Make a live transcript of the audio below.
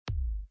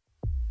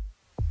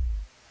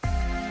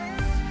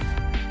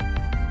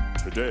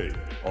Today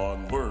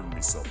on Learn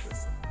Me Something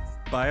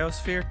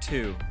Biosphere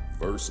 2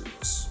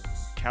 versus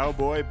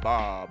Cowboy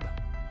Bob.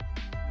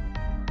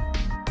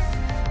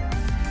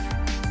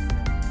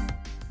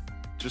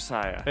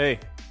 Josiah, Hey,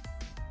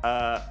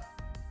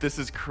 this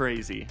is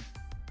crazy.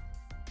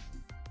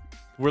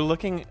 we're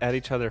looking at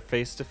each other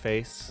face to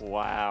face.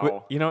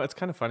 Wow. You know, it's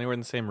kind of funny. We're in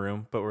the same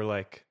room, but we're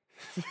like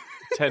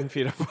 10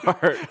 feet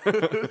apart.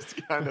 It's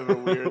kind of a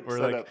weird We're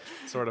setup. like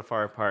sort of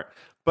far apart.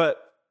 But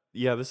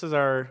yeah, this is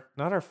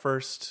not our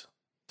first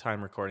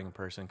time recording in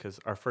person, because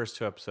our first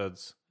two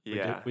episodes we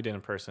did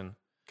in person.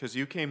 Because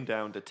you came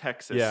down to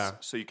Texas Yeah.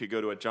 so you could go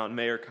to a John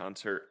Mayer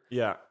concert,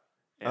 Yeah.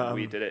 and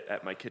we did it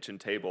at my kitchen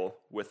table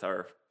with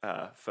our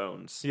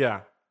phones.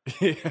 Yeah.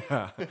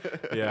 Yeah.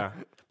 Yeah.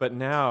 But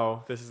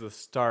now this is the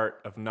start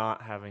of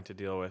not having to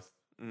deal with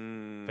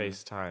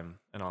FaceTime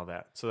and all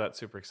that. So that's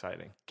super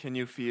exciting. Can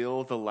you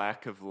feel the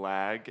lack of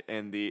lag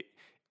and the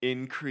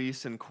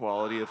increase in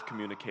quality of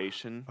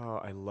communication?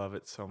 Oh, I love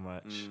it so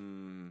much.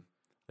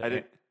 I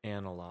did.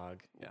 Analog.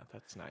 Yeah,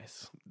 that's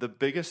nice. The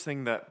biggest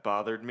thing that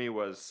bothered me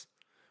was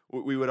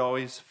we would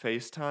always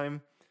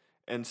FaceTime,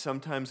 and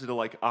sometimes it'll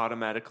like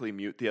automatically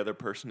mute the other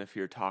person if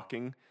you're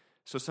talking.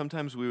 So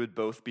sometimes we would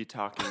both be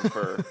talking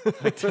for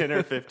like 10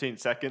 or 15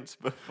 seconds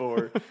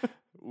before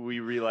we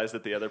realized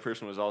that the other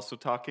person was also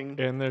talking.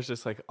 And there's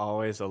just like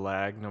always a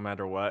lag no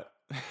matter what.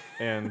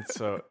 And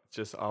so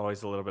just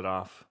always a little bit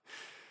off.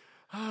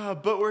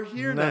 But we're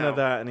here now. None of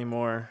that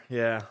anymore.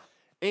 Yeah.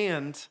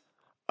 And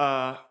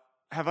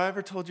have I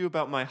ever told you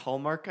about my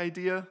Hallmark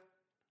idea?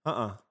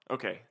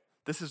 Okay.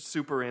 This is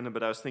super random,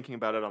 but I was thinking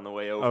about it on the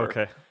way over.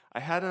 Okay. I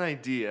had an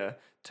idea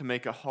to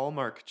make a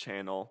Hallmark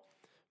channel,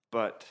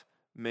 but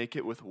make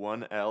it with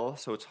one L,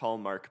 so it's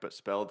Hallmark, but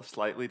spelled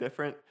slightly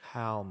different.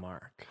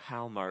 Hallmark.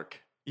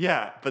 Hallmark.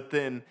 Yeah, but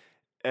then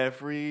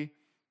every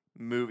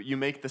movie, you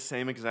make the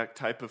same exact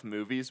type of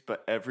movies,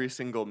 but every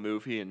single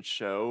movie and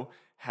show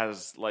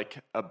has like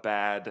a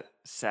bad,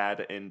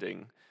 sad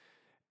ending.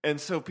 And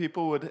so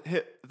people would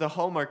hit the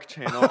Hallmark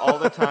channel all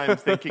the time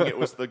thinking it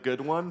was the good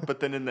one,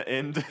 but then in the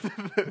end,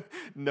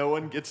 no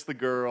one gets the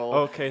girl.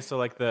 Okay, so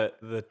like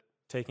the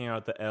taking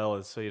out the L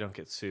is so you don't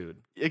get sued.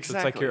 Exactly. So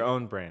it's like your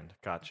own brand.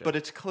 Gotcha. But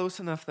it's close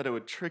enough that it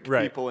would trick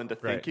Right, people into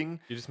right. thinking.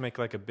 You just make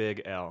like a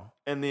big L.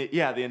 And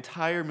the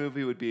entire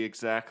movie would be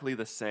exactly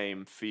the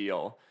same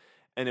feel.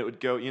 And it would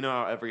go, you know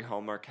how every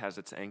Hallmark has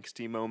its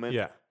angsty moment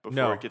Yeah. before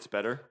No. it gets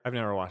better? I've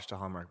never watched a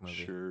Hallmark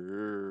movie.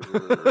 Sure.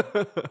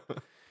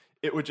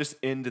 It would just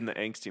end in the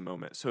angsty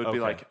moment. So it'd be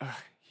Okay. like, "Ugh,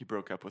 he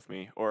broke up with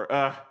me. Or,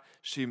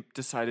 she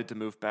decided to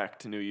move back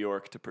to New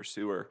York to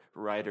pursue her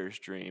writer's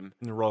dream.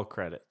 And roll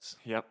credits.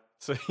 Yep.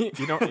 So you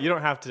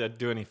don't have to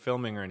do any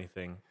filming or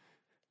anything.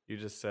 You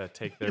just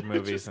take their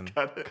movies just and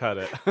cut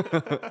it.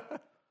 it.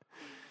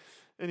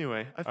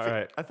 Anyway, All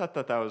right. I thought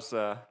that was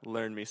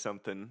Learn Me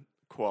Something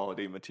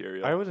quality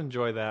material. I would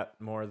enjoy that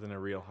more than a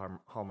real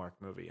Hallmark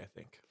movie, I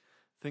think.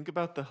 Think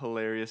about the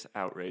hilarious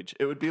outrage.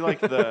 It would be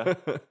like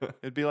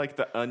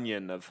the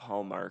Onion of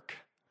Hallmark.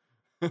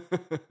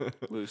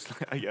 Loosely,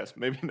 I guess.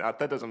 Maybe not.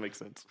 That doesn't make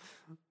sense.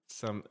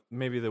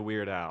 Maybe the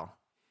Weird Al.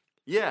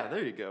 Yeah,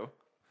 there you go.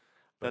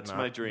 but That's not-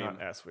 my dream.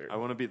 Not as weird. I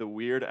want to be the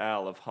Weird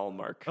Al of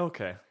Hallmark.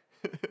 Okay.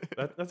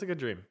 That's a good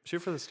dream. Shoot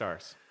for the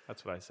stars.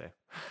 That's what I say.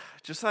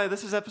 Josiah,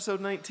 this is episode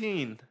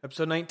 19.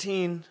 Episode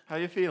 19. How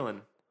you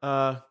feeling?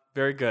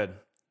 Very good.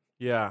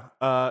 Yeah.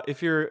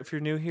 If you're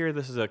new here,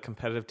 this is a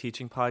competitive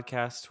teaching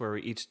podcast where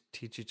we each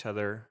teach each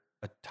other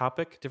a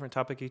different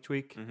topic each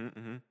week.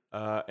 And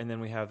then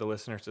we have the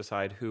listeners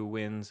decide who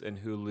wins and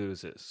who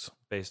loses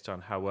based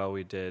on how well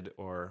we did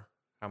or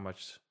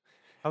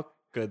how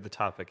good the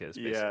topic is,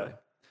 basically. Yeah.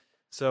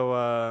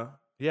 So,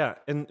 yeah.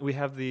 And we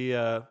have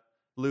the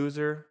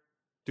loser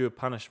do a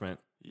punishment.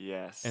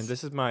 Yes. And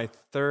this is my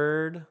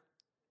third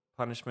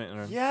punishment in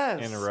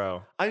a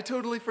row. I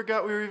totally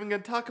forgot we were even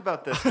going to talk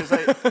about this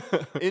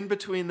because in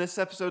between this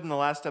episode and the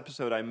last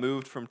episode, I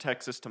moved from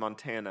Texas to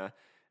Montana,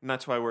 and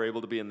that's why we're able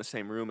to be in the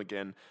same room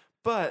again.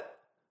 But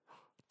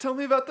tell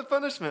me about the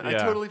punishment. I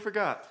Yeah. totally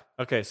forgot.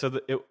 Okay, so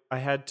I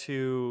had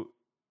to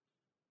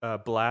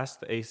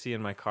blast the AC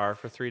in my car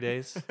for 3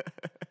 days,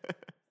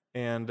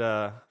 and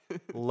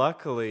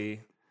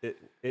luckily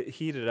it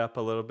heated up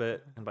a little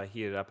bit. And by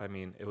heated up, I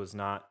mean it was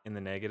not in the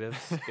negatives.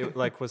 It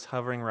like was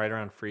hovering right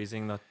around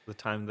freezing the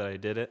time that I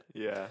did it.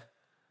 Yeah.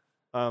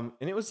 And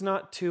it was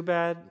not too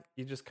bad.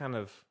 You just kind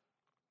of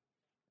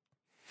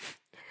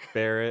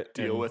bear it,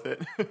 Deal and with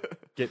it.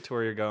 get to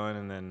where you're going,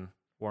 and then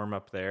warm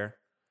up there.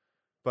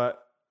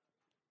 But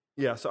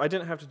yeah, so I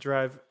didn't have to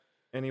drive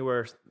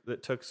anywhere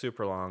that took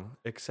super long,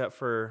 except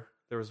for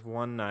there was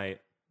one night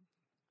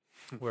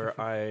where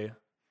I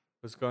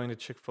was going to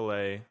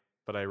Chick-fil-A,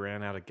 but I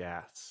ran out of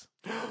gas.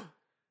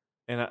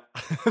 And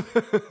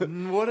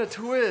What a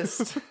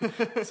twist.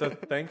 so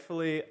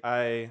thankfully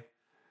I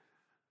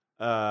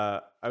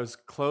was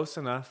close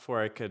enough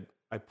where I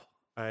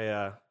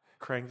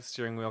cranked the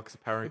steering wheel because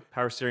the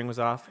power steering was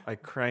off. I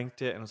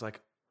cranked it and was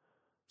like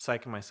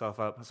psyching myself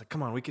up. I was like,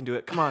 come on, we can do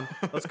it. Come on,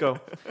 let's go.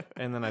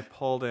 And then I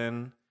pulled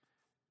in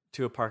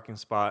to a parking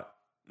spot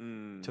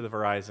to the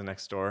Verizon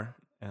next door,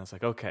 and I was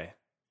like, okay,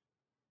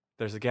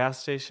 there's a gas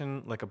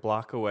station like a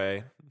block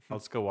away.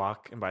 Let's go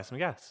walk and buy some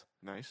gas.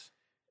 Nice.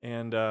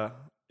 And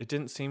it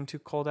didn't seem too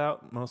cold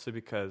out, mostly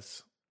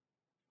because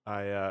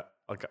I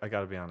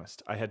got to be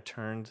honest, I had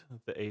turned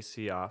the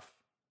AC off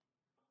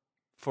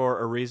for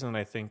a reason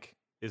I think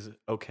is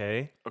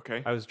okay.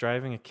 Okay. I was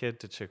driving a kid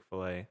to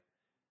Chick-fil-A,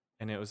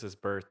 and it was his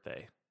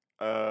birthday.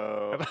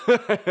 Oh.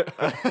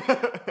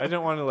 I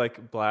didn't want to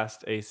like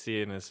blast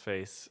AC in his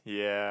face.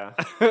 Yeah.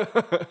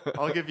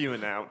 I'll give you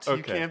an out. Okay.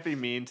 You can't be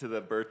mean to the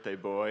birthday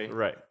boy.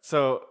 Right.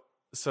 So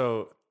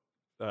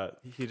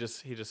he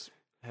just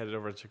headed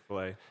over to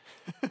Chick-fil-A,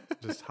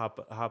 just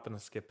hop and a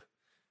skip,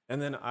 and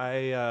then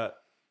I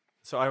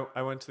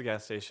went to the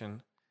gas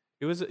station.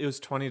 It was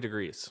 20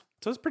 degrees,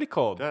 so it's pretty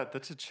cold.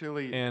 That's a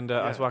chilly. And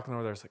I was walking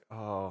over there. I was like,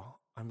 oh,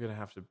 I'm gonna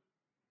have to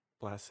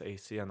blast the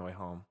AC on the way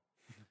home.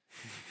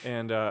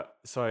 And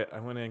so I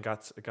went in,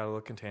 got a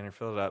little container,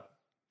 filled it up,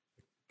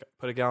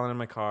 put a gallon in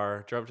my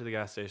car, drove to the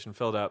gas station,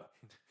 filled up.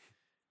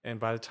 And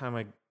by the time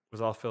I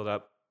was all filled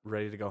up,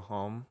 ready to go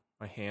home,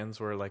 my hands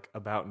were like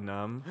about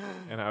numb.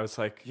 And I was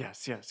like,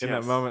 yes. In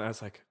that moment, I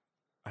was like,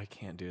 I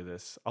can't do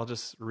this. I'll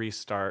just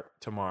restart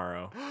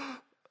tomorrow.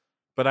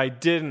 But I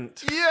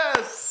didn't.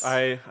 Yes.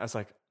 I was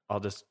like, I'll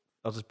just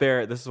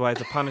bear it. This is why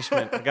it's a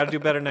punishment. I got to do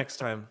better next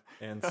time.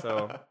 And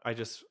so I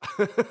just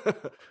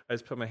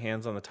put my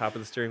hands on the top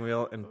of the steering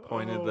wheel and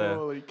pointed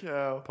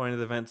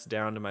the vents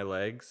down to my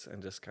legs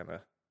and just kind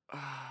of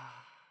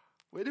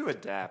way to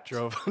adapt.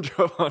 Drove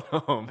on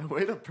home.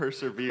 Way to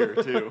persevere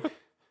too.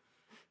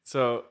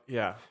 So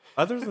yeah.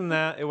 Other than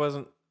that, it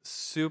wasn't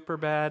super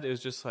bad. It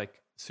was just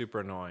like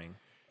super annoying.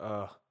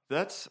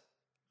 That's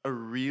a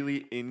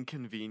really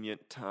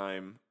inconvenient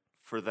time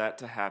for that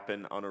to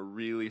happen on a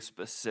really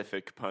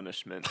specific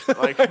punishment.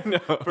 Like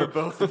for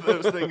both of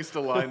those things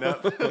to line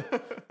up.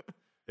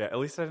 Yeah, at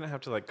least I didn't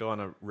have to like go on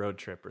a road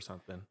trip or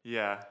something.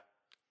 Yeah.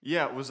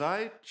 Yeah, was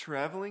I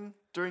traveling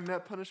during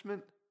that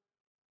punishment?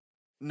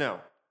 No.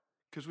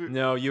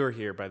 No, you were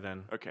here by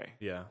then. Okay.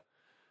 Yeah.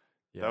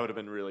 That would have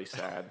been really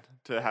sad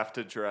to have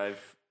to drive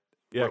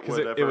because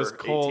it was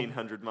cold.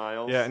 1,800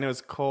 miles. Yeah, and it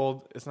was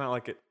cold. It's not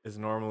like it is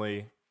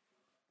normally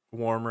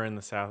warmer in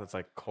the south. It's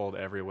like cold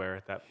everywhere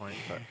at that point.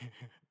 But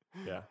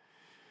yeah.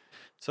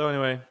 So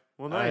anyway,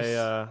 well, nice.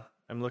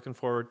 I'm looking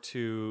forward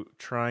to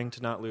trying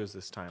to not lose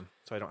this time,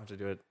 so I don't have to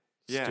do a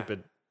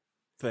stupid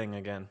thing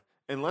again.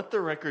 And let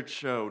the record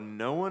show,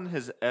 no one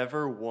has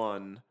ever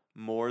won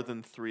more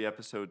than 3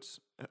 episodes.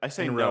 I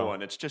say no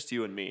one. It's just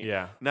you and me.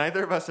 Yeah.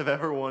 Neither of us have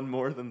ever won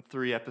more than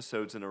 3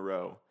 episodes in a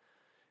row.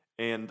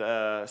 And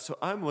so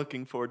I'm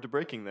looking forward to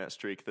breaking that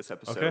streak this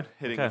episode,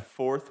 hitting a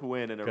 4th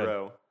win in a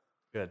row.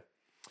 Good.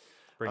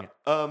 Bring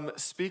it.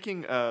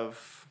 Speaking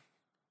of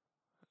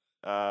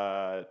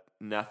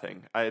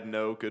nothing, I had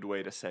no good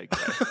way to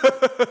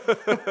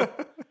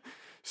segue.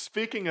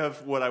 Speaking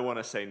of what I want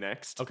to say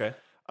next. Okay.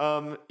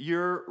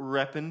 You're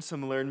repping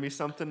some Learn Me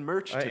Something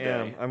merch today. I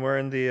am. I'm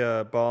wearing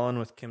the Ballin'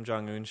 with Kim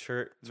Jong-un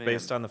shirt. It's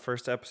based on the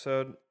first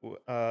episode.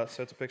 So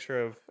it's a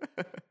picture of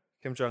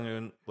Kim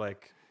Jong-un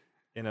like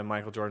in a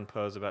Michael Jordan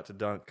pose about to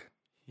dunk.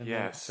 And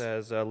then it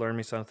says, Learn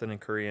Me Something in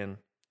Korean.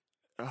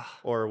 Ugh.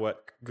 Or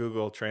what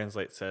Google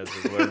Translate says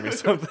is Learn Me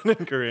Something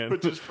in Korean.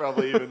 Which is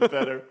probably even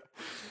better.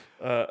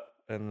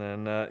 And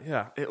then,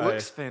 It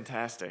looks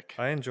fantastic.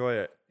 I enjoy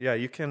it. Yeah,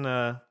 you can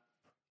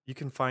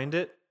find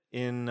it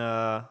in...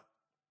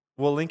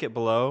 we'll link it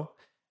below,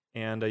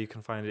 and you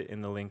can find it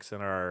in the links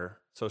in our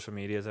social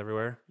medias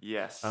everywhere.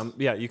 Yes.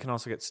 Yeah, you can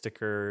also get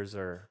stickers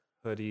or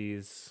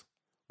hoodies.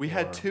 We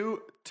had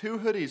two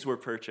hoodies were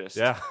purchased.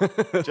 Yeah.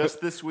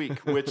 just this week,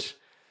 which...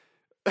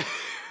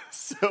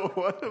 So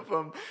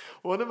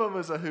one of them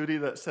is a hoodie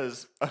that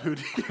says a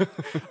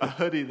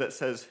hoodie that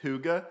says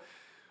Huga.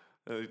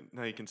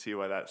 Now you can see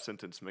why that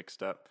sentence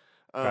mixed up.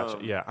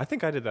 Gotcha. Yeah, I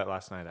think I did that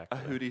last night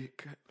actually.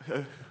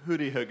 A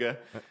hoodie Huga.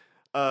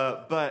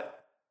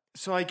 But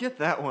so I get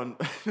that one.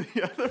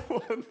 The other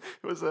one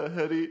was a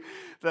hoodie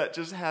that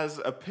just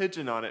has a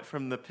pigeon on it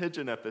from the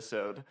pigeon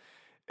episode,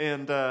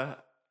 and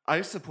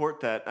I support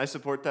that. I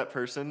support that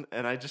person,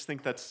 and I just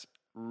think that's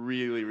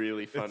really,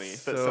 really funny.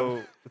 It's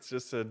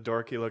just a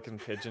dorky looking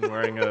pigeon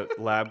wearing a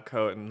lab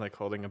coat and like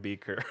holding a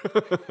beaker.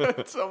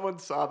 Someone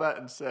saw that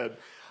and said,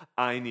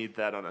 I need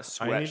that on a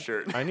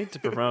sweatshirt. I need to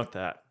promote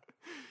that.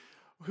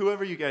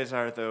 Whoever you guys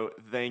are, though,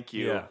 thank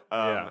you.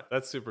 Yeah,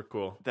 that's super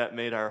cool. That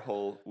made our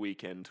whole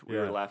weekend. We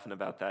were laughing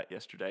about that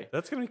yesterday.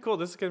 That's going to be cool.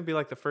 This is going to be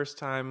like the first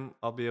time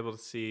I'll be able to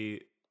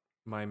see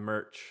my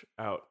merch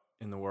out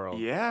in the world.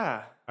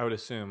 Yeah. I would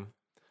assume.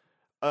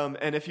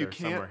 And if you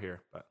can't... somewhere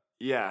here, but...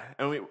 Yeah,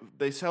 and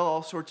they sell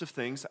all sorts of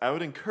things. I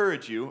would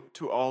encourage you,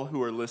 to all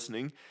who are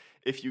listening,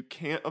 if you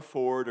can't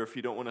afford or if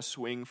you don't want to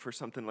swing for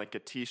something like a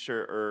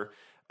t-shirt or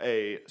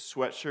a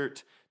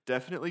sweatshirt,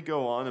 definitely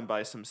go on and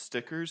buy some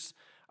stickers.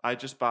 I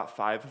just bought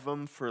 5 of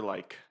them for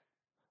like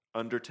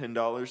under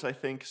 $10, I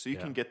think, so you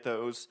can get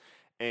those.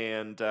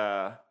 And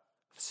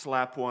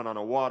slap one on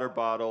a water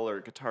bottle or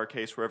guitar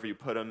case, wherever you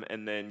put them,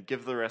 and then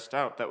give the rest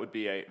out. That would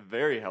be a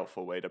very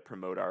helpful way to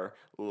promote our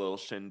little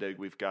shindig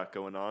we've got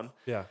going on.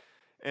 Yeah.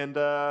 And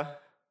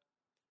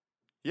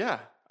yeah,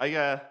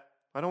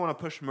 I don't want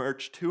to push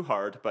merch too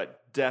hard,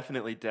 but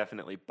definitely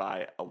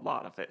buy a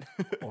lot of it.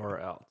 Or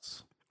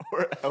else.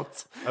 Or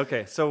else.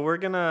 Okay, so we're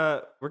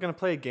gonna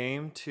play a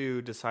game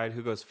to decide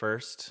who goes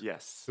first.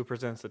 Yes. Who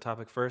presents the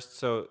topic first.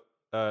 So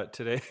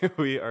today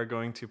we are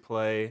going to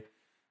play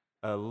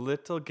a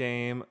little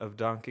game of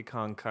Donkey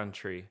Kong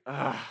Country,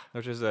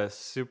 which is a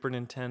Super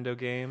Nintendo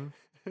game.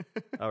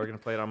 We're going to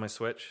play it on my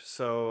Switch.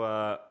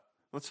 So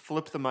let's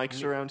flip the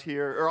mics around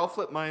here, or I'll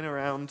flip mine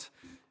around,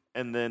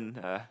 and then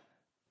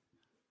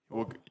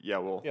we'll.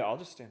 I'll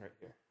just stand right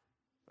here.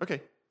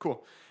 Okay,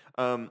 cool.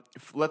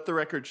 Let the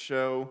record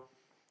show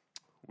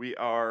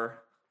we're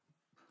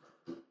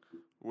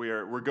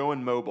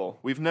going mobile.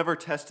 We've never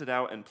tested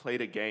out and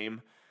played a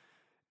game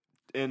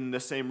in the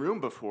same room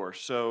before,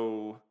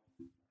 so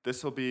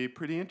this will be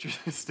pretty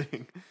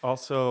interesting.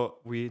 Also,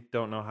 we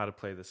don't know how to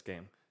play this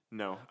game.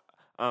 No.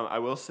 I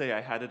will say I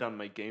had it on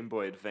my Game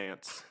Boy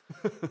Advance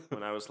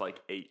when I was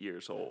like 8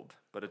 years old,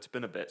 but it's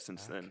been a bit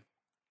since then.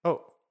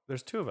 Oh,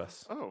 there's two of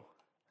us. Oh,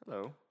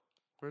 hello.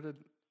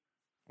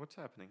 What's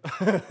happening?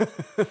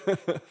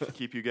 To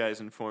keep you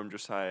guys informed,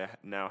 Josiah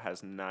now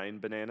has 9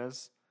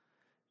 bananas,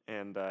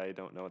 and I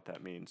don't know what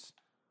that means.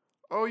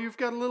 Oh, you've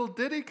got a little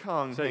Diddy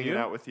Kong hanging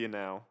out with you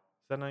now.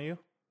 Is that not you?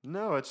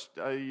 No, it's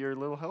your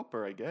little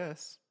helper, I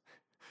guess.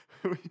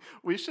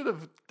 We should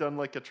have done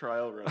like a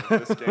trial run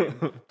of this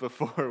game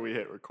before we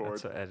hit record.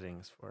 That's what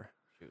editing's for.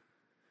 Shoot.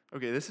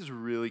 Okay, this is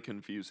really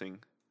confusing.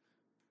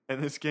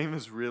 And this game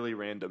is really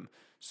random.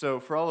 So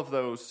for all of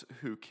those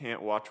who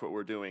can't watch what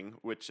we're doing,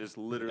 which is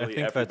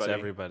literally I think everybody. that's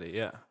everybody,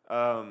 yeah.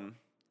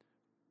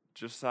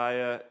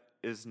 Josiah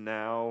is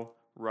now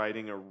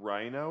riding a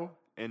rhino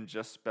and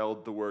just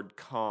spelled the word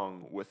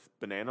Kong with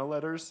banana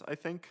letters, I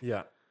think.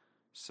 Yeah.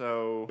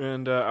 So.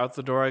 And out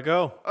the door I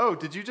go. Oh,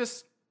 did you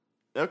just.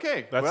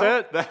 Okay. That's well,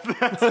 it? That's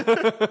it.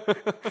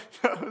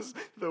 That was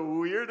the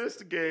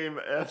weirdest game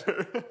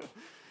ever.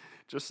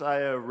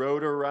 Josiah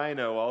rode a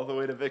rhino all the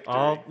way to victory.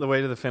 All the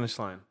way to the finish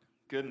line.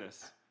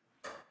 Goodness.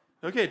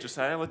 Okay,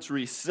 Josiah, let's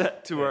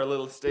reset to our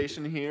little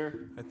station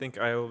here. I think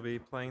I will be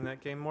playing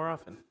that game more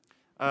often.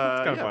 It's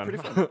Yeah, kind of fun.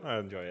 pretty fun. I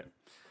enjoy it.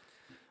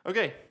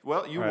 Okay,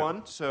 well, you All right.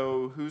 won,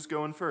 so who's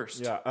going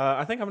first? Yeah,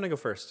 I think I'm going to go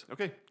first.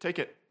 Okay, take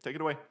it. Take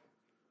it away.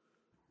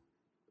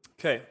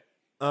 Okay.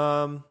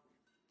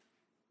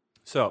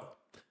 So,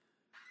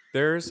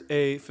 there's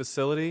a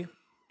facility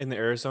in the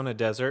Arizona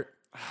desert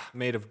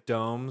made of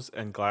domes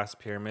and glass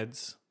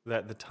pyramids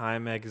that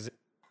Time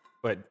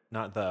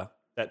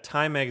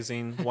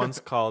magazine once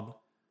called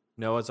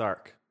Noah's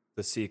Ark,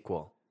 the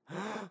sequel.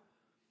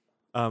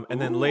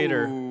 And then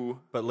later in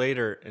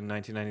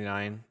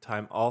 1999,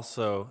 Time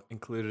also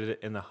included it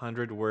in the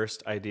 100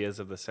 worst ideas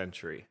of the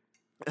century.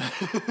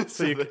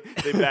 So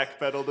they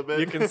backpedaled a bit.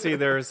 You can see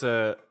there's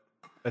a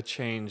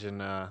change in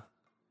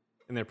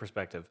their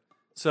perspective.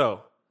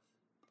 So,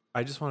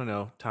 I just want to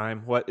know,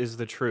 Time, what is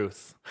the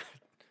truth?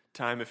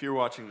 Time, if you're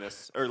watching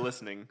this, or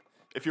listening,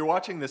 if you're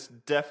watching this,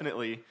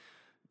 definitely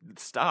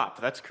stop.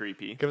 That's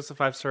creepy. Give us a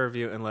 5-star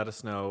review and let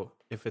us know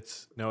if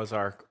it's Noah's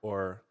Ark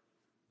or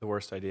the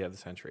worst idea of the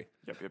century.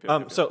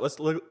 Yep. So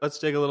let's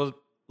dig a little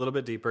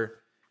bit deeper.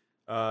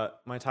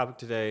 My topic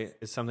today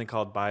is something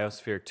called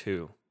Biosphere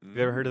 2. Have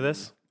you ever heard of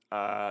this?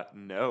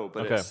 No,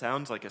 but Okay. it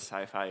sounds like a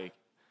sci-fi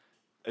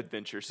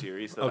adventure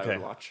series that I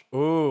would watch.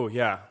 Ooh,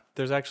 yeah.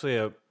 There's actually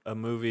a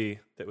movie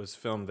that was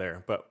filmed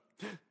there, but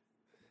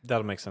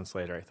that'll make sense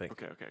later, I think.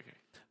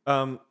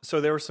 Okay. So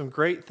there were some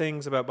great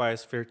things about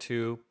Biosphere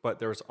 2, but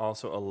there was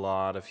also a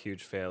lot of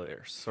huge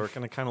failures. So we're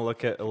going to kind of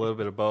look at a little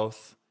bit of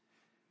both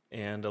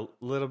and a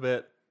little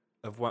bit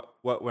of what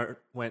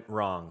went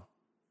wrong.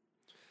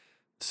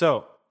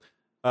 So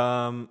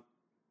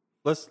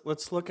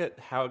let's look at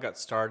how it got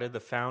started.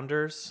 The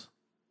founders,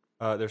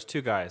 there's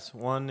 2 guys.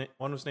 One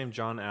was named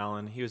John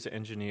Allen. He was an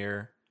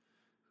engineer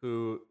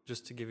who,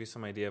 just to give you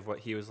some idea of what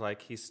he was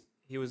like,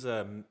 he was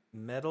a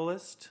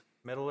metallurgist.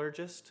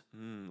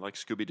 Like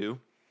Scooby-Doo?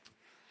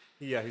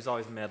 Yeah, he's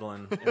always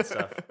meddling and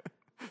stuff.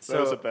 That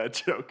was a bad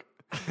joke.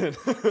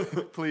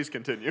 Please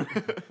continue.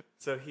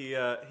 So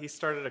he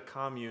started a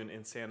commune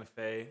in Santa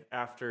Fe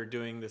after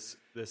doing this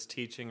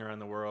teaching around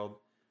the world,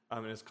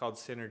 and it's called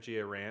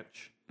Synergia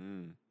Ranch.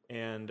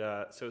 And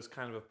so it's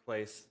kind of a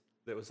place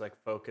that was like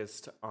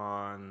focused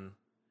on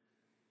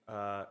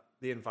the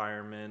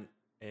environment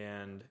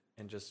and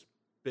just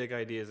big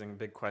ideas and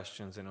big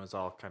questions, and it was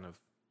all kind of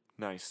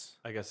Nice.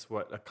 I guess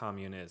what a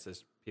commune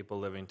is people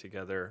living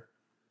together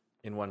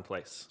in one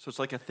place. So it's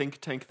like a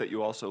think tank that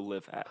you also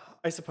live at.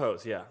 I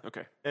suppose, yeah.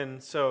 Okay.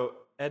 And so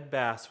Ed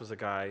Bass was a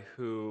guy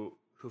who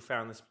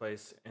found this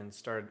place and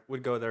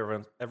would go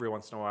there every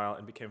once in a while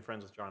and became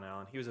friends with John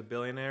Allen. He was a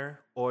billionaire,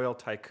 oil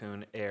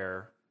tycoon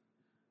heir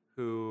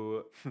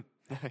who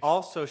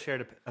also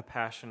shared a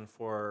passion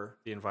for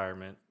the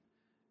environment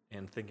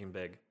and thinking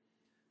big.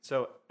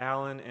 So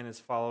Alan and his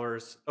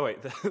followers. Oh wait,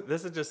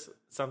 this is just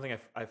something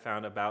I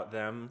found about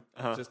them,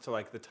 just to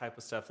like the type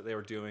of stuff that they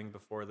were doing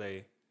before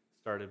they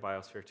started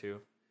Biosphere 2.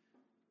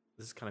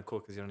 This is kind of cool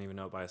because you don't even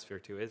know what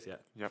Biosphere 2 is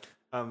yet. Yep.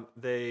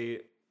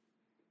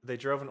 They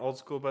drove an old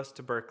school bus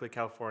to Berkeley,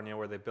 California,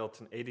 where they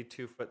built an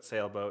 82-foot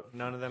sailboat.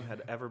 None of them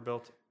had ever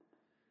built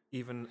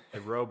even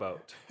a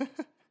rowboat.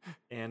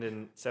 And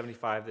in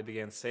 1975, they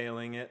began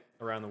sailing it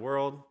around the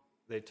world.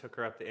 They took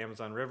her up the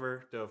Amazon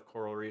River, dove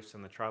coral reefs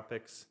in the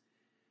tropics,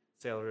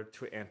 sailed her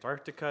to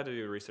Antarctica to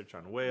do research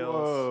on whales.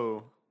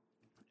 Whoa.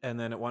 And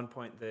then at one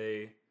point,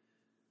 they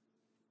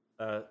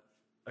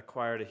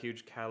acquired a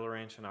huge cattle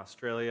ranch in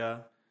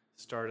Australia,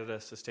 started a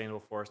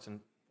sustainable forest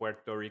in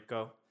Puerto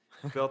Rico,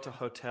 built a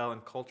hotel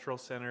and cultural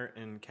center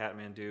in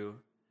Kathmandu,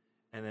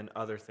 and then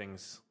other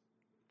things,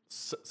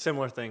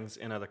 similar things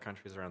in other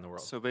countries around the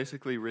world. So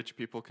basically, rich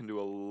people can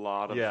do a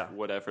lot of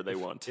whatever they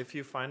want. If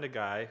you find a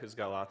guy who's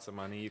got lots of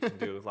money, you can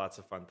do lots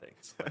of fun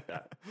things like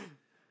that.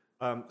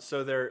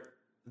 So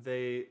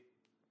they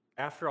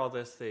after all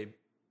this, they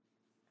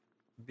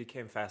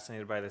became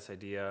fascinated by this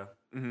idea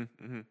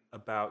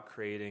about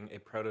creating a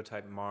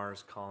prototype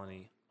Mars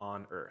colony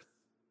on Earth.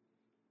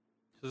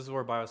 So this is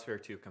where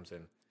Biosphere 2 comes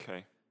in.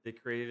 Okay. They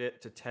created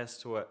it to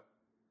test what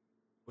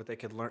they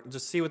could learn,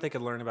 just see what they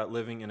could learn about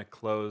living in a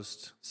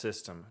closed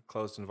system,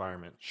 closed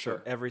environment. Sure.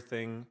 So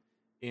everything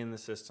in the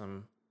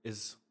system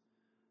is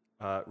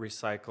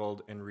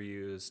recycled and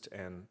reused,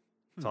 and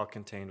it's all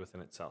contained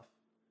within itself.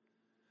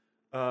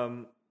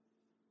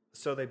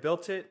 So they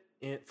built it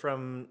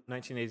from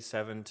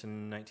 1987 to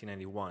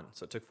 1991.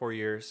 So it took 4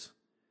 years.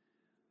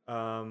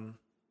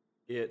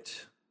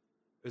 It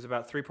was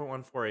about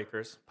 3.14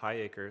 acres, pi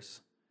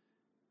acres,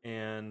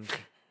 and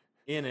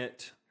in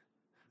it,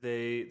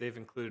 they've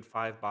included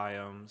 5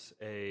 biomes: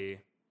 a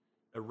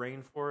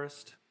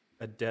rainforest,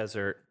 a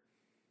desert,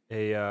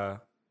 a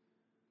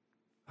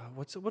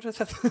what's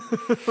that?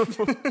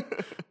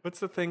 What's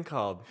the thing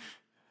called?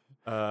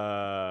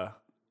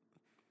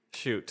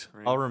 Shoot,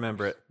 I'll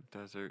remember it.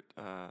 Desert.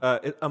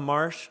 A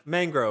marsh,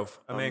 mangrove,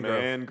 a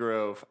mangrove.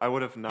 Mangrove. I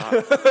would have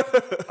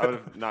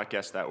not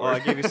guessed that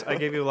word. Well, I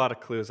gave you a lot of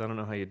clues. I don't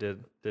know how you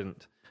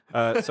didn't.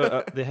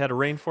 So they had a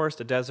rainforest,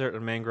 a desert, a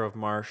mangrove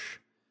marsh,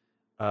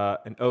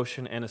 an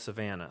ocean, and a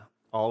savanna,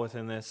 all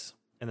within this.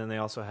 And then they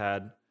also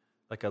had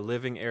like a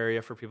living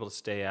area for people to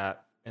stay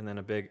at, and then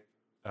a big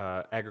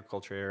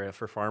agriculture area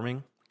for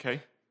farming.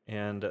 Okay.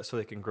 And so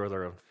they can grow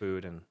their own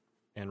food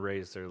and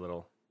raise their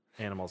little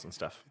animals and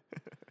stuff.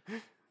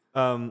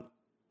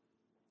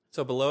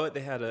 So below it,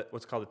 they had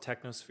what's called a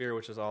technosphere,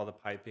 which is all the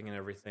piping and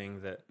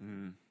everything that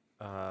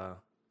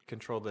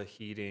controlled the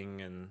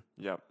heating, and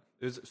Yep.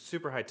 it was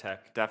super high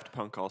tech. Daft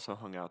Punk also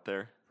hung out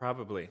there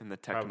Probably in the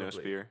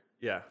technosphere.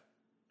 Yeah.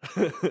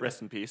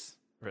 Rest in peace.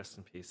 Rest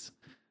in peace.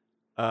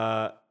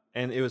 And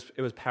it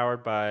was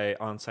powered by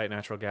on-site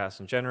natural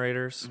gas and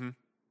generators.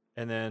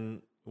 And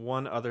then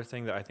one other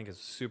thing that I think is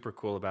super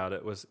cool about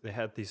it was they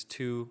had these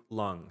 2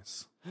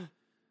 lungs.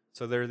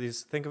 So there are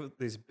think of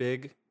these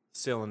big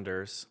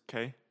cylinders.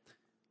 Okay.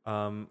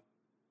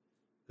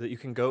 That you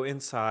can go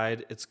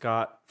inside. It's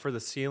got, for the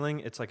ceiling,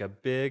 it's like a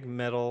big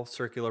metal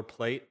circular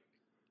plate.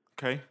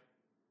 Okay.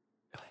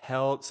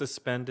 Held,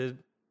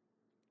 suspended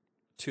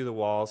to the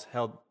walls,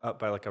 held up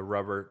by like a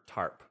rubber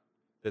tarp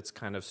that's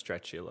kind of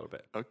stretchy a little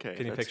bit. Okay.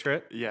 Can you picture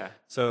it? Yeah.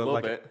 So a little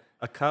like bit.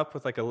 a cup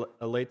with like a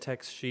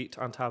latex sheet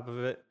on top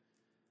of it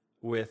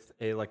with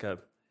a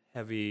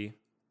heavy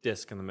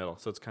disc in the middle.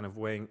 So it's kind of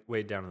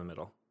weighed down in the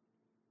middle.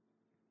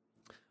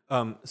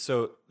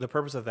 So the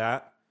purpose of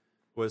that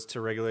was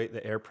to regulate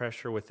the air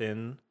pressure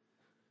within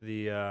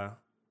within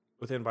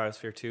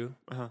Biosphere 2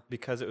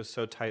 because it was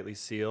so tightly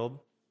sealed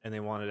and they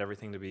wanted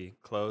everything to be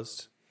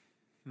closed.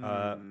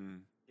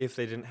 If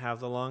they didn't have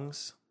the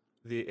lungs,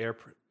 the air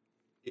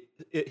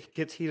it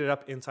gets heated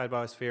up inside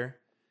Biosphere,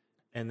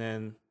 and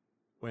then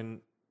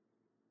when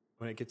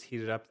it gets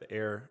heated up, the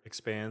air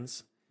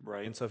expands.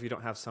 Right. And so if you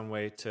don't have some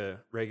way to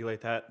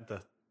regulate that,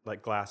 the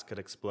glass could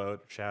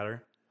explode,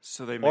 shatter.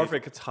 So they Or if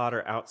it gets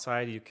hotter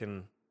outside,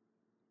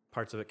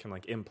 parts of it can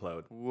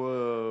implode.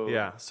 Whoa.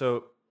 Yeah.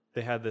 So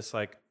they had this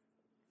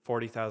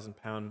 40,000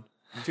 pound,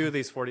 2 of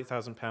these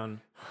 40,000 pound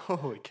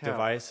Holy cow.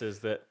 devices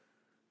that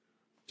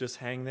just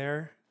hang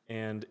there,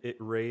 and it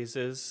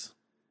raises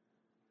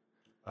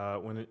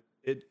when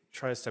it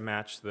tries to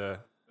match the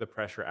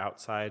pressure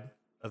outside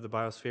of the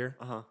biosphere.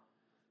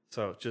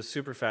 So just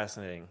super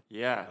fascinating.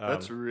 Yeah,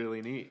 that's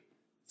really neat.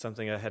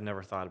 Something I had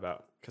never thought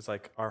about, because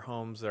our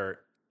homes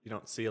you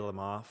don't seal them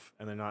off,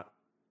 and they're not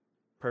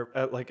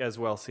as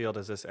well sealed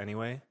as this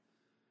anyway.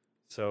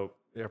 So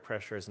air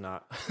pressure is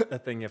not a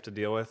thing you have to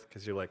deal with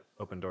because you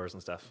open doors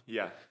and stuff.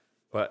 Yeah.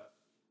 But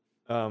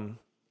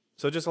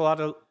so just a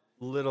lot of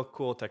little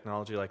cool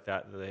technology like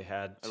that they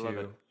had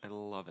I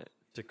love it.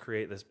 to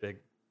create this big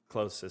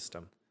closed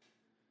system.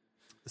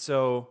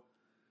 So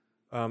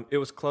it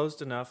was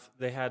closed enough.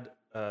 They had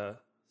a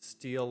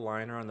steel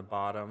liner on the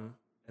bottom,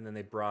 and then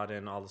they brought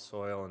in all the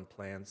soil and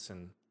plants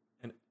and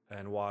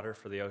water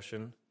for the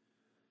ocean.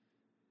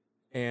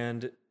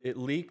 And it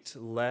leaked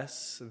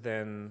less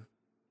than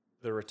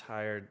the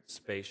retired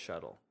space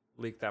shuttle.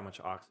 Leaked that much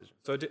oxygen.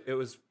 So it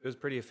was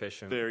pretty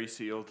efficient. Very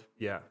sealed.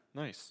 Yeah.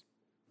 Nice.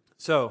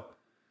 So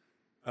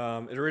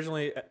it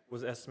originally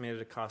was estimated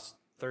to cost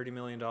 $30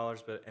 million,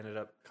 but it ended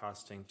up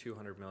costing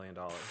 $200 million.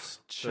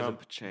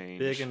 Chump change.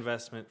 Big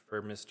investment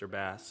for Mr.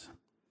 Bass.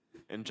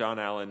 And John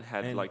Allen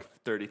had like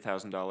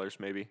 $30,000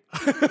 maybe.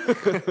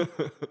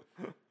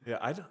 Yeah,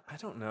 I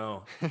don't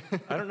know.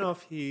 I don't know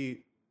if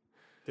he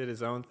did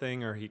his own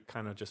thing or he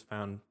kind of just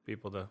found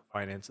people to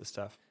finance his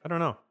stuff. I don't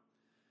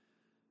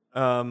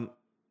know.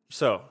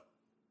 So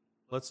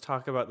let's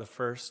talk about the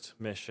first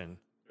mission.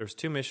 There's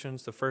 2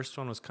 missions. The first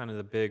one was kind of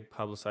the big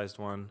publicized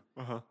one,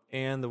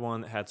 and the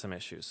one that had some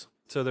issues.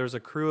 So there's a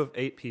crew of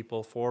 8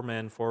 people, 4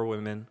 men, 4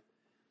 women,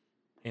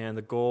 and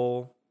the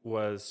goal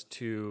was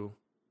to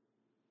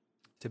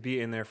be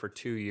in there for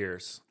 2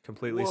 years,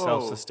 completely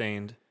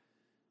self-sustained.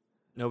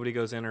 Nobody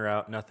goes in or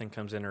out. Nothing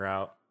comes in or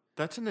out.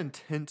 That's an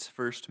intense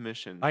first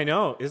mission. I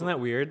know. Isn't that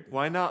weird?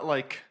 Why not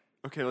like,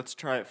 okay, let's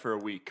try it for a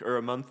week or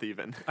a month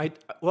even. I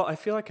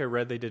feel like I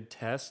read they did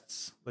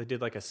tests. They did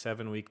like a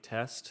 7-week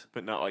test.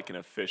 But not like an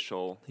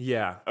official.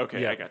 Yeah.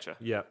 Okay, yeah. I gotcha.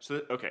 Yeah.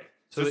 So, okay.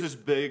 So this is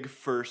big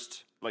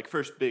first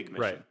big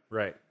mission.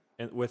 Right.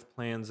 And with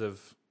plans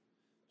of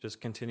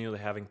just continually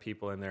having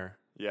people in there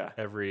Yeah.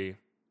 every,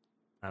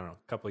 I don't know,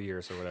 couple of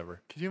years or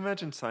whatever. Could you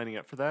imagine signing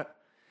up for that?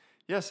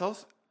 Yes,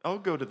 I'll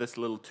go to this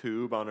little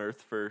tube on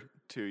Earth for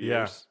 2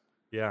 years.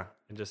 Yeah.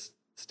 And just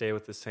stay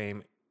with the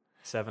same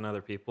 7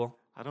 other people.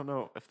 I don't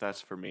know if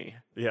that's for me.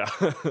 Yeah.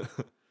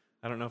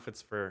 I don't know if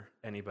it's for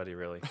anybody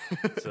really,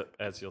 so,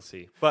 as you'll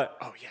see. But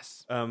Oh,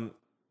 yes.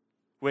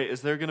 Wait,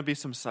 is there going to be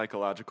some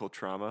psychological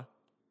trauma?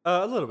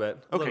 a little bit.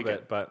 Okay, bit,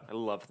 good. but I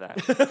love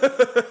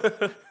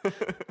that.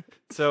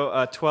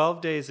 so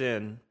 12 days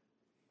in,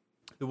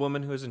 the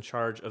woman who was in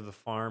charge of the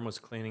farm was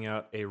cleaning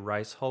out a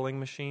rice hulling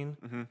machine.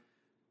 Mm-hmm.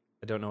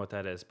 I don't know what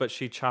that is, but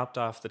she chopped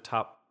off the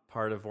top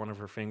part of one of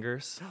her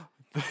fingers.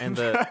 And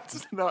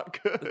That's not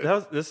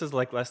good. this is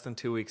like less than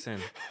 2 weeks in.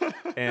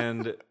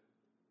 And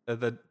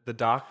the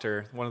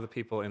doctor, one of the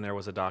people in there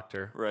was a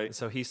doctor. Right.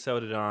 So he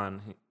sewed it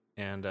on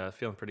and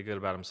feeling pretty good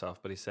about himself.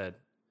 But he said,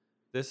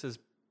 this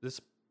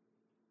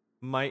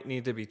might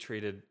need to be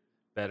treated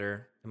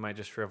better. It might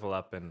just shrivel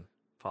up and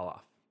fall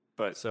off.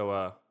 But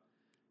So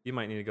you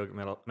might need to go get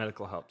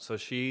medical help. So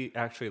she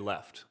actually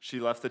left. she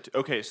left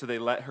okay, so they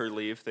let her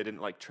leave. They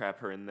didn't like trap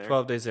her in there.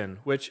 12 days in,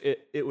 which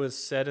it was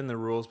said in the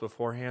rules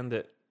beforehand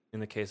that in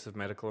the case of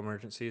medical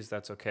emergencies,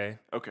 that's okay.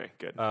 Okay,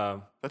 good.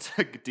 Um, That's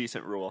a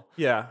decent rule.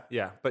 Yeah.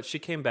 But she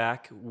came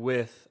back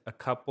with a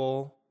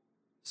couple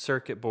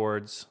circuit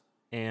boards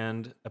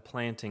and a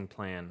planting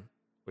plan,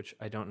 which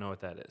I don't know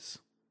what that is.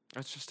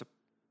 That's just a.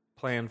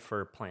 Plan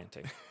for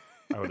planting,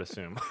 I would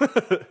assume.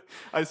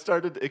 I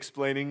started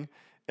explaining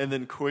and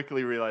then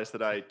quickly realized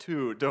that I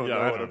too don't know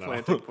I what don't a know.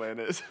 planting plan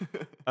is.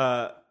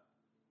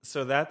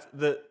 So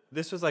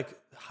this was like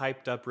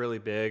hyped up really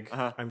big.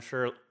 I'm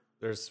sure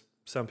there's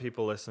some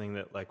people listening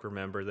that like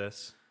remember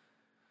this.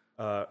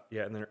 In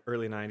the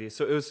early 90s.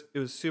 So it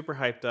was super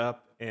hyped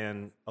up,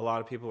 and a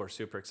lot of people were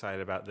super excited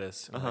about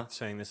this, and like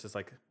saying this is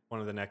like one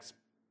of the next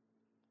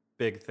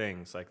big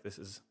things. Like this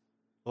is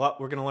a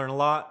lot. We're going to learn a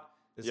lot.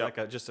 It's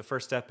like just a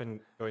first step in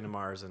going to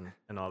Mars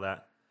and all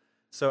that.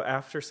 So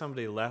after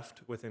somebody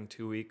left within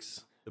 2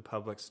 weeks, the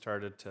public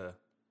started to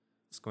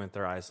squint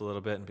their eyes a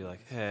little bit and be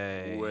like,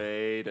 hey.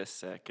 Wait a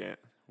second.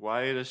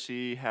 Why does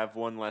she have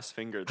one less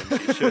finger than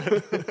she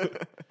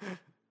should?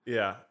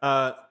 Yeah.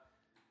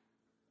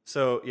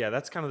 So, yeah,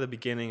 that's kind of the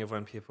beginning of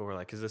when people were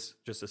like, is this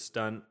just a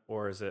stunt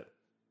or is it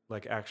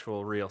like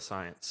actual real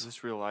science? Is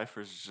this real life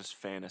or is it just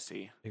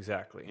fantasy?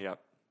 Exactly.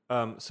 Yep.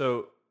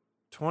 So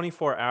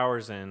 24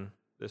 hours in,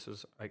 this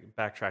was, I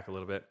backtrack a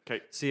little bit.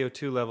 Okay.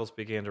 CO2 levels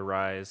began to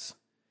rise.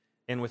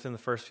 And within the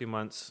first few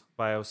months,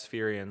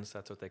 biospherians,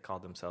 that's what they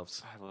called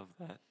themselves, I love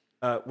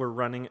that. were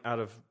running out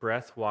of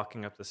breath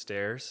walking up the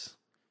stairs.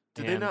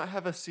 Did they not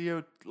have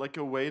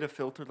a way to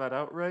filter that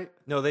out, right?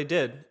 No, they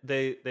did.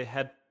 They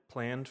had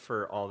planned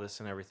for all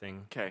this and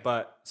everything. 'Kay.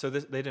 But so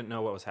they didn't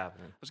know what was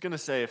happening. I was going to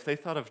say, if they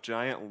thought of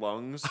giant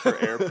lungs for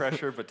air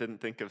pressure but didn't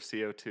think of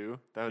CO2,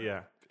 that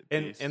would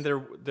be... And there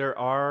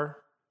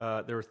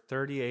were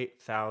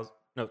 38,000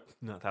 no,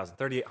 not 1,000,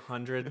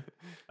 3,800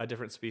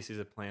 different species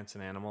of plants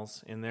and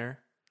animals in there.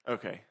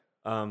 Okay.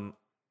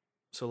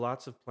 So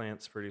lots of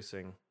plants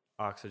producing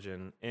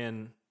oxygen,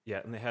 and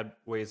they had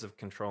ways of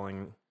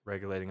controlling,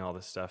 regulating all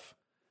this stuff.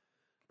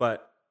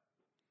 But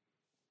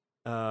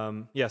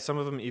some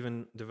of them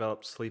even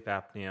developed sleep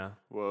apnea.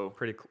 Whoa.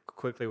 Pretty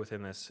quickly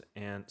within this.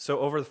 And so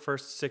over the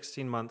first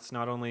 16 months,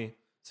 not only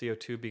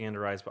CO2 began to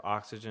rise, but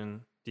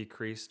oxygen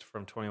decreased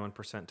from 21%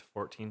 to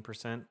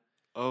 14%.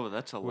 Oh,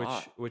 that's a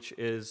lot. Which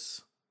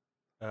is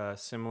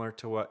similar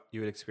to what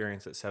you would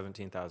experience at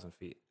 17,000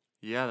 feet.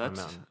 Yeah,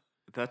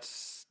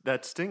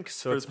 that stinks.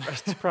 So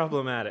it's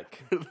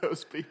problematic for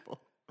those people.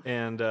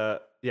 And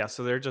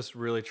so they're just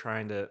really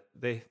trying to.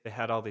 They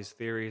had all these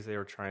theories. They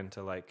were trying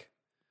to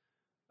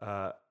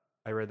I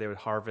read they would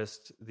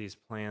harvest these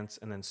plants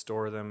and then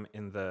store them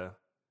in the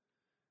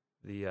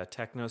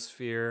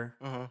technosphere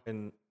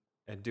and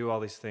do all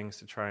these things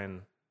to try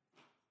and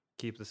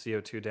keep the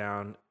CO2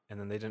 down, and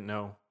then they didn't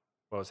know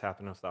what was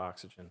happening with the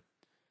oxygen.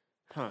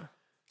 Huh.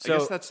 So, I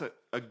guess that's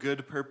a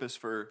good purpose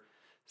for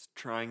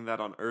trying that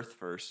on Earth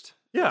first.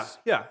 Yeah.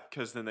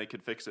 Because then they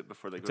could fix it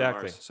before they go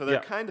Exactly. to Mars. So they're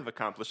kind of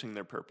accomplishing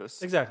their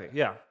purpose. Exactly.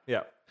 Yeah.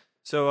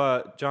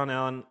 So John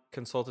Allen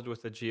consulted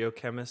with a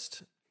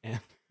geochemist, and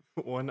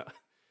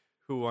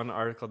one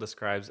article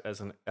describes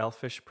as an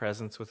elfish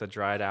presence with a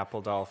dried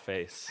apple doll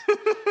face.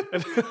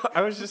 And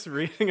I was just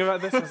reading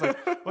about this. I was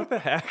like, what the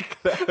heck?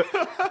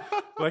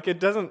 Like, it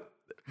doesn't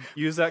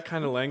use that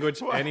kind of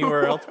language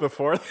anywhere else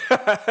before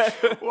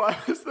that. Why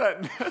was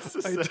that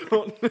necessary? I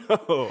don't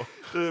know.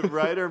 The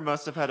writer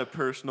must have had a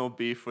personal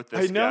beef with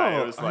this guy.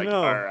 It was like,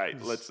 all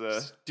right, let's...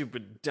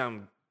 Stupid,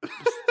 dumb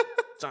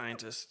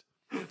scientist.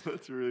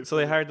 That's really So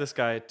they hired this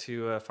guy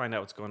to find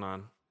out what's going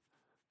on.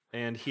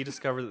 And he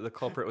discovered that the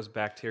culprit was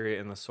bacteria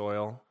in the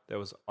soil that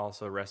was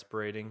also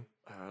respirating.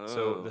 Oh.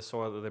 So the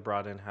soil that they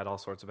brought in had all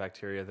sorts of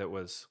bacteria that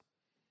was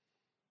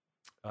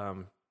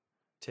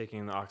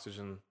taking the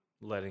oxygen,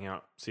 letting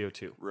out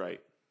CO2.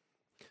 Right.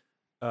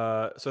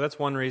 So that's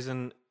one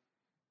reason.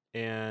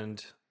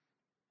 And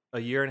a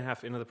year and a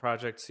half into the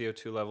project,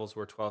 CO2 levels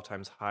were 12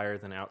 times higher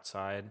than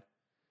outside.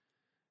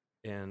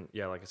 And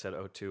yeah, like I said,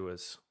 O2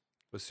 was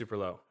super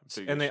low.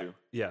 Big and issue.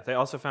 they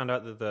also found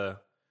out that the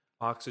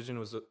oxygen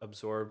was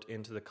absorbed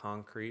into the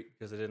concrete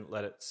because they didn't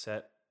let it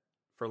set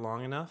for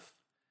long enough.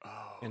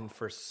 Oh. And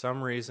for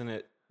some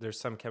reason, there's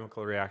some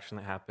chemical reaction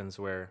that happens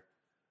where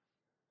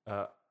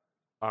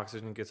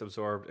oxygen gets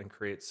absorbed and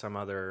creates some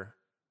other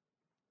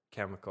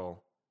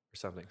chemical or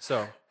something.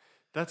 So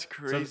that's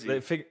crazy. So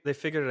they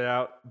figured it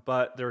out,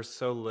 but there was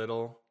so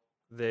little,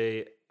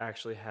 they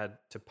actually had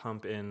to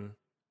pump in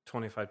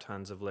 25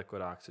 tons of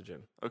liquid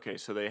oxygen. Okay,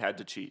 so they had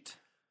to cheat.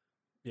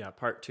 Yeah,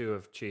 part 2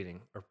 of cheating.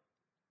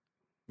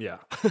 Yeah.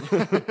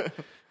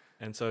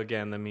 And so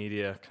again, the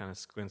media kind of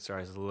squints their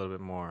eyes a little bit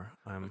more.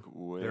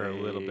 They're a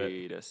little bit.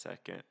 Wait a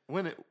second.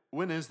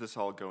 When is this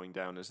all going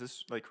down? Is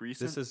this like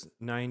recent? This is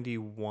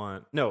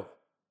 91. No.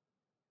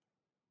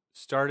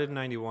 Started in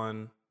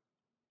 91,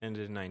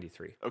 ended in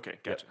 93. Okay,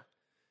 gotcha.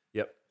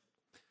 Yep.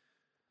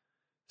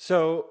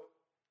 So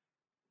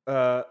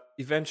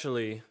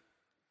eventually,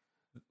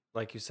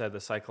 like you said, the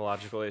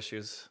psychological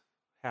issues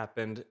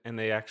happened, and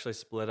they actually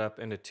split up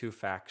into 2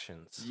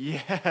 factions.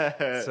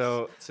 Yes.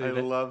 So I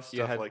love you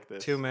stuff had like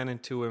this. 2 men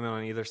and 2 women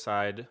on either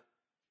side,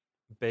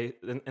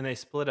 and they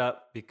split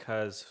up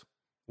because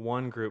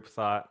one group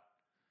thought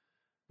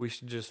we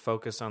should just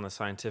focus on the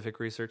scientific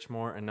research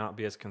more and not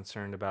be as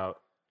concerned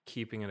about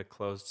keeping it a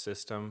closed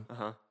system.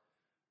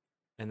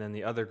 And then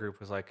the other group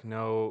was like,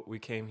 no, we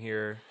came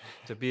here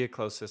to be a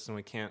closed system.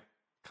 We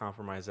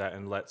compromise that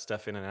and let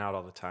stuff in and out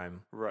all the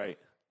time. Right.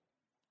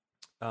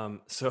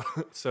 So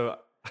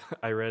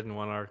I read in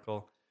one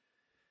article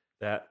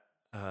that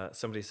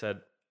somebody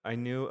said, I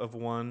knew of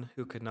one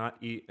who could not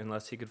eat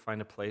unless he could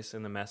find a place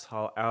in the mess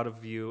hall out of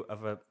view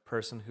of a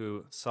person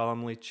who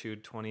solemnly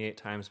chewed 28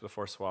 times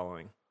before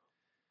swallowing.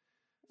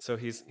 So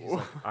he's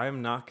like, I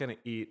am not going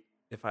to eat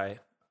if I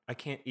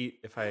can't eat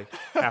if I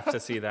have to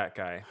see that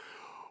guy.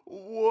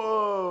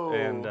 Whoa.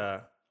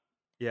 And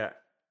yeah.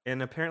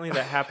 And apparently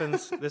that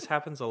happens. This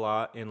happens a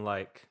lot in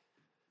like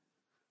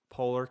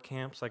polar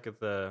camps, like at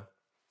the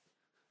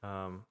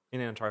in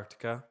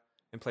Antarctica,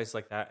 in places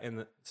like that. In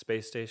the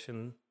space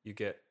station, you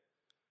get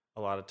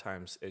a lot of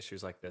times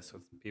issues like this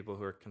with people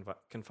who are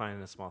confined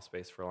in a small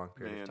space for a long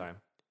period of time.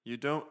 You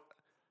don't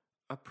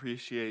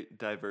appreciate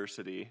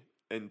diversity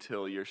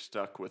until you're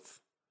stuck with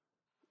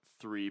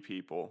 3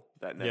 people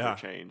that never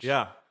change.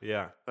 Yeah.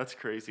 That's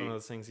crazy. One of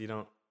those things you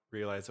don't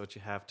realize what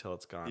you have till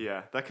it's gone.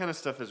 Yeah, that kind of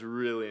stuff is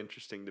really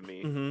interesting to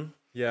me. Mm-hmm.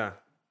 Yeah.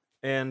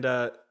 And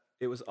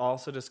it was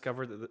also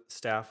discovered that the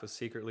staff was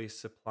secretly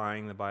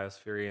supplying the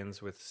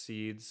biospherians with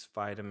seeds,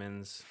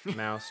 vitamins,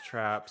 mouse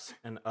traps,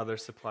 and other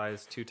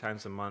supplies 2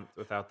 times a month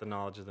without the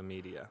knowledge of the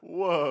media.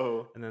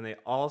 Whoa. And then they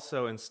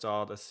also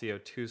installed a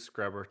CO2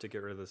 scrubber to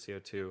get rid of the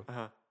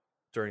CO2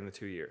 during the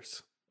 2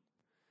 years.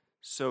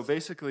 So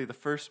basically the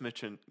first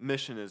mission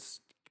is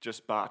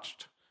just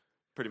botched,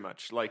 pretty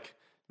much. Like,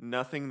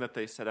 nothing that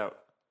they set out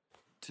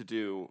to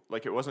do,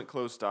 like, it wasn't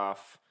closed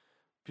off.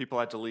 People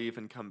had to leave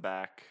and come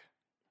back.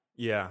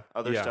 Yeah.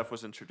 Other stuff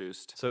was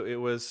introduced. So it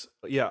was,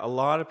 a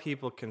lot of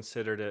people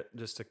considered it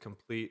just a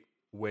complete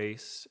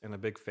waste and a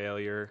big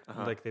failure.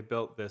 Like, they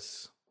built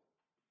this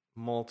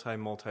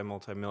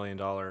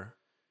multi-million-dollar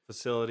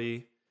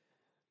facility,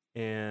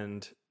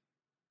 and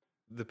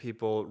the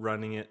people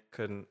running it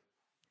couldn't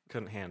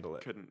handle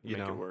it. Couldn't make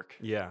it work.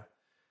 Yeah.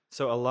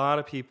 So a lot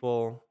of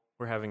people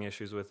were having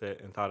issues with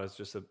it and thought it was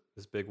just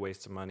this big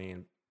waste of money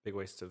and big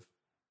waste of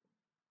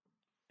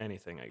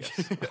anything, I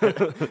guess.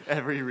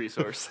 Every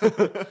resource.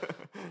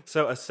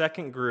 So a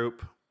second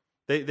group,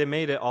 they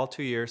made it all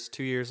 2 years,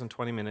 2 years and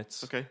 20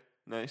 minutes. Okay,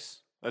 nice.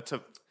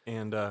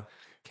 And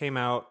came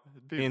out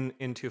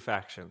in 2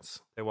 factions.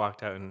 They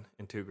walked out in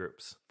 2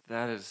 groups.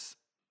 That's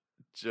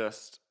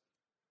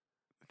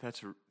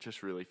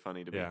just really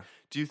funny to me. Yeah.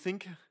 Do you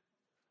think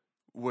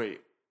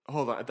Wait,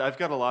 hold on. I've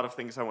got a lot of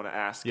things I want to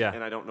ask, Yeah.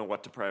 and I don't know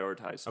what to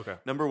prioritize. Okay.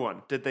 Number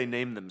one, did they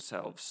name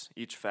themselves,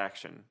 each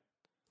faction?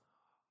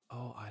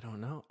 Oh, I don't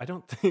know. I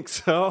don't think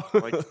so.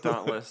 Like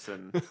Dauntless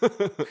and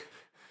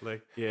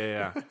like,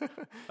 yeah.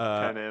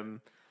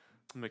 Panem,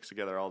 mix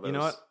together all those. You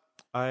know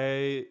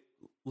what?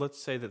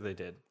 Let's say that they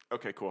did.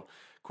 Okay, cool.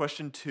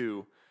 Question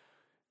 2.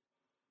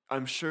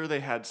 I'm sure they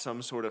had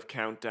some sort of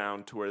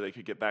countdown to where they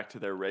could get back to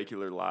their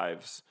regular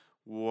lives.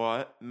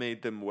 What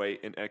made them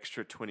wait an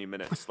extra 20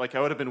 minutes? Like,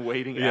 I would have been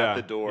waiting at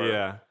the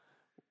door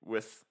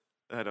with,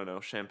 I don't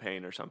know,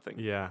 champagne or something.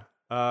 Yeah.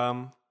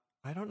 I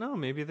don't know.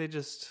 Maybe they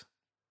just...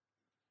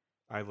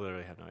 I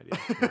literally have no idea.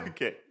 No.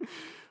 Okay.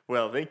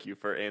 Well, thank you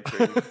for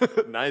answering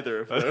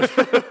neither of those.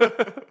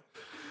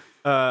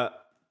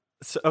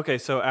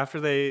 So after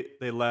they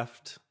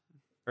left,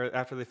 or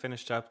after they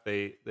finished up,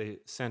 they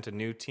sent a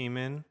new team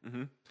in,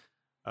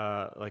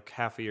 like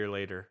half a year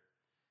later,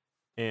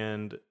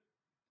 and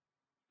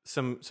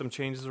some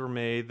changes were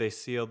made. They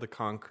sealed the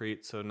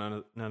concrete, so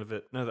none of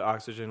the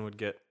oxygen would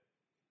get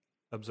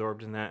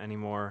absorbed in that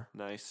anymore.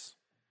 Nice.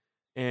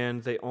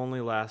 And they only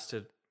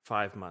lasted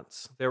 5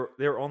 months. They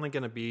were only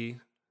going to be,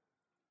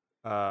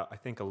 I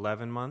think,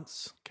 11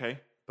 months. Okay.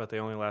 But they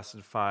only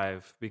lasted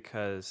 5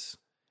 because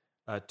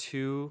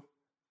 2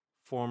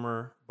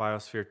 former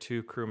Biosphere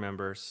 2 crew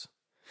members,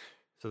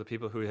 so the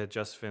people who had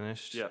just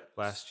finished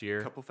last year.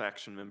 A couple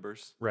faction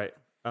members. Right.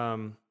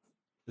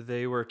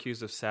 They were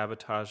accused of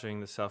sabotaging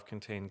the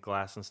self-contained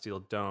glass and steel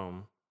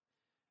dome,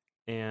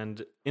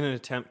 and in an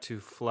attempt to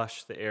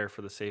flush the air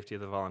for the safety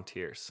of the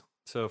volunteers.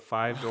 So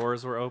 5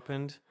 doors were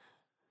opened.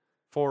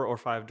 4 or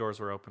 5 doors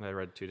were opened. I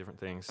read 2 different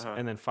things.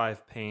 And then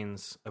 5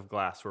 panes of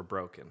glass were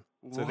broken.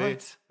 So they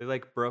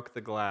like broke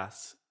the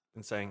glass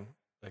and saying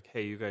like,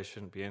 hey, you guys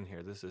shouldn't be in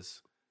here. This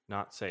is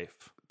not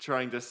safe.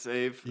 Trying to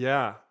save.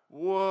 Yeah.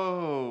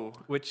 Whoa.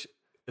 Which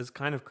is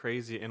kind of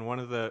crazy. And one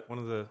of the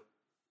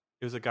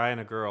it was a guy and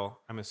a girl,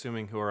 I'm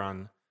assuming, who are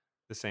on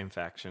the same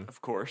faction.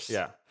 Of course.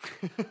 Yeah.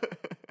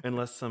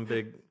 Unless some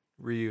big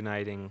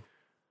reuniting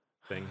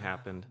thing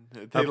happened.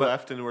 They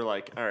left and were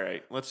like, all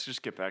right, let's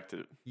just get back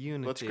to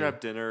unity. Let's grab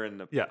dinner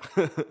and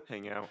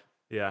hang out.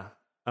 Yeah.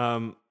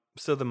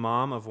 So the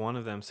mom of one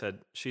of them said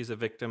she's a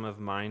victim of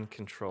mind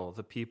control.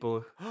 The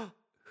people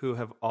who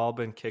have all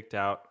been kicked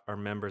out are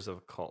members of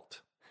a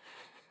cult.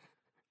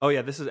 Oh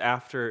yeah, this is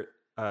after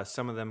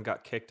some of them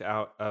got kicked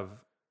out of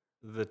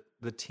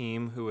the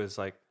team who was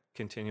like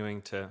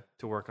continuing to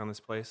work on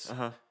this place.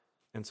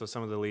 And so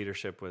some of the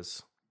leadership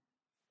was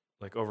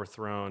like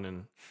overthrown,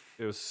 and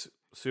it was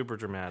super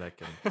dramatic.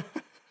 And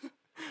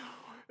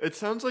it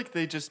sounds like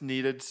they just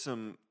needed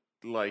some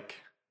like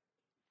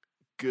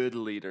good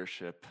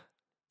leadership.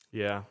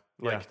 Yeah.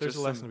 Like there's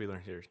a lesson to be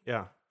learned here.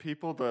 Yeah.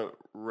 People to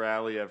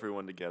rally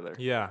everyone together.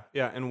 Yeah.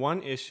 And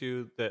one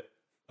issue that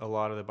a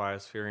lot of the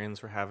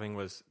Biospherians were having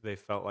was they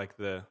felt like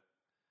the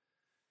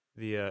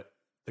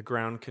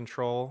ground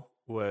control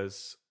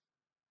was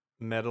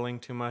meddling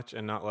too much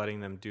and not letting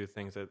them do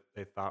things that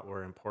they thought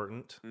were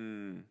important.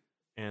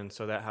 And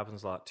so that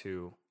happens a lot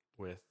too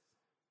with,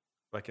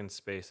 like, in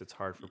space. It's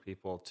hard for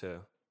people to,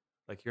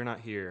 like, you're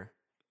not here.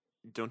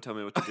 Don't tell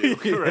me what to do.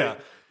 Right.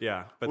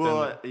 Yeah.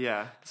 But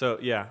yeah. So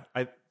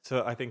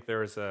I think there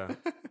was a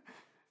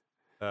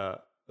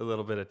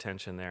little bit of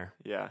tension there.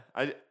 Yeah.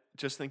 I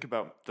just think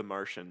about The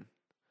Martian,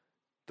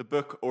 the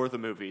book or the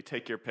movie.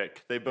 Take your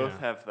pick. They both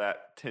have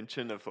that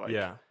tension of like,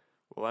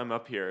 well, I'm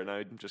up here and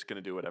I'm just going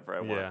to do whatever I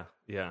want.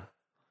 Yeah.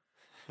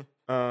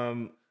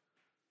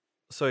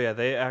 So yeah,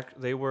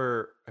 they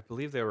were, I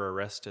believe they were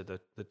arrested.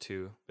 The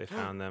 2, they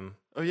found them.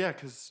 Oh yeah,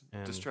 because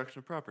destruction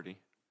of property.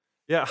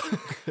 Yeah,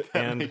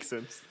 that makes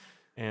sense.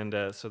 And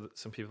so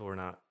some people were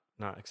not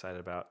excited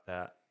about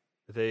that.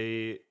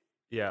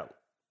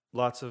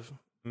 Lots of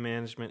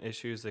management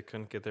issues. They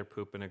couldn't get their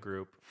poop in a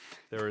group.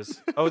 There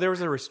was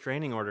a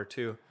restraining order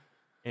too,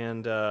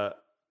 and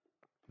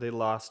they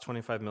lost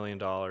 $25 million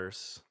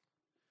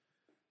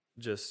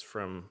just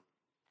from,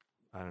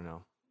 I don't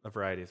know, a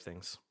variety of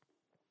things.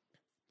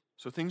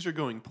 So things are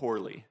going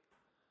poorly.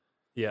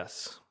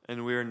 Yes.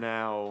 And we're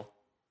now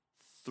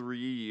 3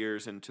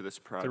 years into this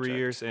project. 3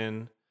 years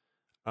in,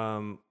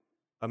 a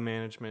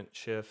management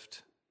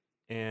shift,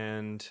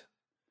 and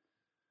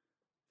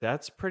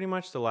that's pretty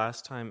much the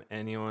last time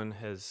anyone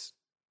has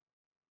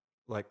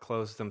like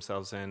closed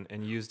themselves in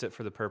and used it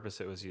for the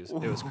purpose it was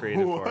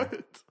created for.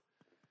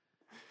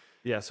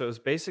 Yeah, so it was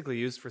basically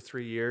used for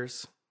 3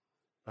 years,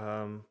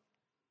 and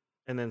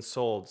then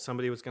sold.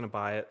 Somebody was going to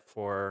buy it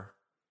for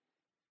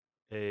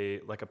a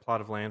plot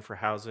of land for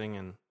housing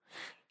and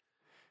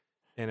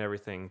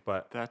everything,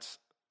 but that's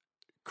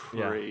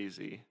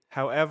crazy. Yeah.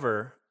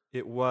 However,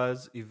 it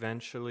was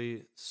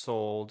eventually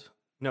sold.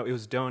 No, it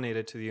was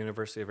donated to the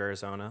University of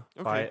Arizona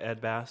by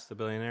Ed Bass, the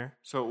billionaire.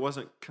 So it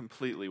wasn't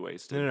completely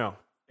wasted. No.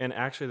 And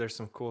actually, there's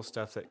some cool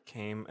stuff that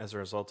came as a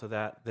result of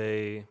that.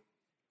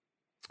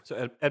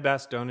 So Ed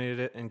Bass donated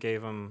it and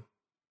gave him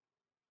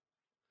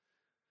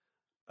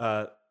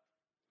 $50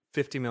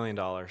 million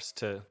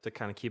to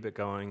kind of keep it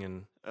going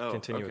and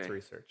continue its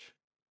research.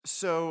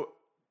 So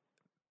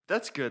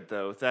That's good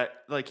though.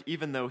 That like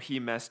even though he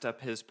messed up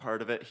his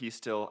part of it, he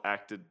still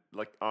acted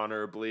like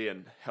honorably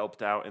and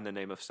helped out in the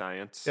name of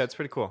science. Yeah, it's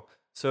pretty cool.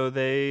 So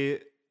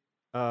they,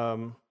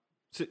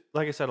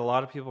 like I said, a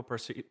lot of people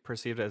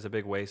perceived it as a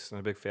big waste and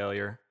a big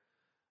failure,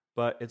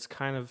 but it's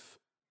kind of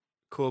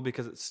cool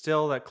because it's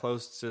still that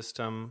closed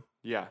system,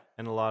 Yeah.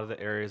 and a lot of the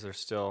areas are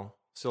still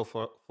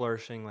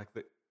flourishing. Like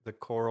the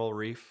coral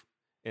reef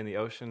in the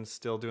ocean's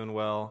still doing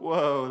well.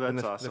 Whoa, And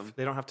that's awesome.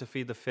 they don't have to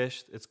feed the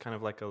fish. It's kind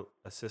of like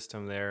a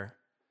system there,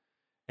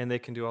 and they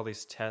can do all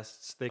these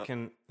tests. They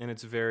can, and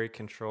it's very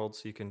controlled,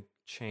 so you can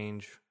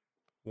change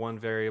one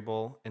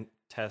variable and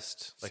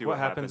test like See what what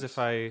happens happens. if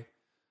I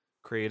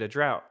create a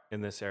drought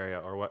in this area,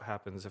 or what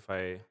happens if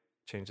I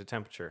change the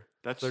temperature.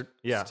 That's They're-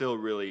 yeah. still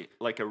really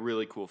like a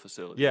really cool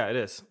facility. Yeah, it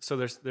is. So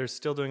they're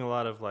still doing a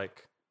lot of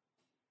like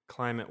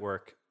climate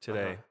work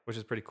today, Uh-huh. which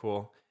is pretty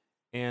cool.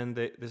 And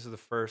this is the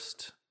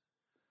first.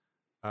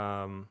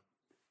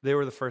 They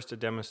were the first to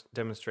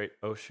demonstrate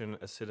ocean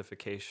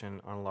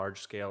acidification on a large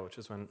scale, which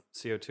is when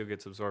CO2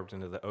 gets absorbed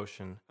into the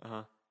ocean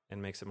Uh-huh.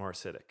 and makes it more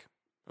acidic.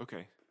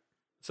 Okay.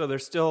 So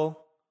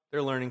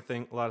they're learning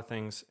a lot of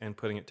things and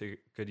putting it to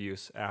good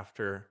use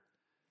after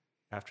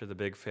the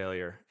big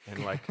failure,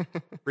 and like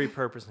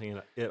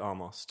repurposing it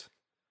almost.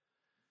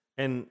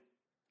 And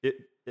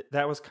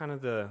that was kind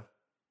of the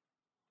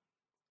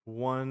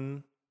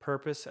one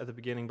purpose at the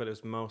beginning, but it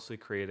was mostly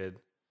created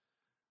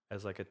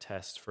as like a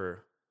test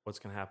for what's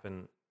going to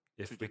happen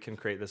if we can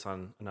create this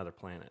on another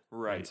planet in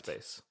Right.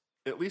 space.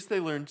 At least they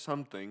learned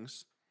some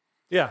things.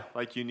 Yeah.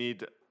 Like you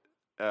need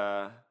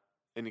an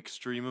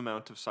extreme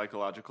amount of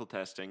psychological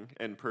testing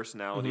and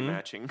personality Mhm.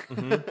 matching.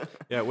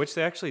 Yeah, which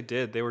they actually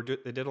did. They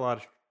did a lot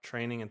of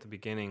training at the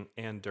beginning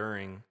and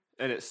during,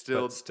 And it's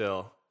still but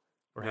still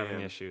we're having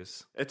Man.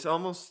 issues. it's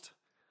almost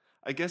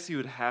I guess you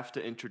would have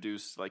to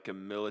introduce like a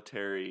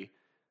military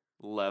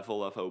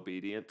level of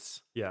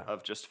obedience Yeah.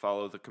 of just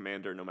follow the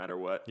commander no matter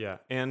what Yeah.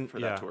 And for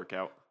that to work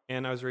out.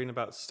 And I was reading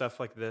about stuff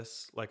like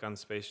this, like on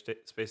space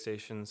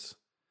stations.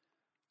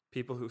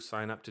 People who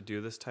sign up to do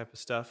this type of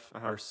stuff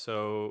Uh-huh. are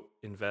so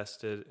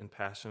invested and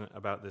passionate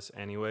about this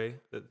anyway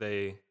that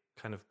they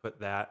kind of put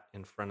that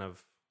in front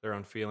of their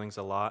own feelings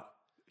a lot.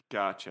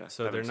 Gotcha.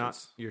 So That they're makes not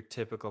sense. your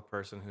typical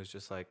person who's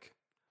just like,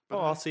 But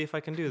I'll see if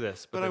I can do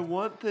this. But I they've-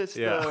 want this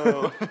yeah.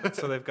 though.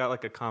 So they've got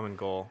like a common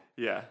goal.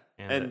 Yeah.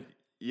 And And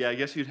yeah, I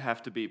guess you'd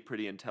have to be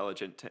pretty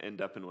intelligent to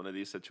end up in one of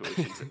these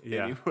situations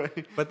Yeah.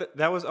 anyway. But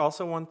that was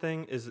also one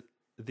thing is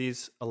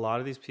a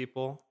lot of these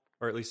people,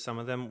 or at least some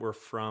of them, were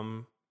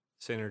from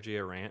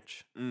Synergia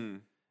Ranch.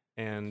 Mm.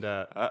 And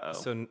Uh-oh.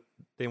 so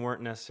they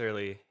weren't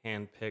necessarily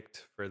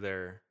handpicked for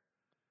their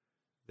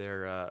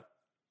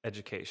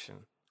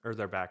education or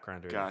their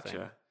background or anything.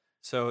 Gotcha.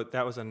 So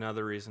that was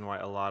another reason why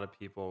a lot of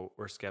people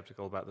were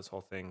skeptical about this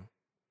whole thing.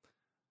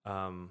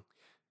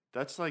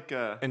 That's like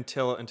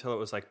Until it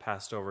was like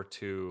passed over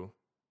to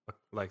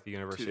like the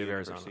University the of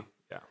Arizona. university.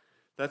 Yeah.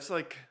 that's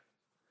like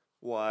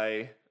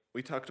why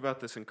we talked about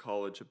this in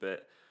college a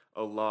bit.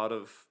 A lot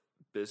of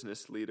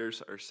business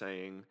leaders are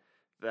saying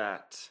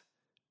that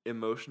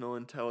emotional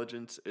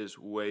intelligence is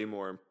way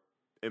more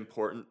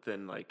important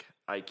than like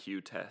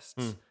IQ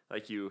tests.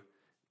 Like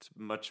it's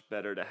much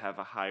better to have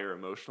a higher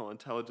emotional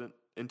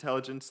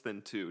intelligence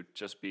than to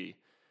just be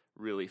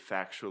really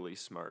factually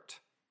smart.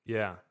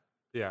 Yeah.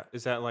 Yeah.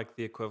 Is that like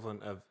the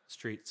equivalent of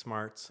street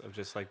smarts, of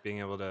just like being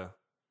able to?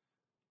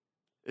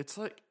 It's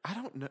like, I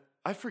don't know.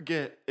 I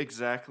forget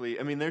exactly.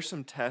 I mean, there's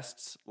some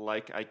tests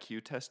like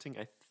IQ testing,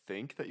 I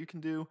think, that you can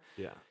do.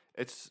 Yeah.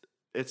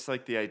 It's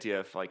like the idea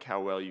of like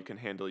how well you can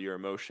handle your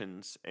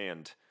emotions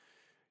and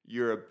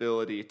your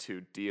ability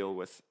to deal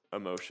with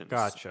emotions.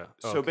 Gotcha.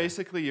 So Okay.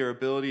 basically your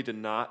ability to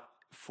not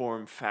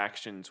form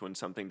factions when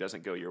something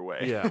doesn't go your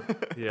way. Yeah.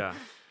 Yeah.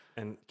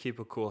 And keep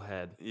a cool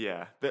head.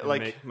 Yeah. But And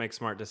like make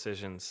smart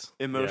decisions.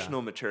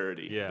 emotional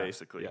maturity, Yeah.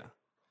 basically. Yeah.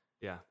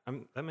 Yeah.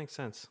 That makes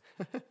sense.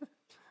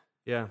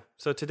 Yeah.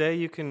 So today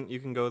you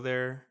can go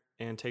there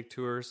and take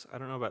tours. I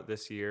don't know about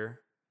this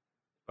year,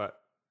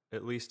 but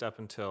at least up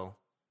until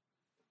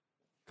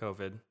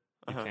COVID, you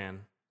Uh-huh.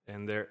 can.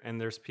 And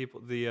there's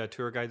people. The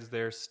tour guides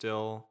there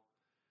still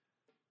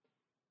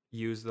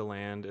use the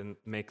land and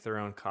make their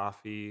own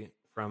coffee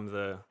from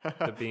the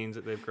beans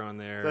that they've grown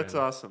there. That's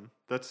and, awesome.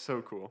 That's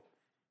so cool.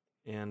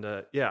 And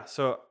yeah,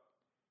 so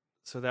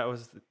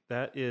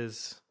that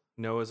is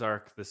Noah's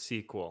Ark, the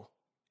sequel.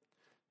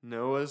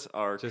 Noah's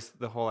Ark, Just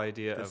the whole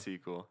idea the of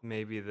sequel.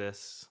 maybe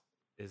this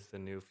is the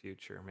new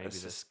future. Maybe A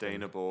this thing-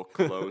 sustainable,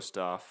 closed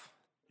off.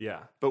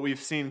 Yeah. But we've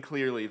seen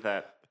clearly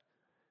that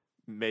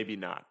maybe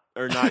not.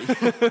 Or not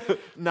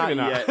not Maybe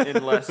not.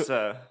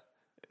 yet,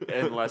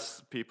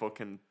 unless people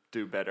can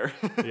do better.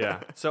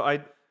 Yeah. So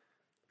a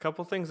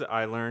couple things that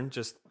I learned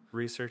just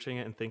researching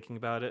it and thinking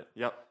about it.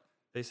 Yep.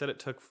 They said it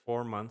took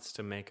 4 months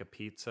to make a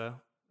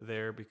pizza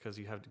there because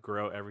you have to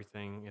grow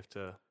everything. You have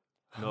to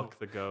milk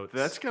the goats.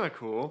 That's kind of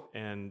cool.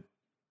 And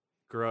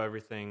grow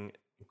everything,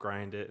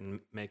 grind it, and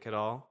make it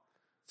all.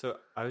 So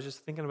I was just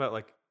thinking about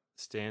like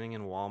standing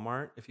in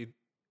Walmart. If you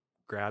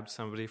grabbed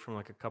somebody from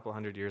like a couple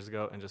hundred years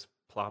ago and just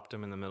plopped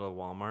them in the middle of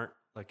Walmart,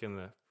 like in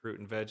the fruit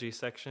and veggie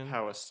section,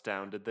 How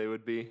astounded they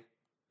would be.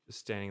 just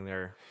standing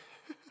there.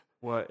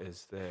 What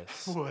is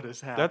this? What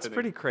is happening? That's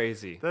pretty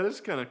crazy. That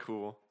is kind of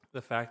cool.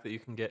 The fact that you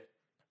can get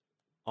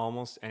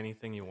almost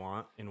anything you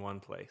want in one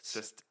place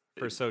Just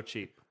for so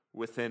cheap.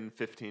 within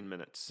 15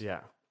 minutes.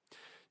 Yeah.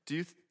 Do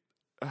you?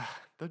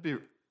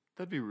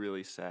 That'd be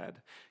really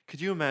sad.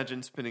 Could you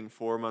imagine spending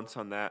 4 months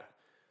on that,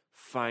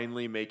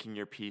 finally making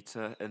your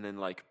pizza, and then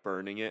like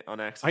burning it on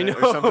I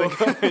accident know. or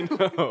something?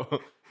 I know.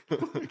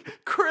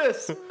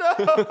 Chris,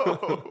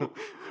 no!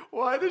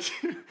 Why did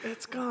you?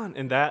 It's gone.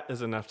 And that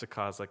is enough to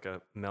cause like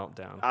a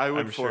meltdown. I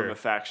would I'm form sure. a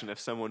faction if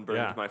someone burned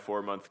Yeah. my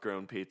 4-month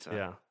grown pizza.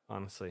 Yeah,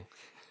 honestly.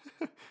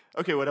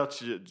 Okay, what else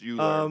did you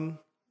learn?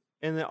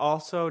 And then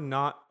also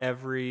not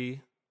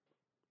every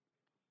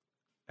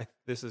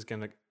this is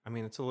gonna I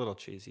mean it's a little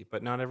cheesy,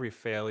 but not every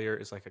failure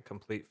is like a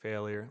complete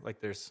failure. Like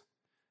there's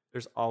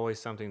always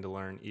something to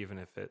learn, even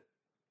if it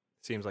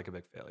seems like a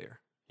big failure.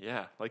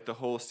 Yeah, like the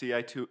whole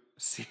CO2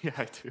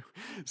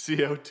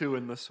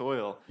 in the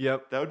soil.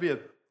 Yep. That would be a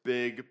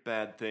big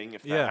bad thing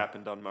if that Yeah.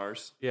 happened on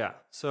Mars. Yeah.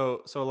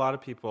 So a lot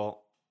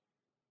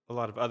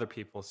of other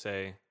people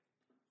say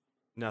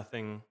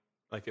nothing,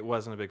 like it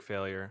wasn't a big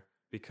failure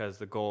because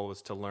the goal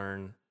was to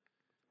learn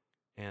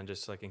and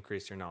just like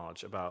increase your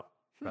knowledge about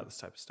this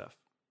type of stuff.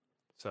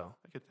 So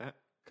I get that.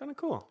 kind of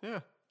cool. Yeah.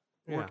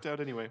 Yeah. Worked out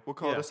anyway. We'll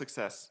call it Yeah. a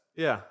success.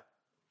 Yeah.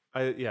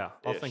 I'll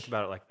think Ish.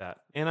 about it like that.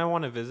 And I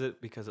want to visit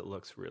because it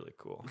looks really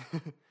cool.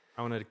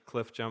 I want to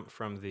cliff jump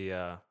from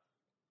the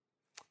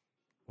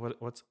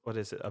what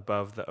is it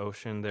above the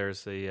ocean?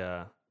 There's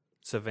the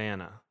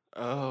savannah,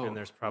 Oh. and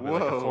there's probably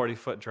like a whoa.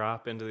 40-foot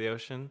drop into the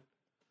ocean.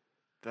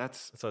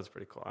 That's So it's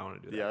pretty cool. I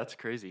want to do that. yeah, that's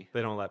crazy.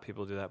 They don't let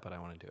people do that, but I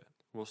want to do it.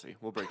 We'll see.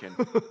 We'll break in.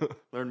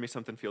 Learn me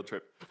something field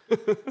trip.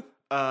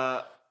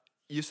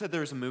 You said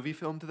there was a movie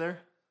filmed there?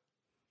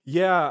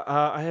 Yeah,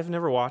 I have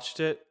never watched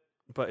it,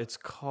 but it's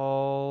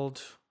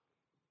called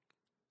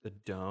The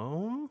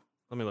Dome.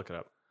 Let me look it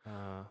up.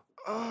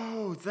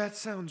 Oh, that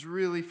sounds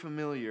really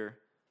familiar.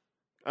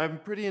 I'm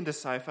pretty into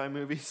sci-fi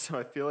movies, so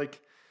I feel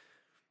like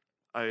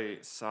I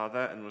saw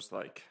that and was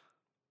like,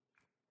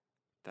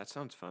 that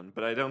sounds fun,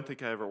 but I don't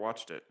think I ever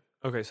watched it.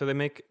 Okay, so they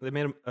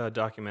made a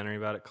documentary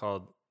about it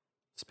called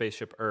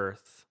Spaceship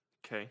Earth,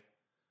 Okay.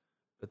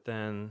 but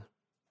then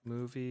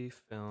movie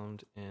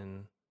filmed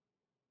in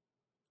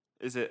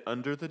Is it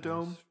Under the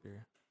Dome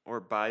Atmosphere.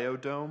 or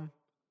Biodome?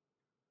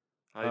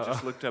 I Uh,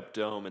 just looked up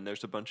Dome, and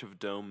there's a bunch of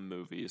Dome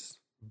movies.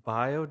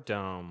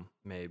 Biodome,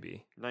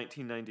 maybe.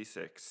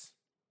 1996.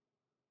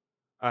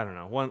 I don't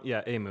know.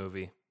 A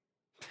movie.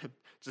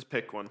 Just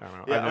pick one. I don't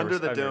know. Yeah, I've never- Under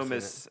the I've never Dome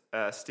seen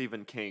is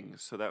Stephen King,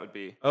 so that would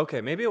be Okay,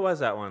 maybe it was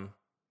that one.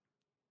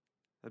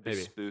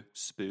 Maybe.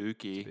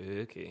 spooky.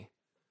 Spooky.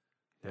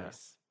 Yeah.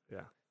 Nice.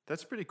 Yeah.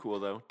 That's pretty cool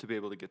though to be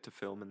able to get to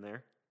film in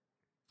there.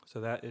 So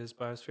that is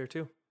Biosphere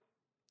 2.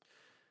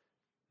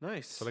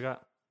 Nice. That's what I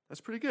got.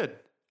 That's pretty good.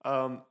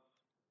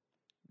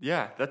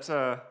 Yeah, that's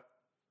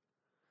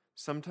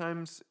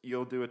sometimes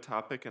you'll do a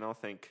topic and I'll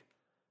think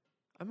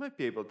I might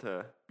be able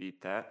to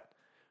beat that.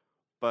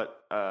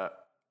 But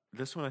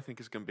this one I think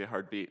is going to be a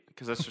hard beat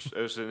because that's just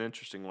it was an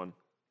interesting one.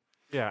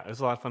 Yeah, it was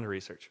a lot of fun to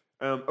research.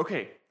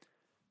 Okay.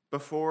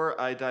 Before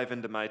I dive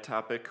into my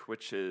topic,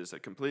 which is a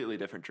completely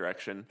different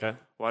direction, Okay.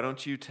 why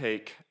don't you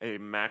take a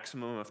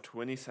maximum of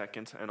 20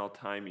 seconds and I'll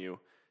time you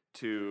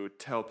to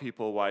tell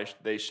people why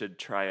they should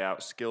try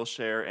out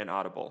Skillshare and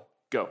Audible.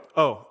 Go.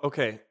 Oh,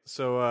 okay.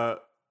 So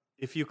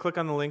if you click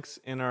on the links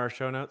in our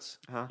show notes,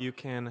 Uh-huh. you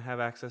can have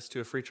access to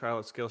a free trial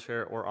at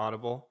Skillshare or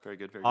Audible. Very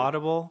good, very good.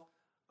 Audible,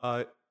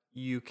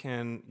 you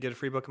can get a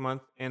free book a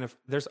month, and if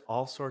there's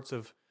all sorts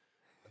of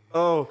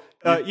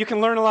you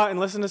can learn a lot and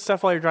listen to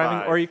stuff while you're driving,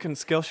 5, or you can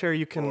Skillshare.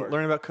 You can 4,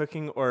 learn about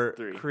cooking or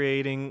 3,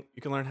 creating.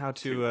 You can learn how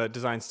to 2,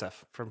 design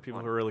stuff from people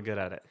who are really good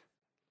at it.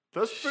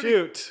 That's pretty,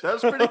 Shoot. That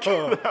was pretty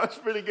good. That was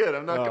pretty good.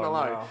 I'm not going to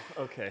lie.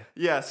 no. Okay.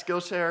 Yeah,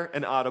 Skillshare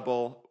and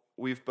Audible.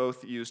 We've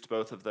both used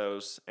both of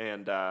those,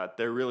 and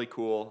they're really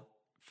cool,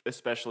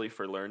 especially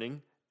for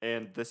learning.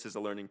 And this is a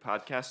learning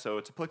podcast, so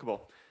it's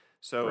applicable.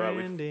 So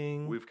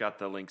Branding. we've got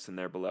the links in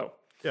there below.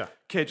 Yeah.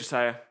 Okay,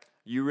 Josiah,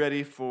 you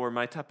ready for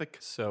my topic?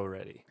 So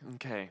ready.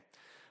 Okay,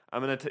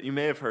 I'm gonna. You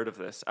may have heard of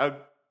this.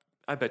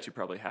 I bet you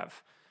probably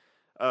have.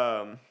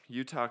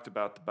 You talked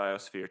about the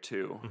Biosphere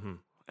 2,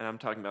 and I'm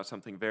talking about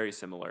something very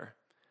similar.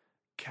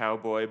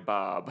 Cowboy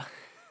Bob.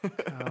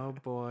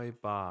 Cowboy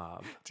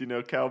Bob. Do you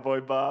know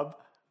Cowboy Bob?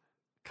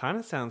 Kind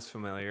of sounds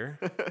familiar.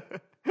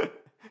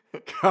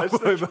 I just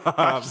Cowboy think- Bob.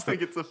 I just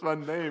think it's a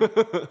fun name.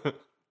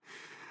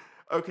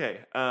 Okay,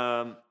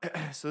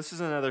 so this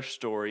is another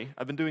story.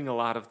 I've been doing a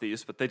lot of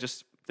these, but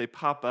they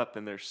pop up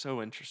and they're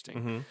so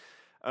interesting.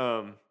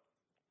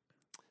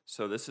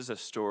 So this is a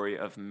story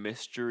of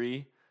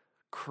mystery,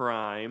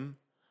 crime,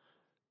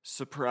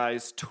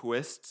 surprise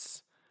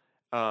twists,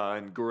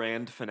 and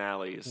grand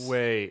finales,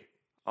 Wait.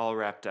 all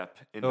wrapped up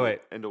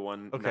into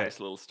one Okay. nice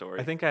little story.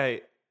 I think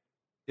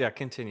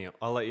continue.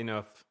 I'll let you know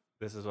if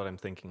this is what I'm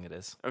thinking it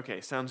is.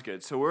 Okay, sounds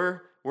good. So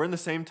we're in the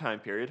same time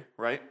period,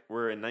 right?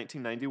 We're in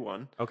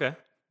 1991. Okay.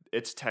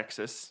 It's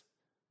Texas.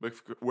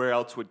 Where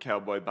else would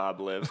Cowboy Bob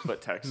live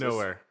but Texas?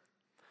 Nowhere.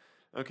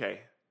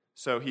 Okay,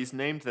 so he's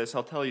named this.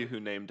 I'll tell you who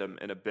named him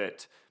in a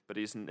bit, but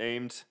he's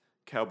named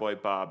Cowboy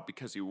Bob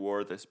because he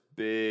wore this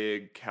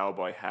big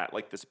cowboy hat,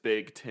 like this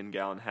big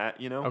 10-gallon hat,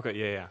 you know? Okay,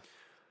 yeah.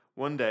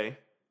 One day,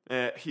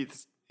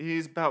 he's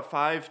about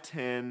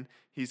 5'10".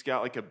 He's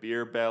got like a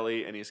beer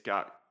belly, and he's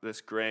got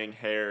this graying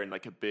hair and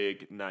like a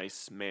big,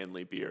 nice,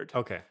 manly beard.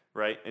 Okay.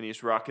 Right? And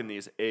he's rocking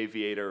these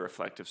aviator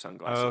reflective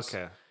sunglasses.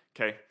 Okay.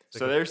 Okay.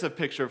 So there's a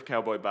picture of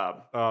Cowboy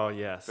Bob. Oh,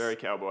 yes. Very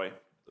cowboy.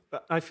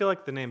 I feel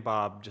like the name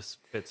Bob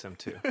just fits him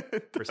too,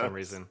 for some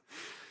reason.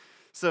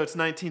 So it's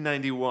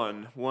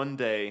 1991. One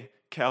day,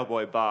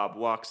 Cowboy Bob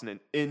walks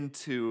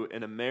into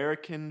an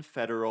American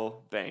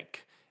Federal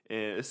Bank.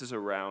 And this is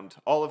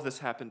all of this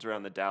happens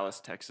around the Dallas,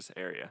 Texas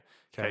area.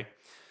 Okay.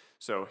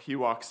 So he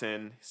walks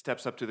in,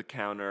 steps up to the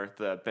counter.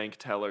 The bank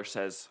teller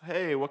says,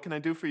 "Hey, what can I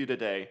do for you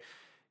today?"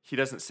 He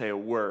doesn't say a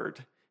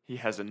word. He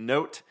has a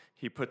note.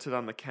 He puts it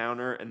on the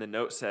counter, and the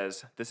note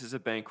says, "This is a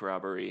bank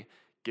robbery.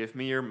 Give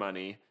me your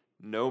money.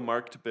 No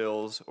marked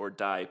bills or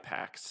die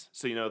packs."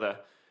 So, the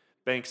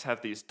banks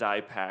have these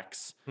die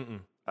packs.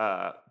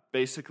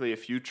 Basically,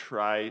 if you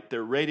try,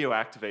 they're radio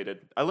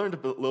activated. I learned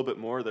a little bit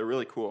more. They're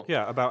really cool.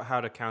 Yeah, about how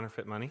to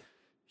counterfeit money.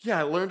 Yeah,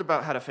 I learned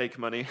about how to fake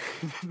money.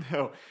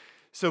 No.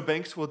 So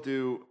banks will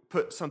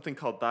put something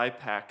called die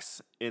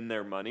packs in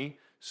their money.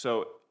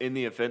 So in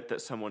the event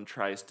that someone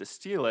tries to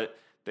steal it,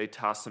 they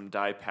toss some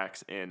die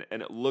packs in,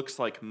 and it looks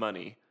like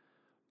money,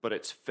 but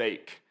it's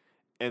fake.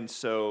 And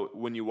so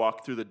when you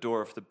walk through the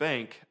door of the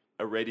bank,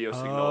 a radio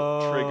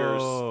signal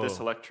triggers this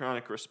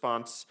electronic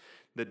response.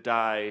 The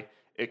die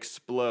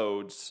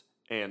explodes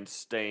and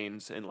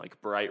stains in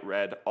like bright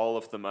red all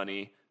of the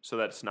money so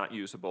that it's not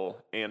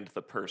usable and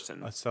the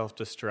person. A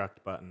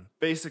self-destruct button.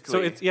 Basically.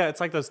 So it's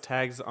like those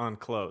tags on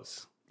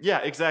clothes. Yeah,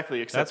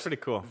 exactly. Except that's pretty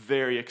cool.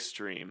 Very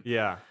extreme.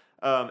 Yeah.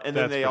 And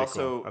then they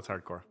also... Cool. That's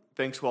hardcore.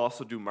 Banks will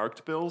also do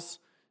marked bills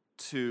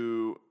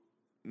to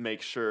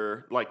make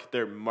sure, like,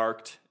 they're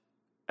marked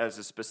as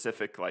a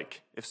specific,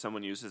 like, if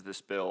someone uses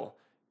this bill,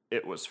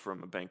 it was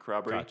from a bank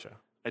robbery. Gotcha.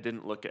 I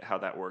didn't look at how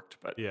that worked,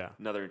 but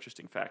another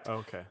interesting fact.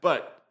 Okay.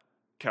 But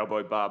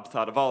Cowboy Bob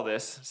thought of all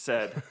this,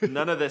 said,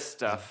 none of this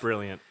stuff.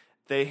 Brilliant.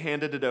 They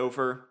handed it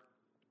over.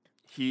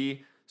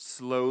 He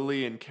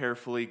slowly and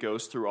carefully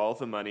goes through all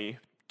the money,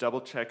 double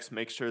checks,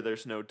 makes sure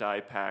there's no die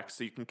packs,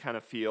 so you can kind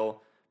of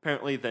feel...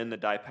 Apparently then the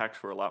die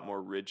packs were a lot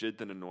more rigid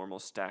than a normal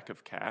stack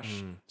of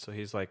cash. So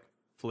he's like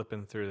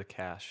flipping through the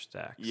cash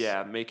stacks.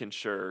 Yeah, making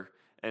sure.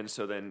 And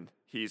so then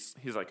he's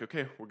like,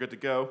 okay, we're good to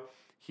go.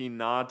 He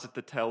nods at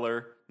the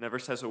teller, never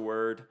says a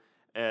word,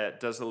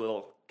 does a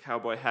little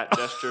cowboy hat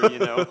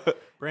gesture,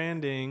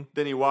 Branding.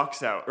 Then he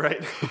walks out,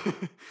 right?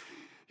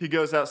 He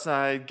goes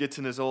outside, gets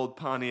in his old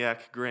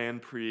Pontiac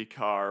Grand Prix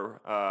car,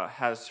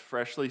 has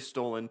freshly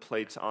stolen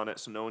plates on it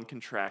so no one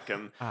can track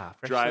him,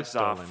 drives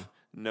stolen. off,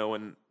 no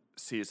one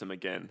sees him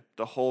again.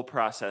 The whole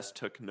process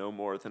took no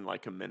more than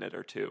like a minute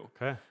or two.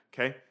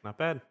 Okay? Not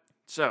bad.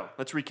 So,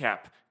 let's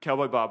recap.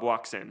 Cowboy Bob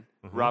walks in,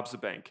 robs a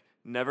bank,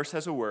 never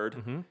says a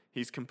word.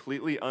 He's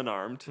completely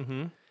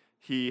unarmed.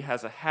 He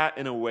has a hat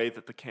in a way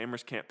that the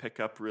cameras can't pick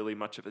up really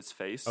much of his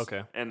face.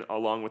 Okay. And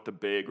along with the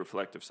big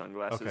reflective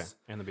sunglasses. Okay.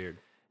 And the beard.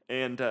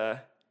 And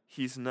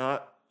he's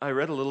not... I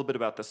read a little bit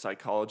about the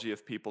psychology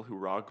of people who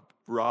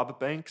rob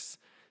banks.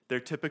 They're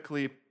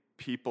typically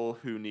people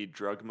who need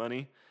drug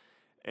money.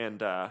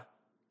 And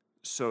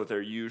so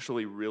they're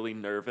usually really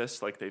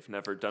nervous, like they've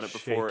never done it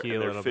before, Shaky and a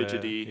they're little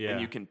fidgety, bit, yeah. and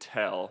you can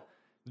tell.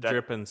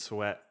 Dripping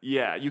sweat.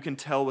 Yeah, you can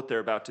tell what they're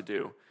about to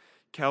do.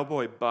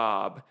 Cowboy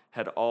Bob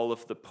had all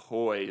of the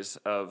poise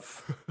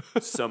of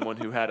someone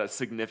who had a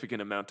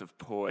significant amount of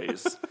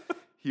poise.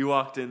 He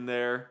walked in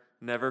there,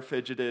 never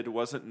fidgeted,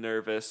 wasn't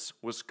nervous,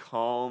 was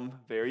calm,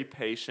 very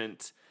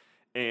patient,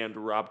 and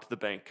robbed the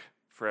bank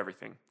for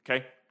everything,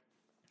 okay?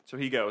 So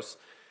he goes...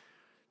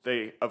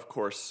 They, of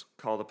course,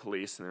 call the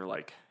police, and they're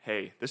like,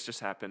 hey, this just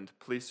happened.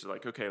 Police are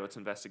like, okay, let's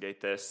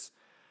investigate this.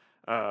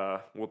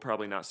 We'll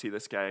probably not see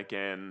this guy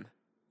again.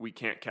 We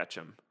can't catch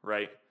him,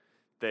 right?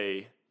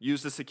 They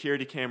use the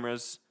security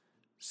cameras,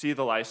 see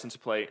the license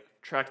plate,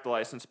 track the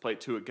license plate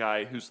to a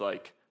guy who's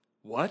like,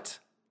 what?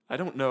 I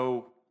don't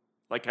know.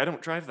 Like, I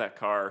don't drive that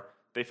car.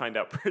 They find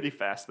out pretty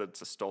fast that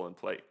it's a stolen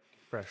plate.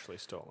 Freshly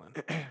stolen.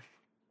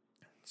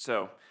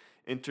 So,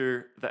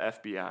 enter the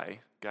FBI,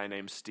 guy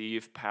named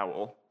Steve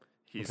Powell.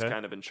 He's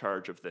kind of in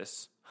charge of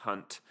this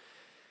hunt.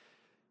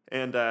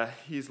 And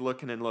he's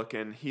looking and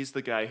looking. He's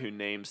the guy who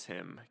names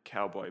him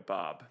Cowboy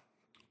Bob.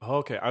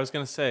 Okay, I was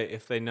going to say,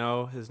 if they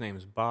know his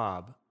name's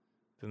Bob,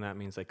 then that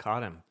means they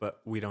caught him. But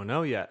we don't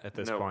know yet at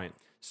this point.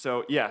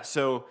 So,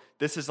 so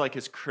this is like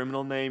his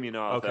criminal name,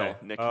 the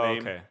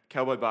nickname.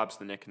 Cowboy Bob's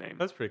the nickname.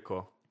 That's pretty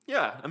cool.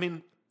 Yeah, I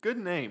mean, good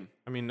name.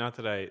 I mean, not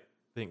that I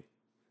think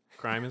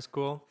crime is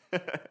cool,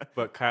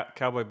 but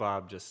Cowboy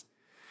Bob just...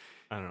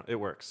 I don't know. It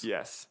works.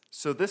 Yes.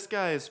 So this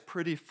guy is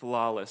pretty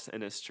flawless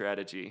in his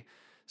strategy.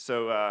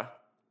 So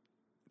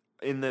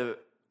in the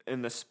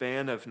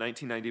span of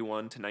 1991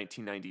 to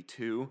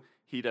 1992,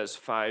 he does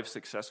 5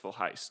 successful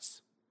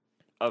heists.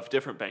 of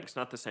different banks,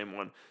 not the same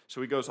one. So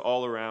he goes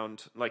all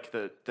around. Like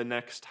the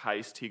next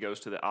heist, he goes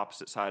to the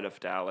opposite side of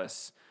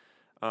Dallas,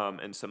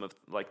 and some of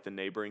like the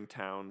neighboring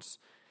towns,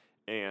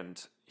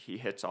 and he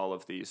hits all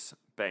of these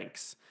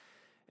banks.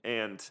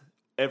 And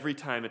every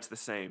time it's the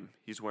same.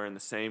 He's wearing the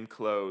same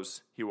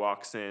clothes. He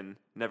walks in,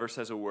 never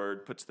says a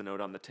word, puts the note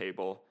on the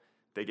table.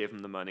 They gave him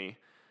the money.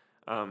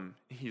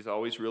 He's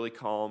always really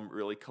calm,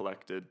 really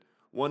collected.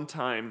 One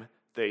time,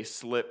 they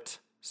slipped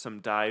some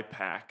dye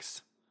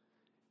packs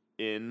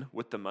in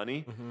with the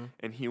money,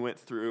 and he went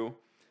through,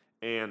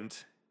 and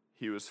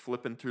he was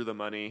flipping through the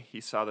money.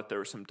 He saw that there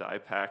were some dye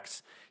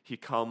packs. He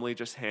calmly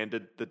just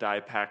handed the dye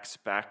packs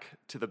back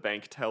to the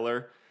bank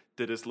teller,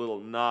 did his little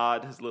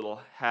nod, his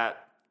little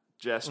hat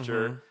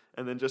gesture,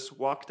 and then just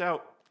walked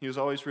out. He was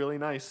always really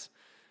nice,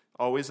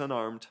 always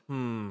unarmed.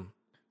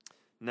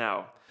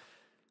 Now,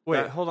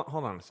 wait, hold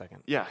on a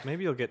second. Yeah.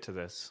 Maybe you'll get to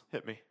this.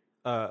 Hit me.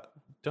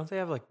 Don't they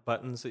have like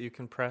buttons that you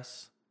can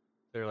press?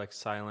 They're like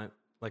silent,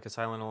 like a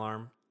silent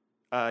alarm.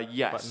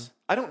 Yes. Button?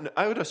 I don't know.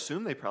 I would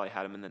assume they probably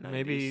had them in the 90s.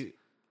 Maybe.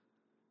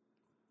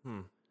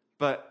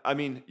 But I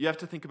mean, you have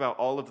to think about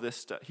all of this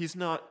stuff. He's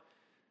not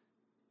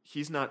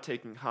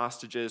taking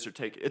hostages or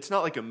it's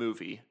not like a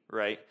movie,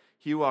 right?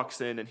 He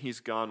walks in and he's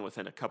gone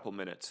within a couple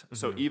minutes.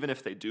 So even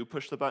if they do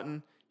push the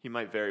button, he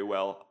might very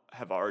well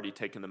have already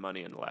taken the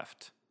money and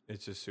left.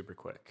 It's just super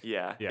quick.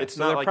 Yeah. It's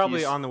not they're like probably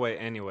he's on the way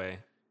anyway.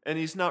 And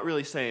he's not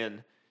really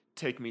saying,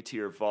 "Take me to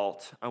your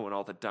vault. I want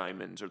all the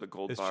diamonds or the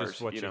gold It's bars."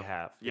 just what you know?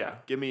 have. Yeah.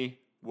 Give me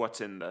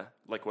what's in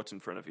what's in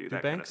front of you.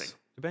 That kind of thing.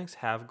 Do banks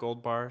have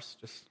gold bars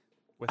just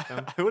with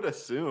them? I would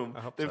assume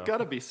I hope they've so. got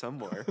to be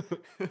somewhere.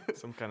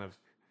 Some kind of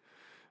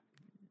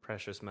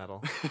precious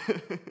metal.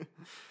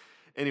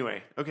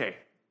 Anyway, okay.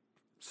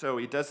 So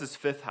he does his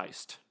fifth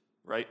heist,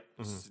 right?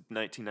 This is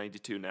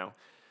 1992 now.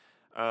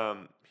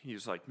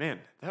 He's like, man,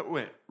 that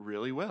went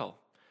really well.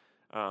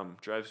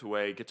 Drives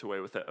away, gets away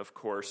with it, of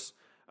course.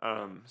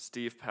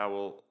 Steve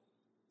Powell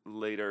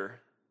later,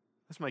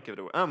 this might give it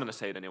away. I'm going to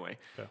say it anyway.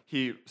 Okay.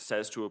 He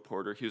says to a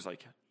porter, he was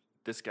like,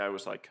 this guy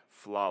was like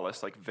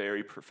flawless, like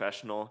very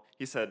professional.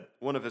 He said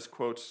one of his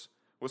quotes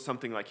was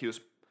something like he was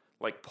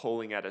like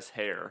pulling at his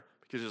hair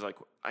because he was like,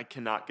 I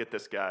cannot get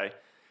this guy.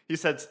 He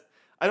said,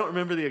 I don't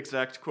remember the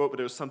exact quote, but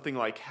it was something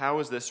like, how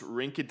is this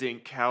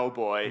rink-a-dink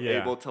cowboy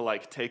able to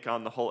like take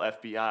on the whole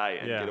FBI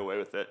and get away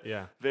with it?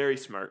 Yeah. Very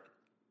smart.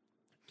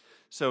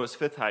 So his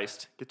fifth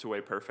heist gets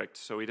away perfect.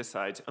 So he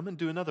decides, I'm going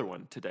to do another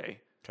one today.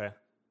 Okay.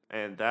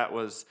 And that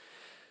was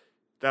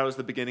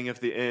the beginning of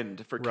the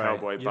end for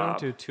Cowboy You Bob.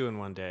 don't do two in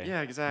one day.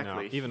 Yeah,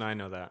 exactly. No, even I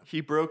know that.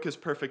 He broke his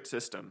perfect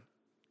system.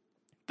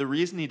 The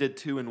reason he did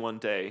two in one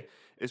day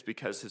is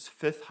because his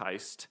fifth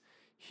heist,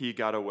 he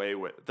got away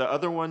with. The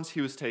other ones,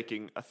 he was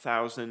taking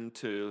 $1,000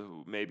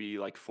 to maybe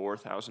like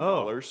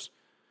 $4,000.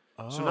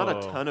 So not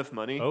a ton of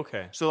money.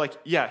 Okay. So like,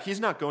 yeah, he's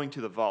not going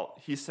to the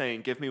vault. He's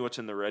saying, give me what's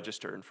in the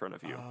register in front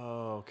of you.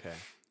 Oh, okay.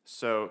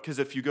 So, because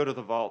if you go to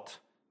the vault,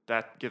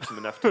 that gives him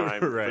enough time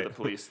for the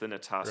police, then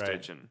it's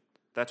hostage, and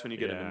that's when you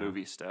get into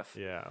movie stuff.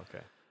 Yeah,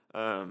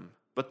 okay.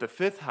 But the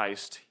fifth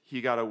heist,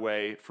 he got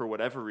away, for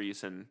whatever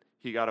reason,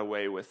 he got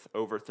away with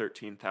over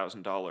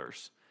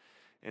 $13,000.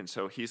 And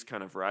so he's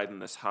kind of riding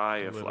this high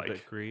of little like,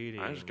 bit greedy.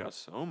 I just got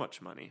so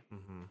much money.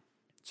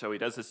 So he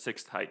does his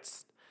sixth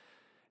heist.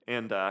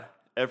 And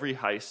every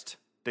heist,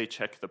 they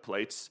check the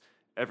plates.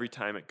 Every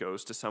time it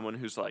goes to someone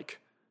who's like,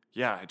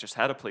 yeah, I just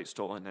had a plate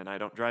stolen and I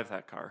don't drive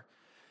that car.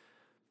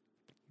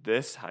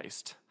 This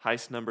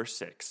heist number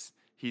 6,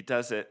 he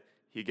does it.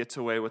 He gets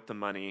away with the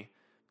money,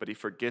 but he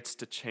forgets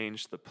to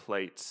change the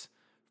plates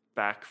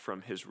back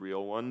from his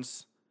real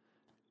ones.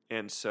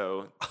 And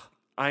so,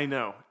 I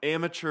know,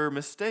 amateur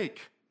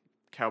mistake,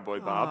 Cowboy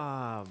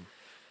Bob.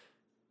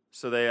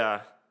 So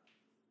the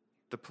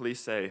police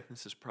say,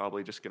 this is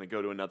probably just going to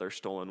go to another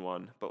stolen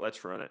one, but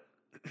let's run it.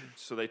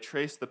 So they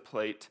trace the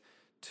plate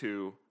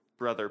to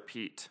Brother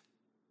Pete.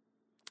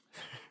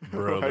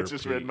 I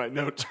just read my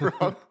notes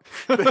wrong.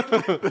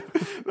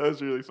 That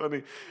was really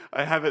funny.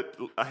 I have it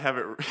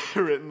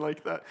written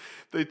like that.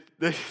 They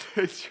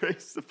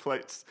trace the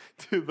plates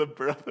to the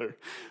brother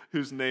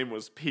whose name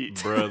was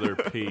Pete. Brother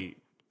Pete.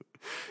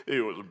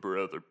 It was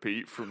Brother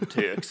Pete from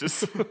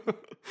Texas.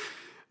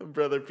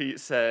 Brother Pete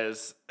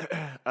says,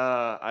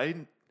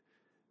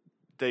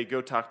 they go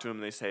talk to him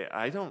and they say,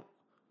 I don't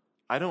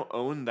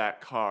own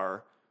that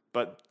car,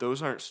 but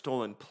those aren't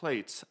stolen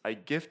plates. I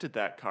gifted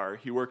that car.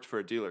 He worked for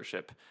a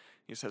dealership.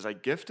 He says, I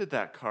gifted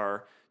that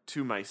car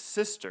to my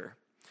sister.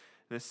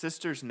 And his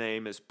sister's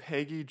name is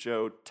Peggy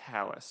Jo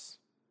Tallis,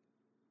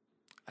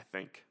 I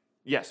think.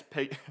 Yes,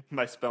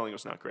 my spelling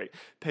was not great.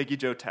 Peggy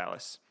Jo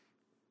Tallis.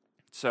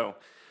 So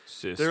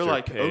Sister they're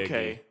like, Peggy.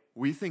 okay,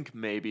 we think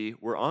maybe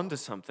we're onto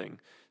something.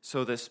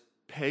 So this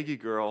Peggy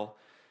girl,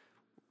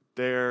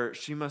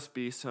 she must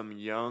be some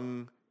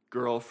young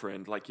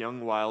girlfriend, like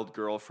young wild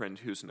girlfriend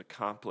who's an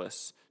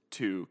accomplice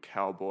to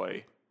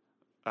Cowboy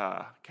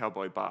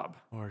Bob.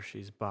 Or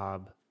she's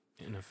Bob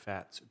in a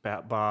fat suit.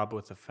 Bob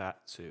with a fat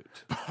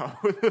suit. Bob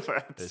with a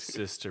fat His suit.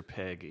 sister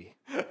Peggy.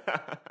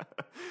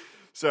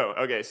 So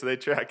they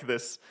track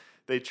this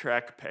they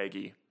track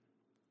Peggy.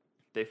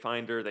 They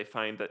find her. They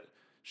find that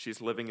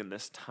she's living in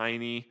this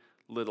tiny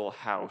little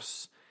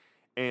house.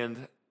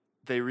 And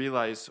they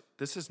realize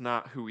this is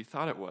not who we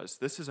thought it was.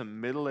 This is a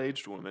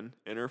middle-aged woman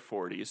in her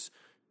 40s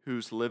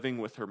who's living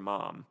with her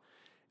mom.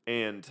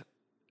 And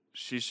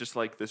she's just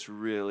like this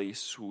really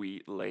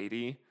sweet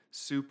lady.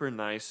 Super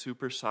nice,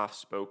 super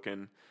soft-spoken.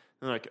 And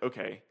they're like,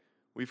 okay,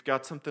 we've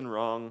got something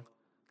wrong.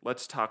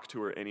 Let's talk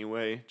to her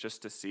anyway,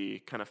 just to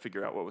see, kind of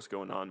figure out what was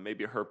going on.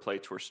 Maybe her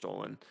plates were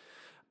stolen.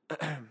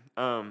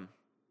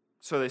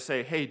 So they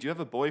say, hey, do you have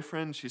a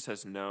boyfriend? She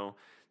says, no,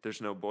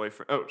 there's no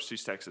boyfriend. Oh,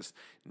 she's Texas.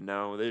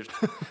 No,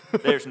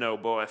 there's no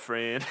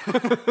boyfriend.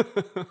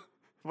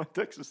 My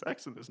Texas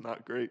accent is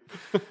not great,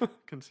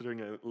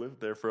 considering I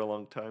lived there for a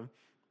long time.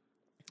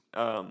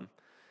 So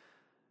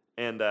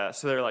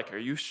they're like, are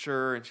you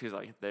sure? And she's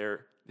like,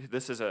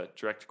 this is a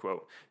direct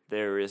quote.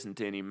 There isn't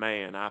any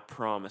man, I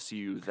promise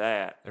you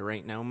that. There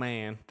ain't no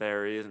man.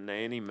 There isn't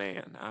any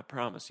man, I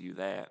promise you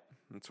that.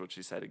 That's what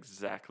she said,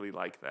 exactly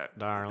like that.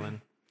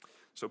 Darling.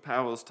 So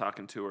Powell's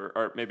talking to her,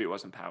 or maybe it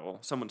wasn't Powell.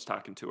 Someone's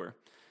talking to her.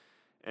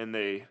 And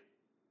they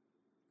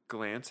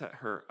glance at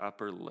her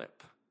upper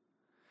lip.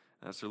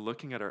 As they're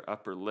looking at her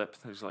upper lip,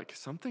 there's like,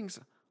 something's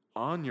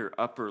on your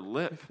upper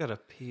lip. You've got a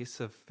piece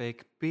of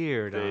fake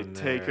beard on there.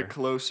 They take a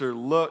closer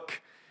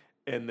look,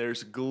 and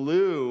there's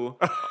glue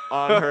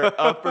on her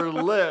upper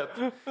lip.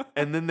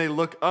 And then they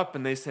look up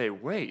and they say,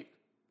 wait,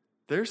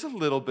 there's a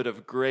little bit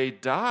of gray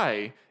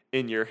dye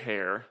in your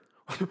hair.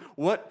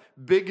 What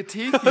big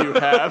teeth you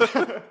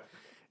have.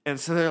 And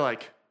so they're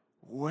like,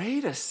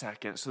 wait a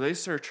second. So they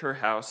search her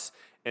house,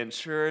 and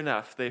sure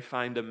enough, they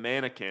find a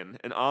mannequin.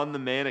 And on the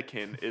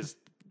mannequin is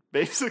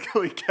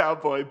basically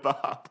Cowboy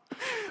Bob.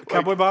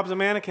 Cowboy Bob's a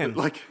mannequin.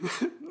 Like,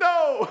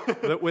 no!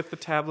 With the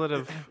tablet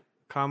of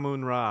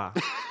Kamun Ra.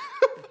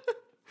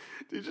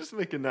 Did you just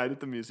make a Night at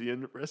the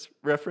Museum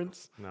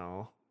reference?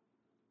 No.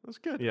 That was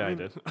good. Yeah, I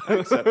did. I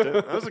accept it.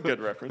 That was a good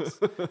reference.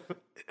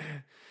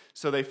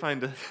 So they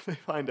find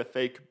a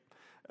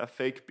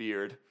fake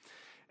beard,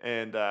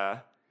 and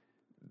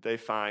they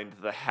find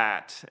the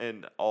hat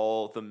and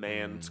all the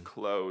man's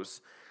clothes.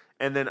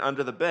 And then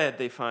under the bed,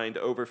 they find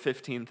over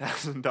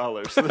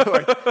 $15,000. So they're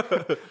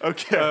like,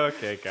 okay.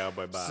 Okay,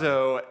 Cowboy Bob.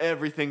 So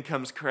everything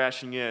comes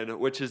crashing in,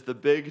 which is the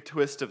big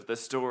twist of the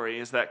story,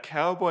 is that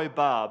Cowboy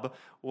Bob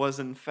was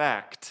in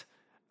fact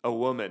a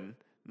woman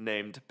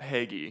named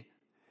Peggy.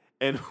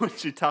 And when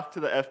she talked to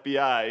the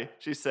FBI,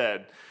 she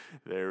said,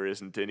 there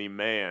isn't any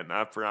man,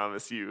 I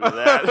promise you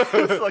that.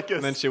 It's like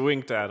and then she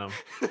winked at him.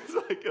 It's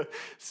like a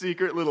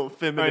secret little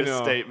feminist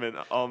statement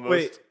almost.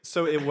 Wait,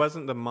 so it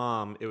wasn't the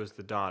mom, it was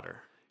the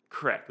daughter.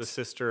 Correct. The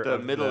sister the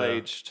of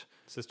middle-aged.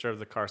 Sister of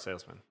the car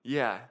salesman.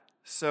 Yeah.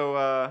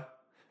 So,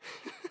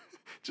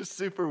 just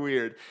super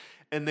weird.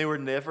 And they were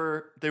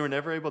never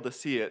able to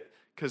see it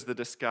because the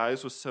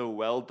disguise was so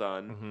well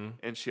done,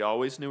 and she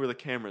always knew where the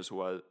cameras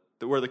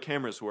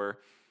were,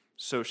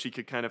 so she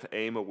could kind of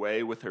aim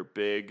away with her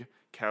big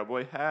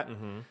cowboy hat.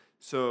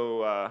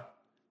 So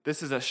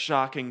this is a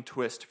shocking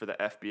twist for the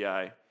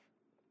FBI.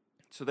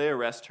 So they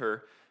arrest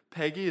her.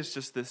 Peggy is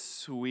just this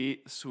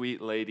sweet,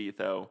 sweet lady,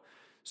 though.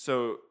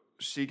 So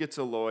she gets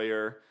a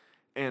lawyer,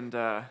 and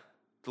the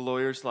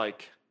lawyer's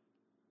like,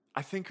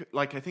 I think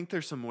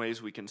there's some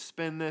ways we can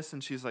spin this.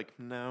 And she's like,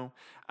 no,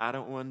 I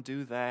don't want to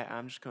do that.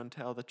 I'm just going to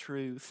tell the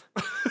truth.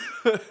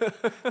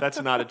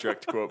 That's not a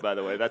direct quote, by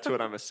the way. That's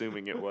what I'm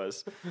assuming it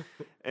was.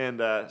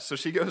 And so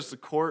she goes to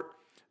court,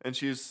 and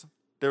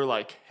they're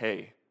like,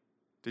 hey,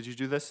 did you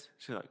do this?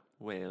 She's like,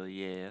 well,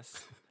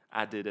 yes,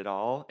 I did it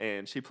all.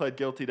 And she pled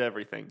guilty to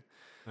everything.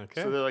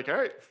 Okay. So they're like, all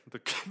right.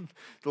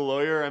 The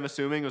lawyer, I'm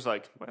assuming, was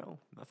like, well,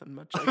 nothing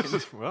much I can do.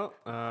 Well,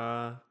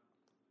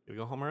 you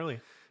go home early.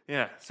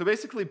 Yeah. So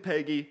basically,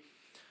 Peggy,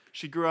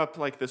 she grew up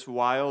like this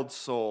wild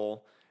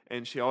soul,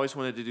 and she always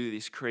wanted to do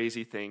these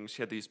crazy things.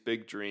 She had these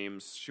big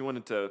dreams. She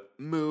wanted to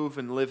move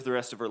and live the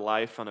rest of her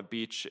life on a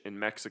beach in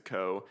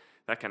Mexico,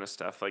 that kind of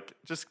stuff. Like,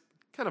 just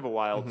kind of a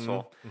wild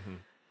soul.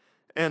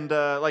 And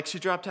she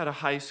dropped out of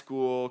high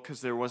school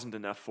because there wasn't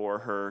enough for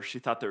her. She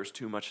thought there was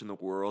too much in the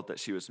world that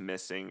she was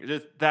missing.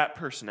 Just that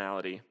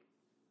personality.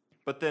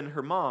 But then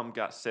her mom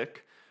got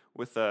sick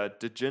with a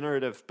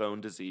degenerative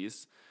bone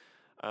disease.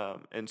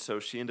 And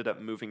so she ended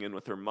up moving in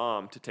with her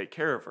mom to take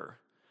care of her.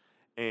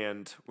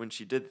 And when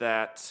she did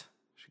that,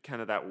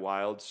 that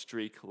wild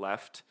streak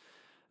left.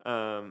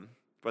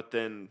 But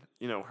then,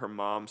 her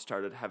mom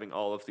started having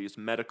all of these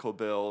medical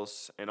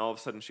bills, and all of a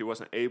sudden she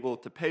wasn't able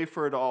to pay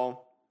for it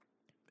all.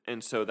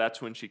 And so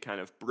that's when she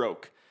kind of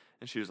broke,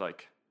 and she was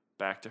like,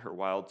 back to her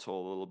wild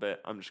soul a little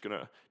bit. I'm just going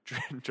to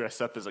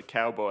dress up as a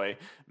cowboy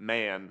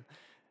man,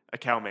 a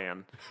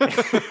cowman,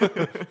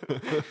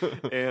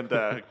 and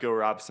go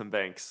rob some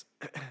banks.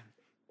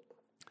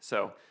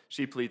 So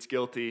she pleads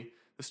guilty.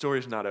 The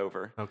story's not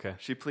over. Okay.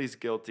 She pleads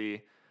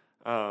guilty.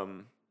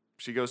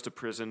 She goes to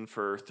prison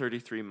for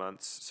 33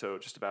 months, so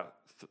just about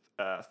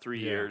 3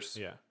 years.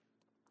 Yeah.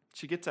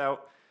 She gets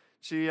out.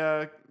 She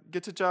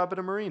gets a job at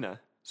a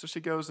marina. So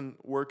she goes and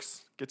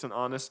works, gets an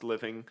honest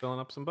living. Filling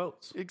up some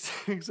boats.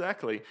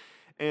 Exactly.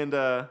 And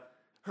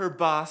her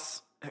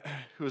boss,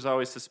 who was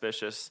always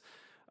suspicious,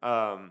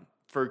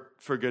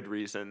 for good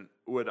reason,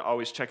 would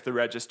always check the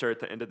register at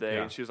the end of the day.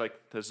 Yeah. And she was like,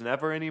 "There's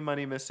never any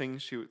money missing."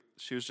 She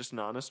was just an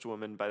honest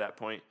woman by that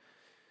point.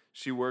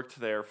 She worked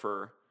there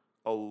for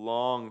a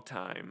long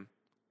time,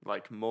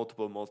 like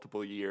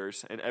multiple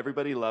years, and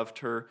everybody loved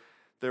her.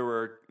 There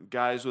were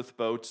guys with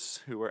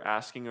boats who were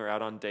asking her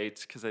out on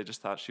dates because they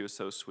just thought she was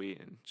so sweet,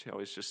 and she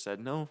always just said,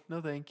 no,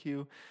 thank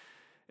you.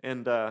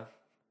 And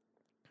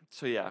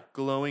so yeah,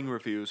 glowing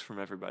reviews from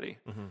everybody.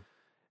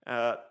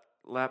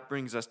 That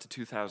brings us to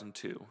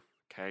 2002,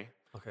 okay?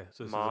 Okay,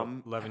 so this Mom-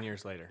 is 11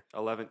 years later.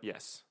 11,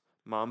 yes.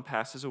 Mom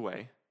passes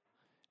away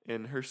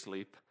in her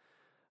sleep.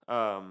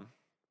 And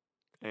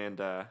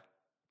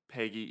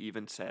Peggy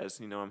even says,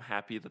 I'm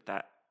happy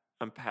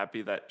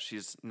that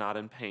she's not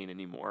in pain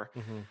anymore.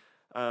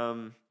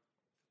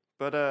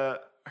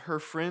 But her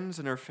friends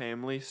and her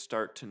family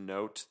start to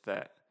note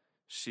that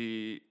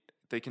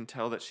they can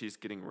tell that she's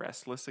getting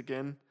restless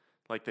again.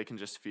 Like they can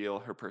just feel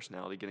her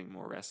personality getting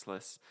more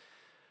restless.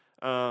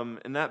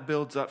 And that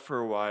builds up for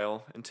a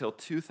while until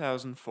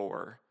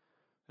 2004.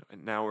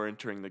 And now we're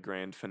entering the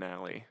grand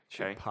finale.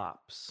 She Okay.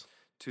 pops.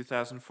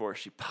 2004,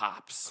 she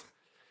pops.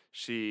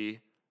 She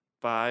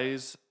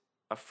buys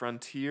a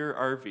Frontier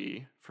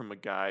RV from a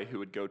guy who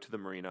would go to the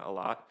marina a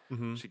lot.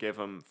 She gave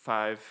him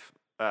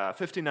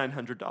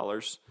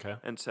 $5,900 Okay.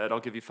 and said, "I'll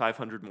give you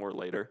 500 more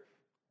later."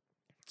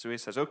 So he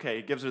says, okay,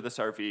 he gives her this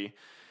RV.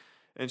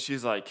 And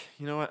she's like,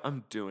 you know what?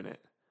 I'm doing it.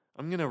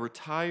 I'm going to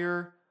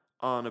retire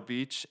on a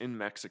beach in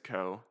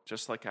Mexico,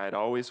 just like I'd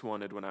always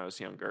wanted when I was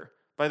younger.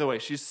 By the way,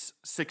 she's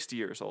 60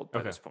 years old by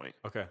Okay. this point.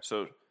 Okay.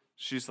 So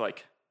she's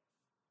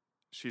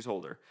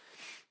older.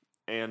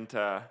 And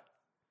so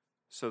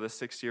the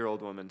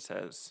 60-year-old woman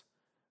says,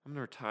 I'm going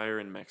to retire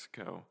in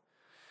Mexico,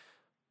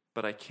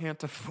 but I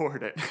can't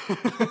afford it.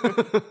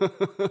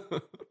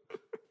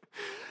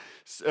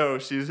 So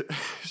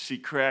she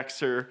cracks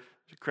her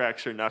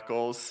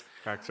knuckles,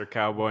 Cracks her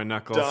cowboy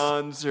knuckles.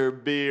 dons her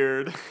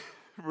beard,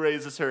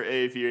 raises her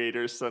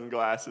aviator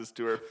sunglasses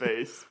to her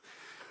face,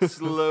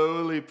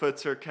 slowly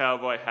puts her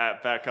cowboy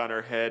hat back on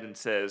her head and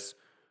says,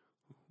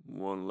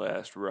 "One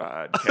last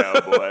ride,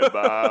 Cowboy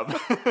Bob."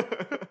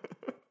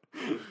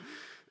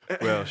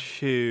 Well,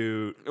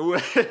 shoot.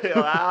 Well,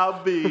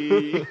 I'll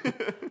be.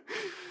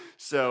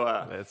 So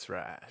That's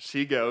right.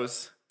 she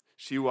goes.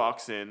 She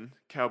walks in.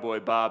 Cowboy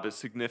Bob is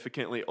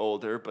significantly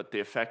older, but the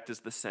effect is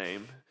the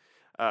same.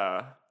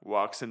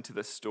 Walks into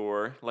the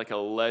store like a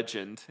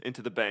legend,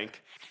 into the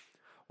bank.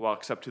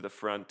 Walks up to the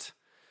front.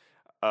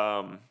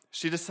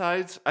 She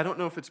decides, I don't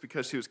know if it's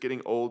because she was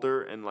getting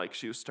older and like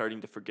she was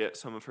starting to forget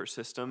some of her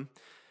system,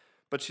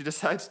 but she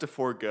decides to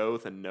forego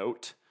the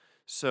note.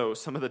 So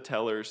some of the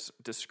tellers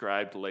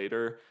described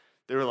later,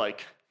 they were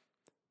like,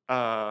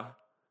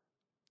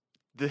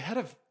 they had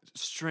a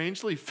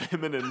strangely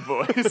feminine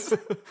voice.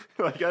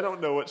 Like, I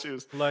don't know what she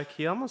was. Like,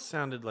 he almost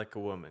sounded like a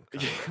woman.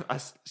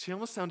 She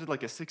almost sounded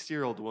like a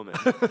 60-year-old woman.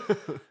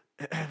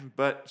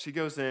 But she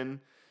goes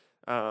in.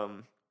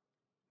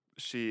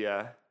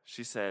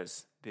 She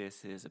says,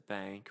 "This is a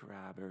bank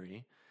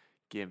robbery.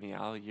 Give me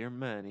all your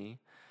money.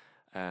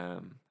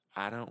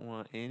 I don't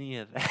want any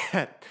of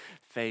that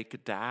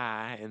fake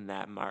dye and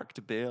that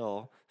marked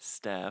bill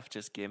stuff.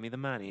 Just give me the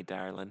money,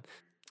 darling."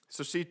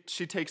 So she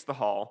takes the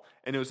haul,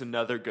 and it was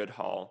another good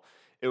haul.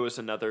 It was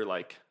another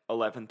like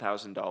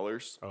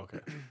 $11,000. Okay.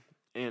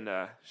 And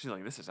she's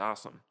like, "This is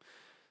awesome."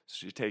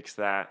 So she takes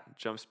that,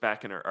 jumps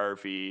back in her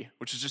RV,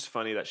 which is just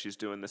funny that she's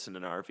doing this in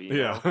an RV.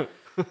 you know?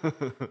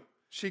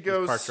 She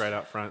goes, Parked right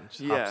out front.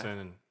 Just hops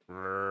in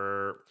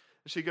and...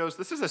 She goes,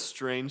 this is a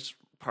strange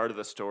part of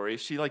the story.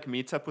 She like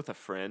meets up with a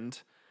friend,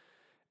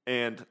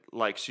 and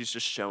like she's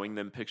just showing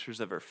them pictures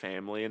of her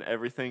family and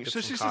everything. Get So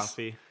some she's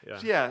coffee.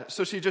 yeah.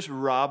 So she just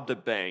robbed a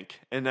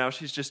bank, and now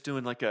she's just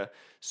doing like a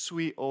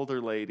sweet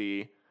older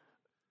lady,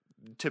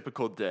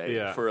 typical day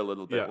Yeah. for a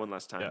little bit, Yeah. one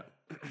last time.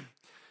 Yeah.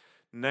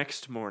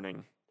 Next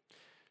morning,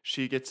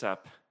 she gets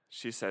up.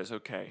 She says,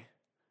 "Okay,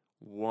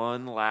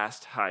 one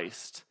last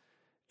heist,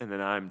 and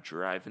then I'm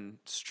driving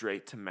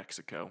straight to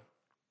Mexico."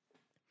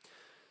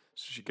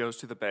 So she goes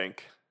to the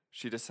bank.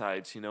 She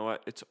decides, you know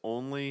what? It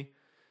only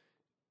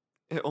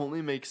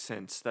makes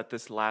sense that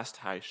this last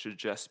heist should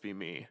just be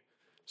me.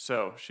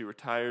 So she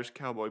retires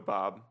Cowboy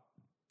Bob.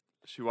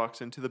 She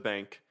walks into the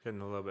bank.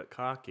 Getting a little bit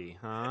cocky,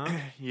 huh?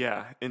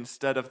 Yeah,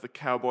 instead of the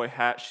cowboy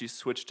hat, she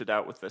switched it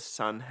out with the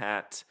sun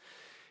hat.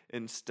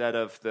 Instead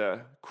of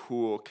the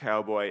cool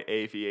cowboy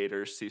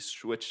aviators, she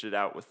switched it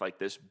out with like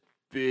this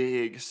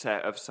big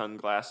set of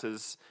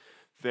sunglasses.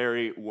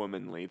 Very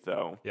womanly,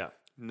 though. Yeah.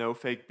 No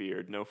fake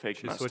beard, no fake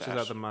She mustache. switches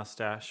out the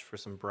mustache for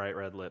some bright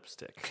red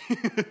lipstick.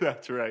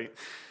 That's right.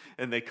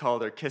 And they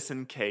called her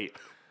Kissin' Kate.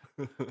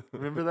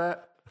 Remember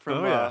that from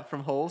Oh, yeah.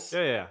 from Holes?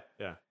 Yeah.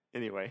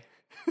 Anyway,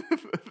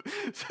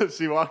 so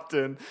she walked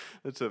in.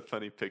 That's a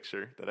funny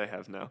picture that I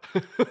have now.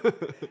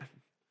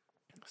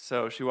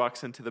 So she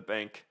walks into the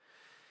bank.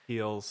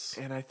 Heels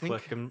And I think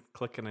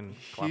clicking and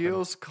clopping.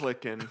 heels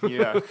clicking.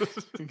 Yeah,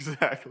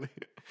 exactly.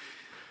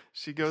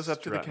 She goes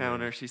up to the Strutting.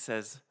 counter. She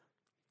says,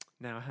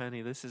 Now,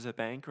 honey, this is a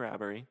bank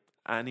robbery.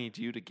 I need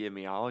you to give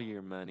me all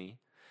your money.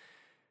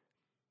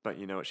 But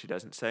you know what she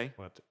doesn't say?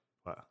 What?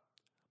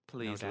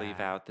 Please No leave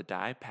dye. out the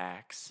dye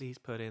packs. Please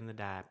put in the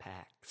dye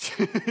packs.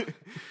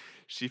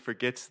 She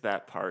forgets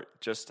that part.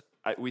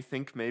 We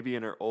think maybe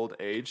in her old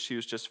age, she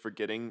was just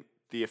forgetting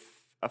the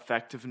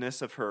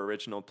effectiveness of her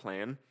original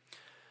plan.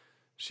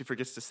 She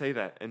forgets to say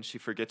that, and she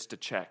forgets to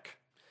check.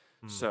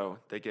 So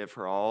they give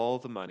her all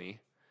the money.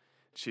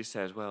 She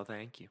says, well,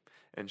 thank you.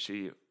 And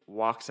she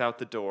walks out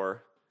the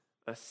door.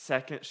 A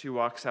second she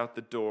walks out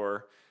the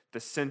door, the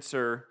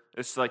sensor,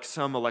 it's like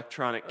some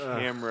electronic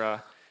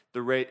camera,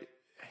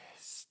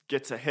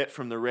 gets a hit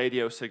from the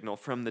radio signal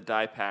from the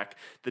dye pack.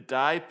 The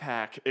dye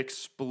pack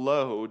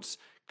explodes,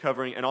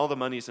 covering, and all the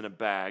money's in a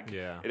bag.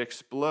 Yeah. It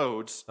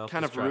explodes,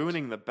 kind of Self-destruct.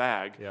 ruining the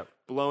bag. Yep.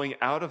 Blowing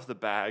out of the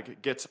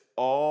bag, gets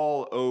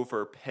all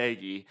over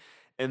Peggy.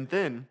 And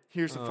then,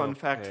 here's a fun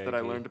fact that I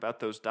Peggy. learned about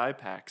those dye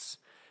packs.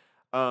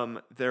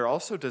 They're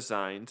also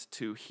designed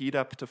to heat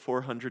up to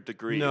 400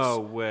 degrees. No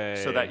way.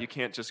 So that you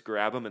can't just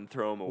grab them and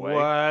throw them away.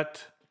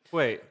 What?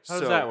 Wait, how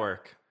does So- that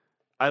work?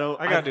 I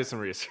gotta do some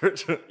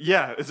research.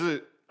 Yeah,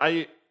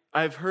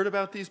 I've heard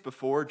about these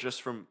before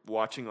just from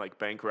watching like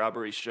bank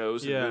robbery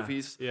shows and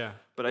movies. Yeah.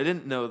 But I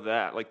didn't know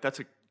that. Like that's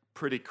a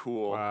pretty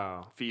cool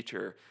Wow.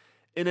 feature.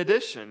 In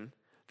addition,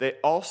 they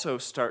also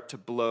start to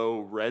blow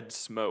red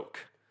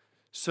smoke.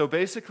 So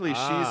basically, she's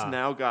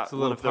now got it's a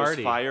one little of those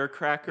party.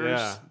 firecrackers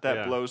Yeah, that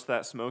yeah. blows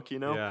that smoke, you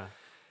know? Yeah.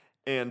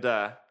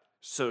 And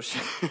so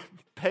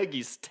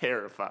Peggy's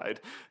terrified,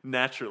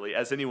 naturally,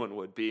 as anyone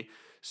would be.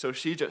 So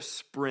she just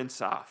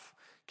sprints off.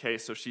 Okay,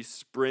 so she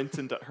sprints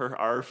into her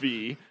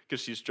RV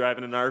because she's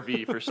driving an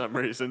RV for some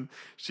reason.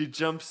 She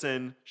jumps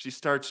in. She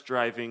starts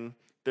driving.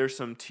 There's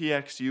some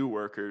TXU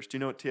workers. Do you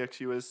know what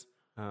TXU is?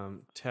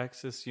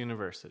 Texas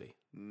University.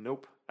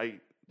 Nope. I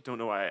don't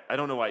know why. I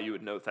don't know why you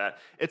would know that.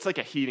 It's like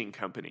a heating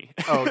company.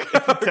 Oh,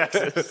 in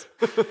Texas.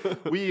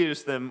 We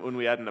use them when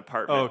we had an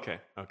apartment. Oh, okay.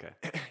 Okay.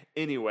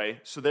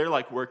 Anyway, so they're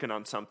like working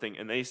on something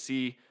and they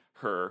see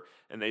her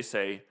and they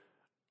say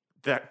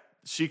that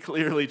she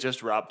clearly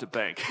just robbed a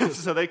bank.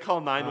 So they call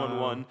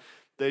 911.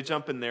 They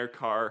jump in their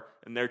car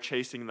and they're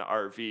chasing the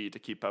RV to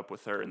keep up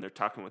with her and they're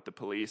talking with the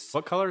police.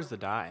 What color is the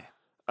dye?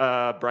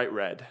 Bright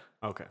red.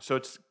 Okay. So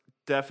it's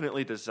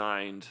definitely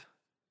designed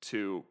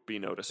to be Yeah,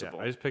 noticeable.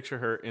 I just picture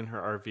her in her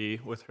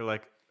RV with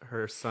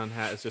her sun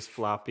hat is just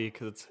floppy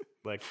because it's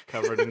like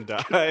covered in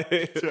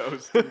dye.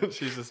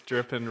 She's just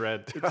dripping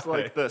red dye. It's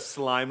like the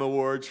slime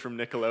awards from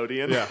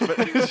Nickelodeon. Yeah,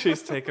 but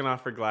she's taking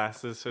off her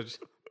glasses, so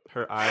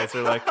her eyes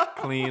are like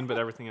clean, but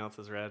everything else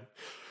is red.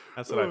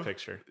 That's what I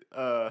picture.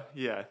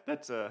 Yeah,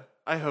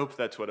 I hope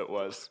that's what it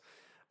was.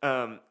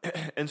 And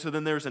so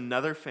then there's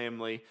another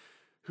family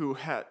who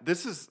had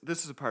this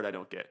is a part I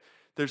don't get.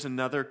 There's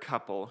another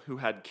couple who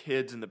had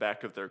kids in the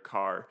back of their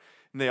car,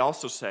 and they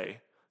also say,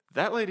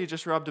 that lady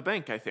just robbed a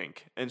bank, I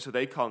think. And so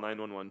they call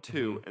 911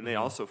 too, and they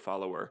also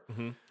follow her.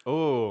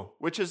 Oh,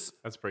 Which is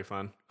that's pretty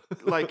fun.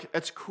 like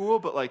it's cool,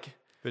 but like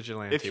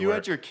Vigilante if you work.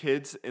 had your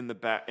kids in the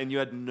back and you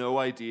had no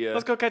idea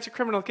Let's go catch a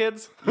criminal,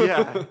 kids.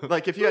 Yeah,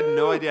 like if you had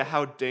no idea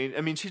how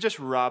I mean, she just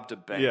robbed a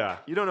bank. Yeah.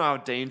 You don't know how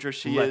dangerous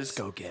she Let's is.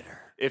 go get her.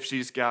 If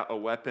she's got a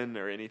weapon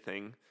or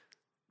anything.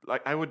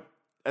 Like I would,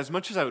 as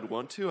much as I would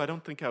want to, I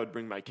don't think I would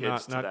bring my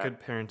kids to Not that.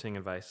 good parenting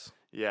advice.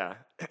 Yeah.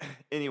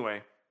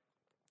 Anyway,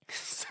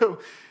 so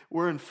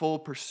we're in full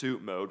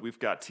pursuit mode. We've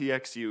got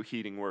TXU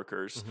heating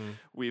workers.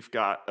 We've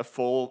got a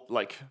full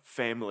like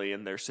family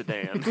in their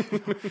sedan.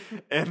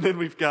 And then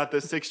we've got the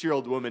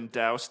 6-year-old woman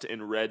doused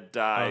in red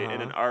dye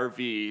in an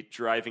RV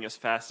driving as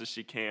fast as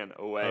she can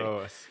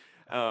away.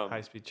 Oh,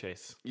 high speed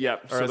chase.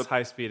 Yep. Or So as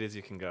high speed as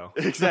you can go.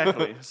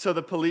 exactly. So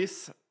the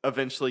police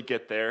eventually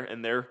get there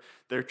and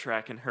they're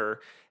tracking her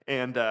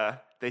and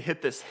they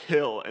hit this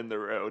hill in the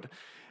road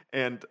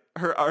and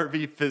her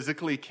RV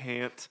physically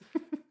can't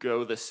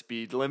go the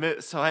speed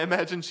limit. So I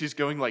imagine she's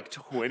going like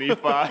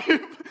 25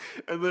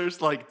 and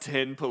there's like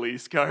 10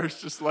 police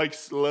cars just like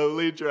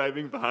slowly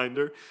driving behind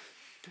her.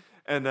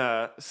 And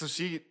so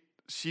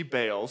she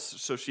bails.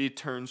 So she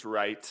turns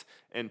right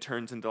and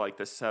turns into like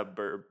the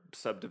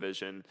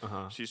subdivision.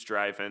 She's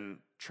driving,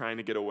 trying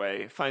to get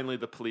away. Finally,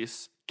 the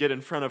police get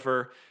in front of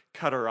her,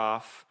 cut her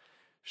off.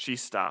 She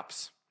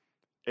stops.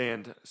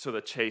 And so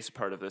the chase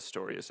part of this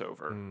story is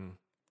over.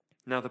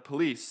 Now, the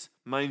police,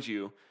 mind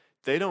you,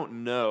 they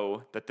don't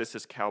know that this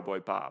is Cowboy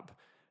Bob.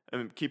 I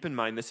mean, keep in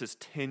mind, this is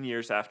 10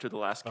 years after the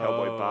last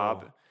Cowboy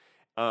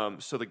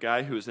Bob. So the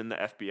guy who was in the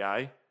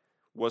FBI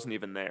wasn't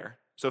even there.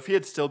 So if he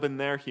had still been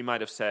there, he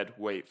might have said,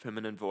 wait,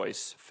 feminine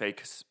voice,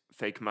 fake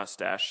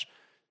mustache,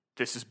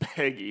 this is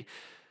Peggy.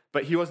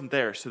 But he wasn't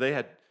there. So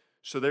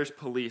there's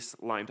police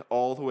lined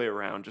all the way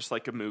around, just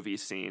like a movie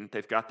scene.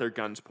 They've got their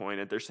guns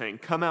pointed. They're saying,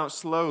 come out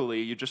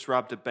slowly, you just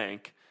robbed a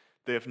bank.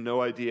 They have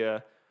no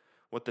idea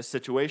what the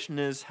situation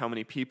is, how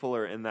many people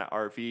are in that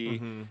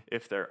RV,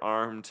 if they're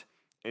armed,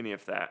 any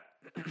of that.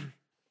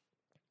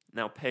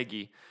 Now,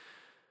 Peggy,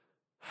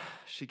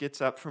 she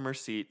gets up from her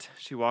seat.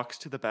 She walks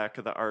to the back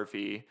of the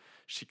RV.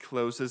 She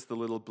closes the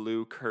little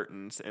blue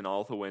curtains in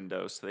all the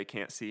windows so they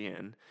can't see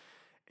in.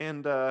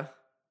 And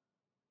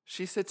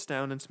she sits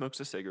down and smokes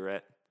a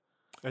cigarette.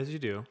 As you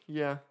do.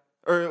 Yeah.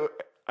 Or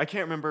I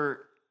can't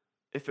remember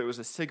if it was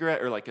a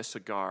cigarette or like a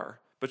cigar,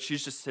 but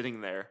she's just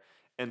sitting there.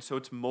 And so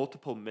it's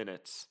multiple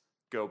minutes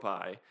go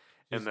by.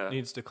 And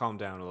needs to calm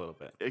down a little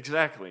bit.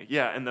 Exactly.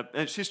 Yeah.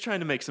 And she's trying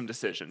to make some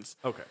decisions.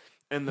 Okay.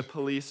 And the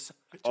police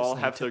all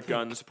have their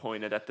guns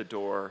pointed at the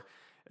door.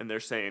 And they're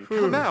saying,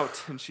 come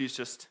out. And she's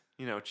just,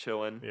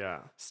 chilling. Yeah.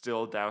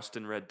 Still doused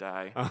in red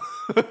dye.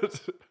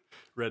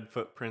 Red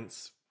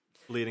footprints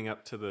leading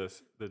up to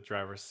the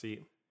driver's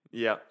seat.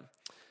 Yep.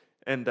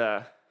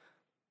 And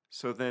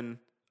so then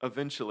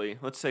eventually,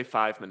 let's say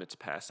 5 minutes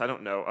pass. I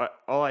don't know.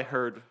 All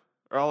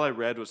I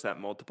read was that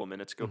multiple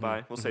minutes go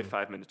by. We'll say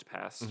 5 minutes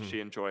pass. She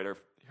enjoyed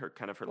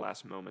her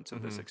last moments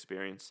of this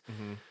experience.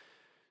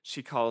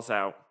 She calls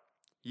out,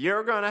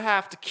 "You're going to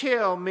have to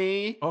kill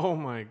me." Oh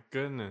my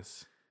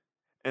goodness.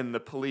 And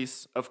the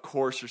police, of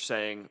course, are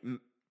saying,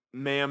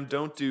 "Ma'am,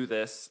 don't do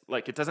this.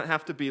 Like, it doesn't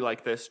have to be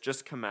like this.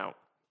 Just come out."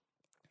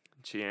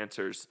 And she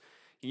answers,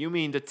 "You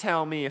mean to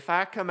tell me if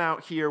I come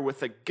out here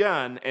with a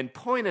gun and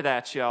point it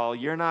at y'all,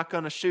 you're not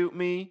going to shoot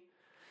me?"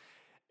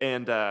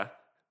 And the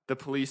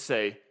police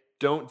say,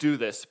 "Don't do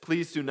this.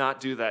 Please do not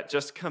do that.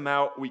 Just come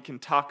out. We can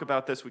talk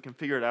about this. We can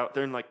figure it out."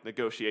 They're in like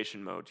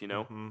negotiation mode,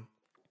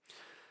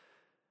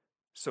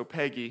 So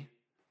Peggy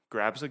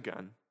grabs a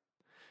gun.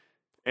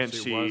 And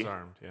she was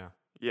armed, yeah.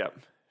 Yep.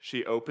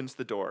 She opens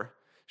the door.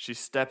 She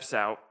steps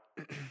out,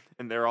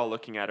 and they're all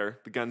looking at her.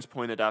 The gun's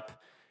pointed up,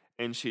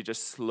 and she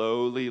just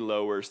slowly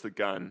lowers the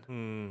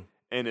gun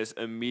and is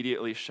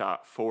immediately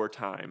shot 4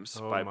 times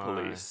by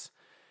police.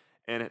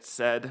 And it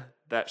said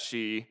that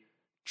she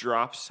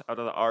drops out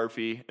of the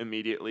RV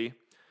immediately.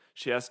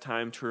 She has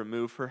time to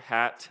remove her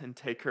hat and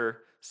take her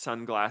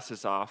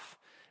sunglasses off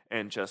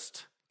and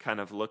just kind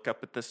of look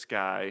up at the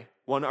sky.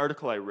 One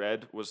article I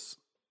read was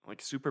like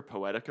super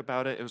poetic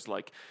about it. It was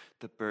like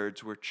the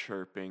birds were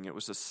chirping. It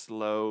was a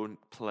slow,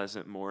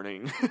 pleasant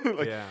morning.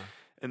 Yeah.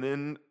 And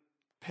then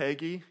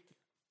Peggy,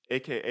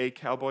 a.k.a.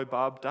 Cowboy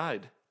Bob,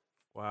 died.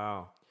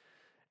 Wow.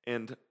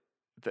 And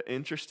the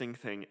interesting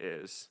thing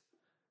is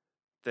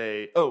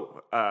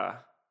so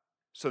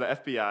the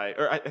FBI,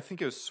 or I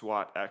think it was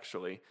SWAT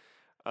actually,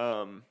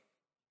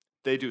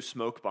 they do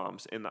smoke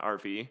bombs in the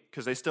RV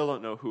because they still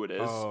don't know who it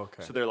is. Oh,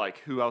 okay. So they're like,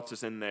 who else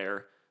is in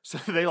there? So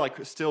they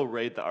like still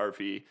raid the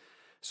RV.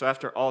 So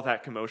after all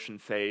that commotion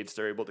fades,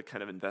 they're able to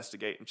kind of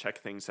investigate and check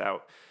things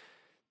out.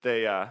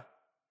 They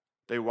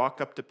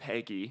walk up to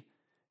Peggy,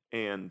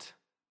 and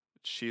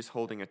she's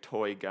holding a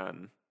toy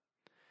gun.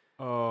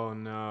 Oh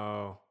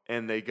no.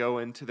 And they go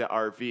into the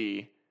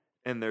RV,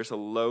 and there's a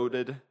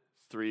loaded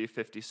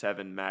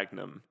 .357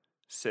 Magnum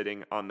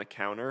sitting on the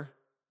counter,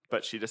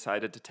 but she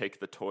decided to take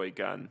the toy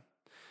gun.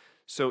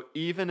 So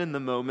even in the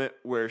moment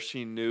where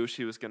she knew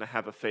she was going to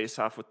have a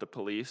face-off with the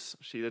police,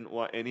 she didn't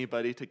want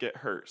anybody to get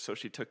hurt, so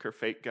she took her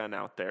fake gun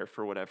out there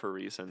for whatever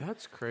reason.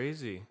 That's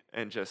crazy.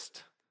 And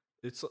just...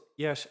 It's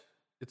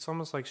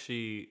almost like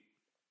she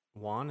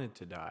wanted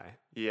to die.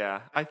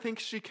 Yeah, I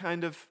think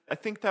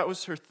that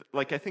was her...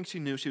 I think she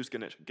knew she was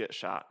going to get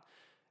shot.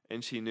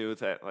 And she knew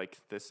that,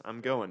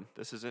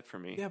 this is it for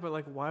me. Yeah,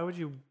 but, why would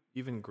you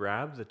even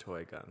grab the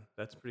toy gun?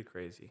 That's pretty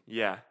crazy.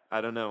 Yeah,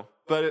 I don't know.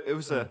 But it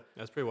was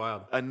that's pretty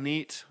wild. A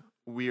neat,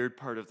 weird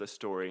part of the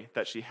story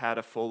that she had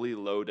a fully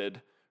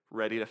loaded,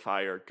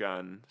 ready-to-fire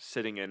gun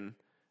sitting in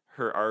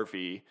her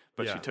RV,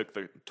 but she took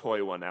the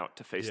toy one out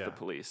to face the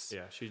police.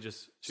 Yeah,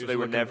 so they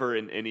were never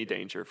in any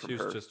danger from her.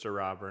 She was just a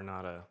robber,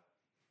 not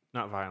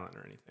violent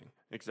or anything.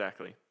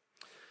 Exactly.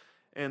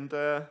 And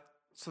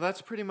so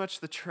that's pretty much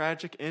the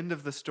tragic end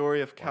of the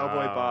story of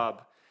Cowboy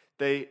Bob.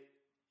 They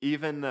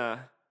even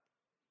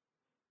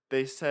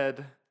they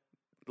said,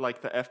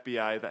 like the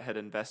FBI that had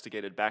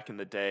investigated back in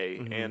the day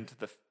and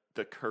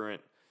the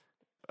current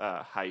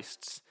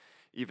heists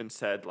even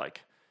said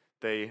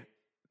they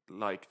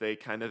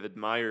kind of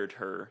admired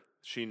her.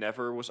 She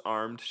never was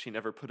armed. She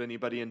never put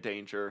anybody in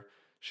danger.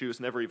 She was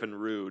never even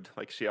rude.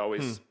 She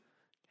always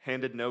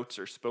handed notes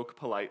or spoke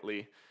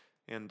politely.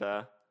 And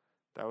that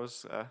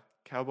was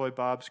Cowboy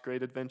Bob's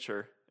great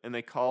adventure. And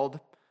they called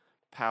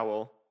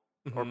Powell,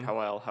 or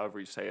Powell, however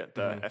you say it,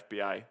 the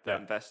FBI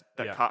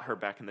that caught her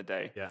back in the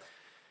day. Yeah.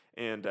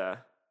 And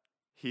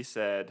he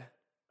said,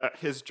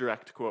 his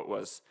direct quote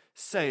was,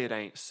 "Say it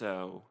ain't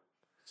so."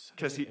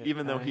 Because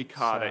even though he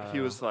caught it, he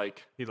was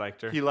like... He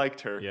liked her? He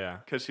liked her. Yeah.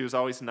 Because she was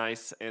always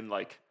nice and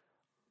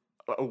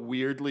a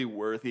weirdly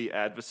worthy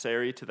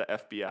adversary to the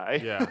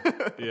FBI. Yeah,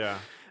 yeah.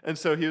 And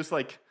so he was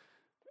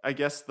I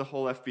guess the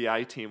whole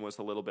FBI team was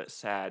a little bit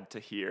sad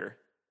to hear.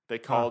 They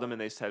called him and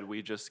they said,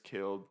 "We just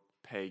killed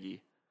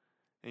Peggy."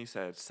 And he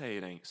said, "Say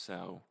it ain't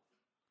so."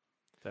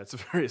 That's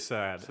very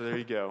sad. So there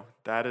you go.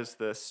 That is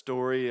the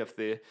story of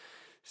the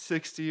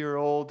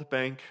 60-year-old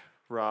bank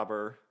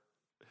robber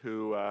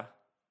who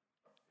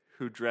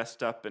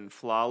dressed up and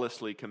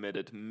flawlessly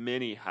committed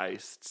many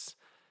heists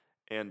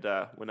and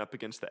went up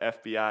against the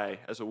FBI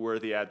as a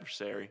worthy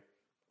adversary.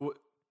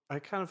 I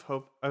kind of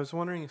hope... I was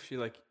wondering if she,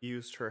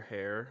 used her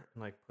hair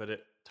and, put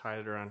it tied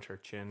it around her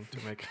chin to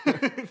make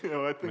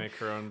No, I think make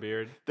her own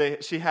beard.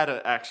 she had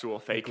an actual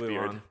fake glue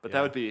beard, on, but yeah.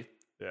 that would be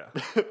Yeah.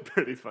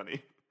 pretty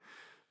funny.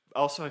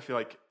 Also, I feel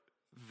like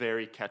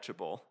very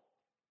catchable.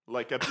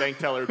 Like a bank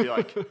teller would be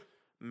like,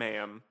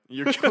 "Ma'am,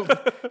 you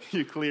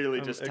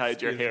clearly just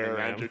tied your excuse hair me,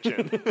 around ma'am." your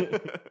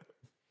chin."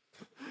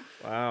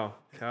 Wow,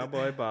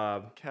 Cowboy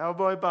Bob.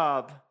 Cowboy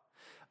Bob.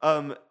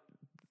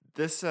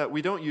 This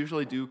we don't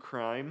usually do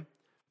crime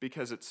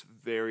because it's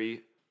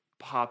very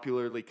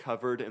popularly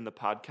covered in the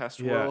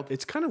podcast world.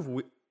 It's kind of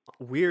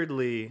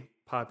weirdly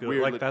popular.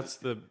 Weirdly- Like that's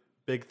the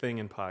big thing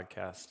in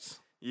podcasts.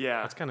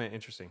 Yeah, That's kind of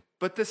interesting.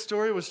 but this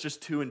story was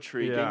just too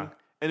intriguing, Yeah.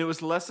 and it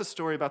was less a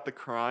story about the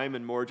crime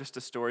and more just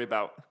a story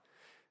about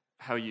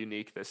how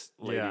unique this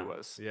lady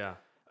was. Yeah.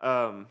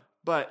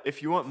 But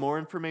if you want more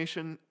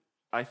information,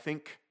 I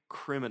think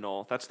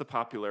Criminal, that's the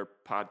popular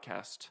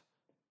podcast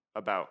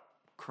about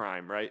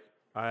crime, right?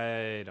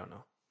 I don't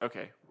know.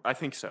 Okay, I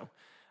think so.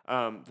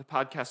 The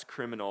podcast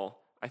Criminal,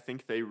 I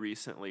think they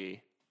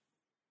recently,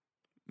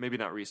 maybe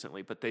not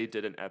recently, but they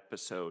did an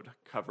episode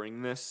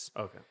covering this.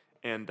 Okay.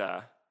 And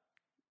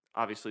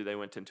obviously they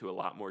went into a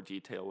lot more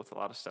detail with a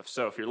lot of stuff.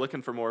 So if you're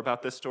looking for more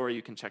about this story,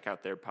 you can check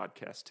out their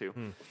podcast too.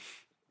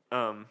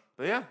 But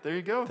yeah, there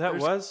you go. That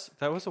was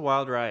a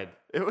wild ride.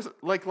 It was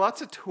like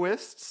lots of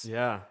twists.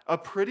 Yeah. A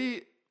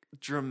pretty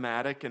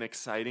dramatic and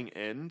exciting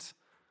end.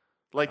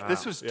 Like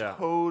this was yeah.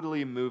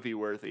 totally movie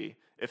worthy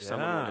if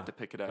someone wanted to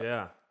pick it up.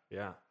 Yeah.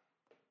 Yeah.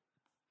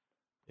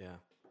 Yeah.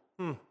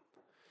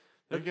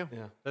 There you go.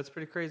 Yeah. That's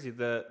pretty crazy.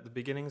 The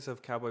beginnings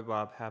of Cowboy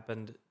Bob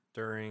happened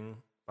during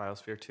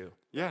Biosphere 2.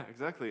 Yeah,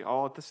 exactly.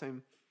 All at the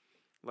same,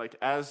 like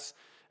as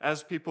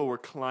people were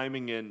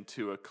climbing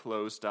into a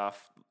closed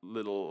off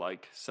little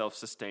like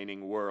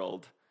self-sustaining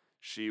world,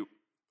 she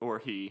or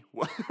he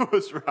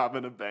was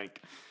robbing a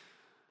bank.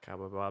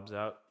 Cowboy Bob's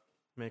out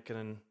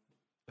making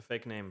a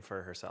fake name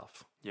for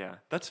herself. Yeah,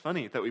 that's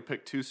funny that we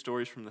picked two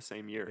stories from the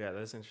same year. Yeah,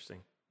 that's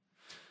interesting.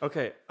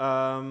 Okay,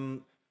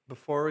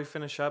 before we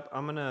finish up,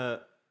 I'm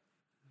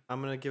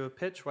gonna give a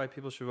pitch why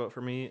people should vote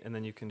for me, and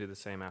then you can do the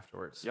same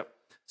afterwards. Yep.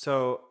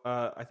 So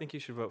I think you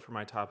should vote for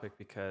my topic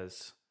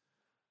because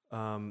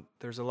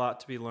there's a lot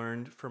to be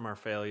learned from our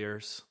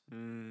failures.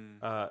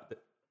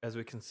 As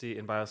we can see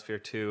in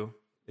Biosphere 2,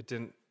 it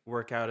didn't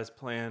work out as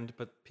planned,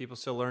 but people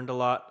still learned a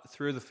lot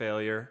through the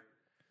failure.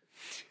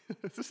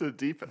 This is a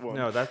deep one.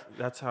 No,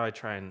 that's how I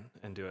try and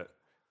do it.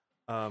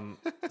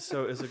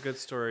 So it's a good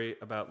story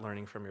about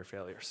learning from your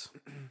failures.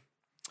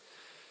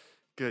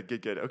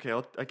 Good. Okay,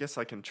 I guess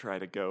I can try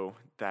to go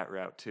that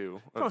route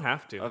too. You don't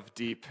have to. Of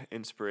deep,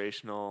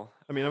 inspirational.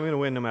 I mean, I'm going to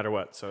win no matter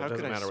what, so How it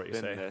doesn't could I matter what you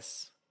spin say.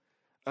 this?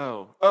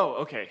 Oh,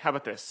 okay. How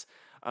about this?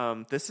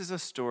 This is a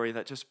story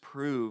that just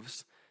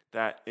proves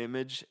that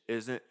image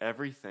isn't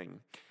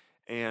everything.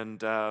 And,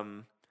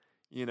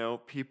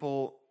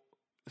 people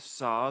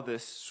saw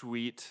this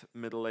sweet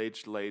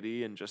middle-aged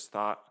lady and just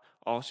thought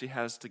all she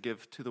has to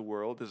give to the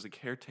world is a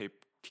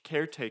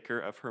caretaker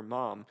of her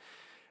mom.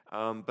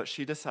 But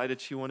she decided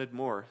she wanted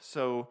more.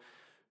 So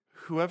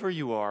whoever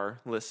you are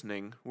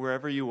listening,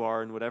 wherever you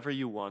are and whatever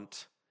you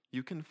want,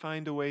 you can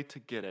find a way to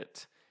get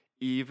it,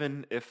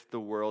 even if the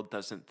world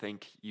doesn't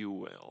think you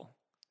will.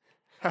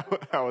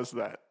 How is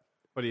that?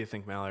 What do you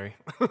think, Mallory?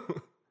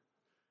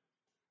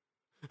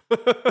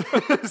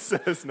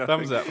 Says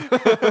nothing. Thumbs up.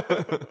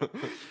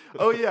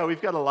 Oh yeah,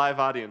 we've got a live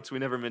audience. We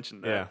never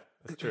mentioned that. Yeah,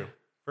 that's true.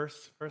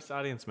 First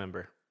audience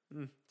member.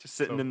 Just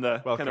sitting So, in the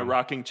kind welcome. of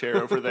rocking chair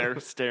over there,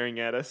 staring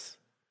at us.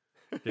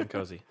 Getting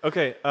cozy.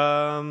 Okay.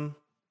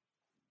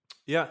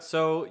 Yeah.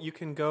 So you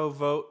can go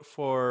vote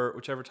for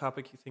whichever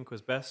topic you think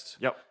was best.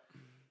 Yep.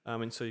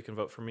 And so you can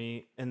vote for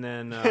me, and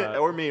then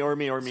or me.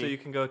 So you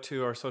can go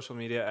to our social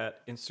media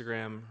at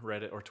Instagram,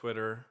 Reddit, or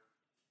Twitter,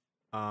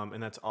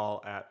 and that's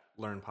all at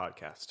Learn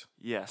Podcast.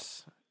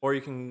 Yes. Or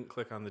you can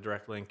click on the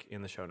direct link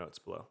in the show notes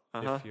below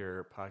Uh-huh. if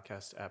your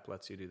podcast app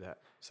lets you do that.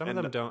 Some And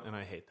of them don't, and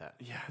I hate that.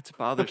 Yeah, it's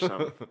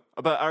bothersome.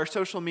 But our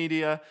social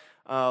media,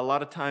 a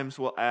lot of times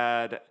we'll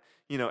add,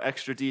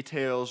 extra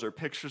details or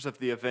pictures of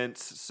the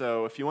events.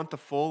 So if you want the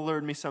full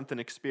Learn Me Something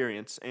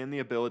experience and the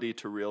ability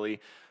to really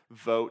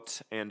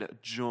vote and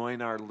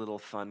join our little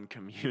fun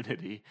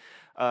community,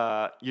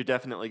 you're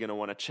definitely going to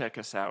want to check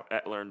us out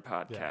at Learn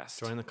Podcast.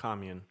 Join the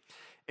commune.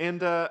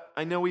 And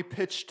I know we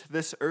pitched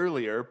this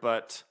earlier,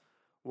 but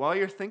while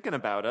you're thinking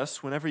about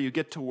us, whenever you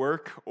get to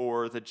work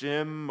or the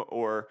gym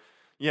or,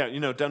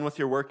 done with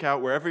your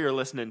workout, wherever you're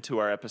listening to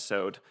our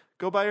episode,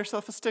 go buy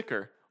yourself a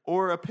sticker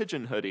or a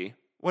pigeon hoodie,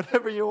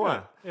 whatever you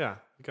want. Yeah,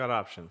 you got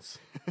options.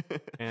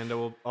 And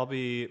I'll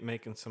be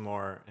making some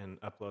more and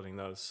uploading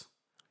those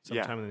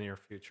sometime in the near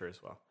future as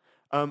well.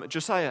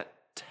 Josiah,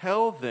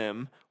 tell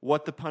them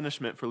what the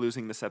punishment for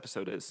losing this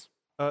episode is.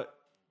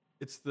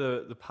 It's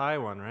the pie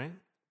one, right?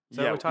 Is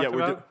that what we talked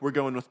about? We're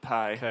going with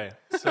pie. Okay,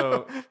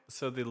 so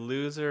the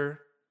loser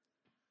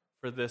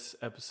for this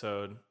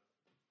episode,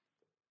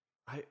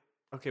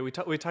 we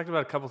talked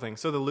about a couple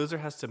things. So the loser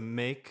has to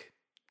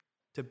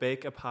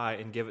bake a pie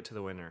and give it to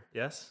the winner.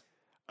 Yes,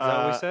 is that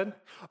what we said?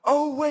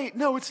 Oh wait,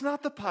 no, it's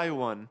not the pie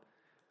one.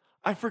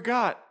 I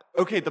forgot.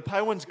 Okay, the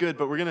pie one's good,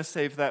 but we're gonna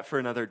save that for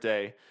another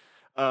day.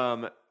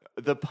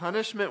 The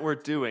punishment we're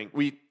doing,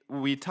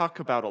 we talk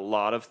about a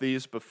lot of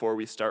these before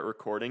we start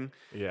recording.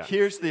 Yeah.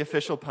 Here's the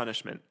official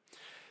punishment.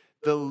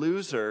 The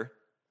loser.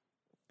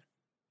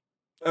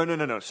 Oh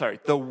no! Sorry,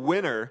 the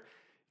winner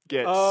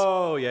gets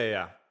Oh,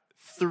 yeah.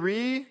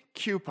 3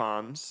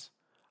 coupons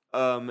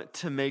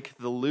to make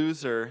the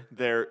loser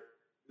their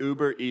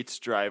Uber Eats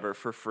driver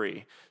for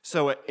free.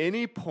 So at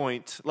any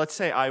point, let's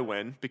say I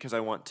win because I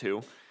want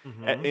to.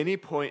 At any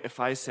point, if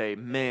I say,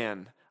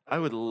 man, I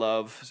would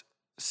love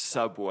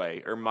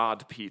Subway or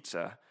Mod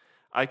Pizza,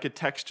 I could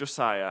text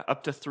Josiah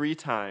up to 3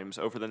 times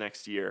over the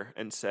next year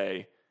and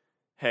say,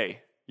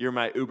 hey, you're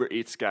my Uber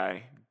Eats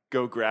guy.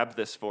 Go grab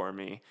this for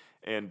me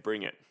and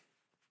bring it.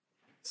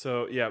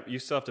 So, yeah, you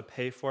still have to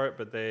pay for it,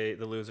 but the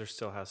loser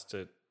still has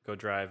to go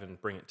drive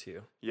and bring it to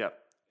you. Yep,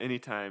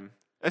 anytime.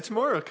 It's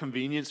more a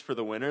convenience for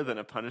the winner than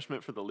a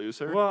punishment for the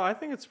loser. Well, I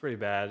think it's pretty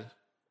bad.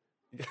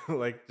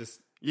 Like,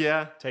 just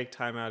Yeah, take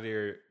time out of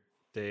your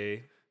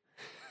day.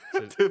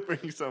 to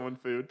bring someone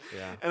food.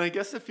 Yeah. And I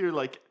guess if you're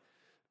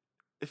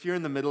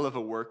in the middle of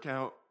a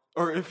workout,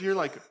 or if you're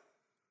like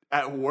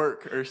at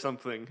work or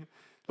something,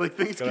 like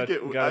things could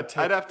get.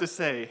 I'd have to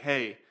say,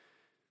 hey,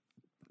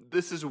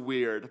 this is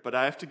weird, but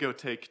I have to go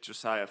take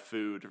Josiah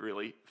food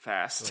really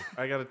fast.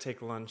 I got to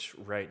take lunch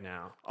right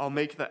now. I'll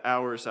make the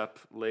hours up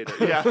later.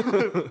 Yeah,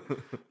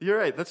 you're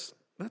right. That's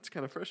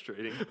kind of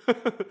frustrating.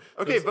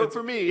 Okay, vote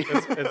for me.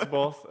 It's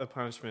both a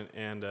punishment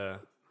and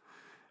a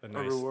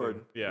nice reward.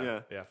 Thing.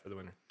 Yeah. Yeah, for the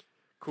winner.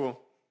 Cool.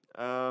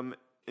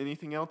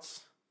 Anything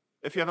else?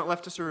 If you haven't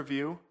left us a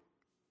review,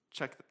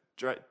 try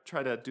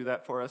to do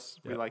that for us.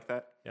 We like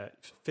that. Yeah,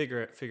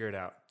 figure it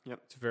out. Yep.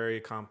 It's very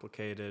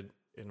complicated.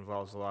 It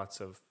involves lots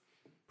of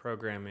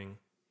programming.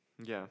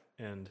 Yeah.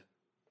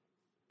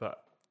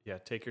 But yeah,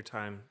 take your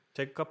time.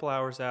 Take a couple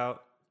hours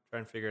out, try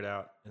and figure it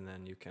out, and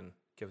then you can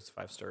give us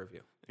a 5-star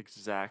review.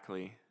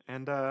 Exactly.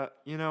 And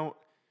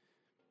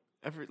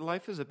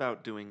life is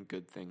about doing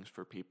good things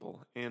for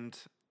people. And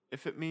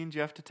if it means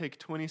you have to take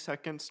 20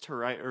 seconds to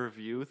write a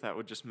review that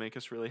would just make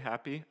us really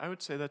happy, I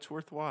would say that's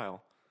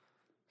worthwhile.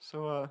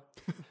 So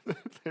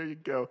there you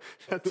go.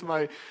 That's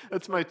my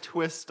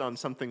twist on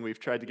something we've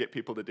tried to get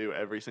people to do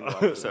every single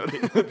episode.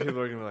 People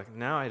are gonna be like,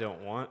 now I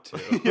don't want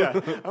to. Yeah,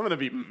 I'm gonna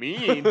be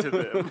mean to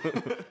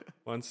them.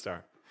 1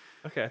 star.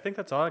 Okay, I think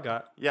that's all I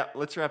got. Yeah,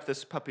 let's wrap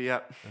this puppy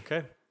up.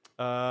 Okay.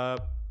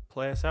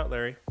 Play us out,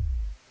 Larry.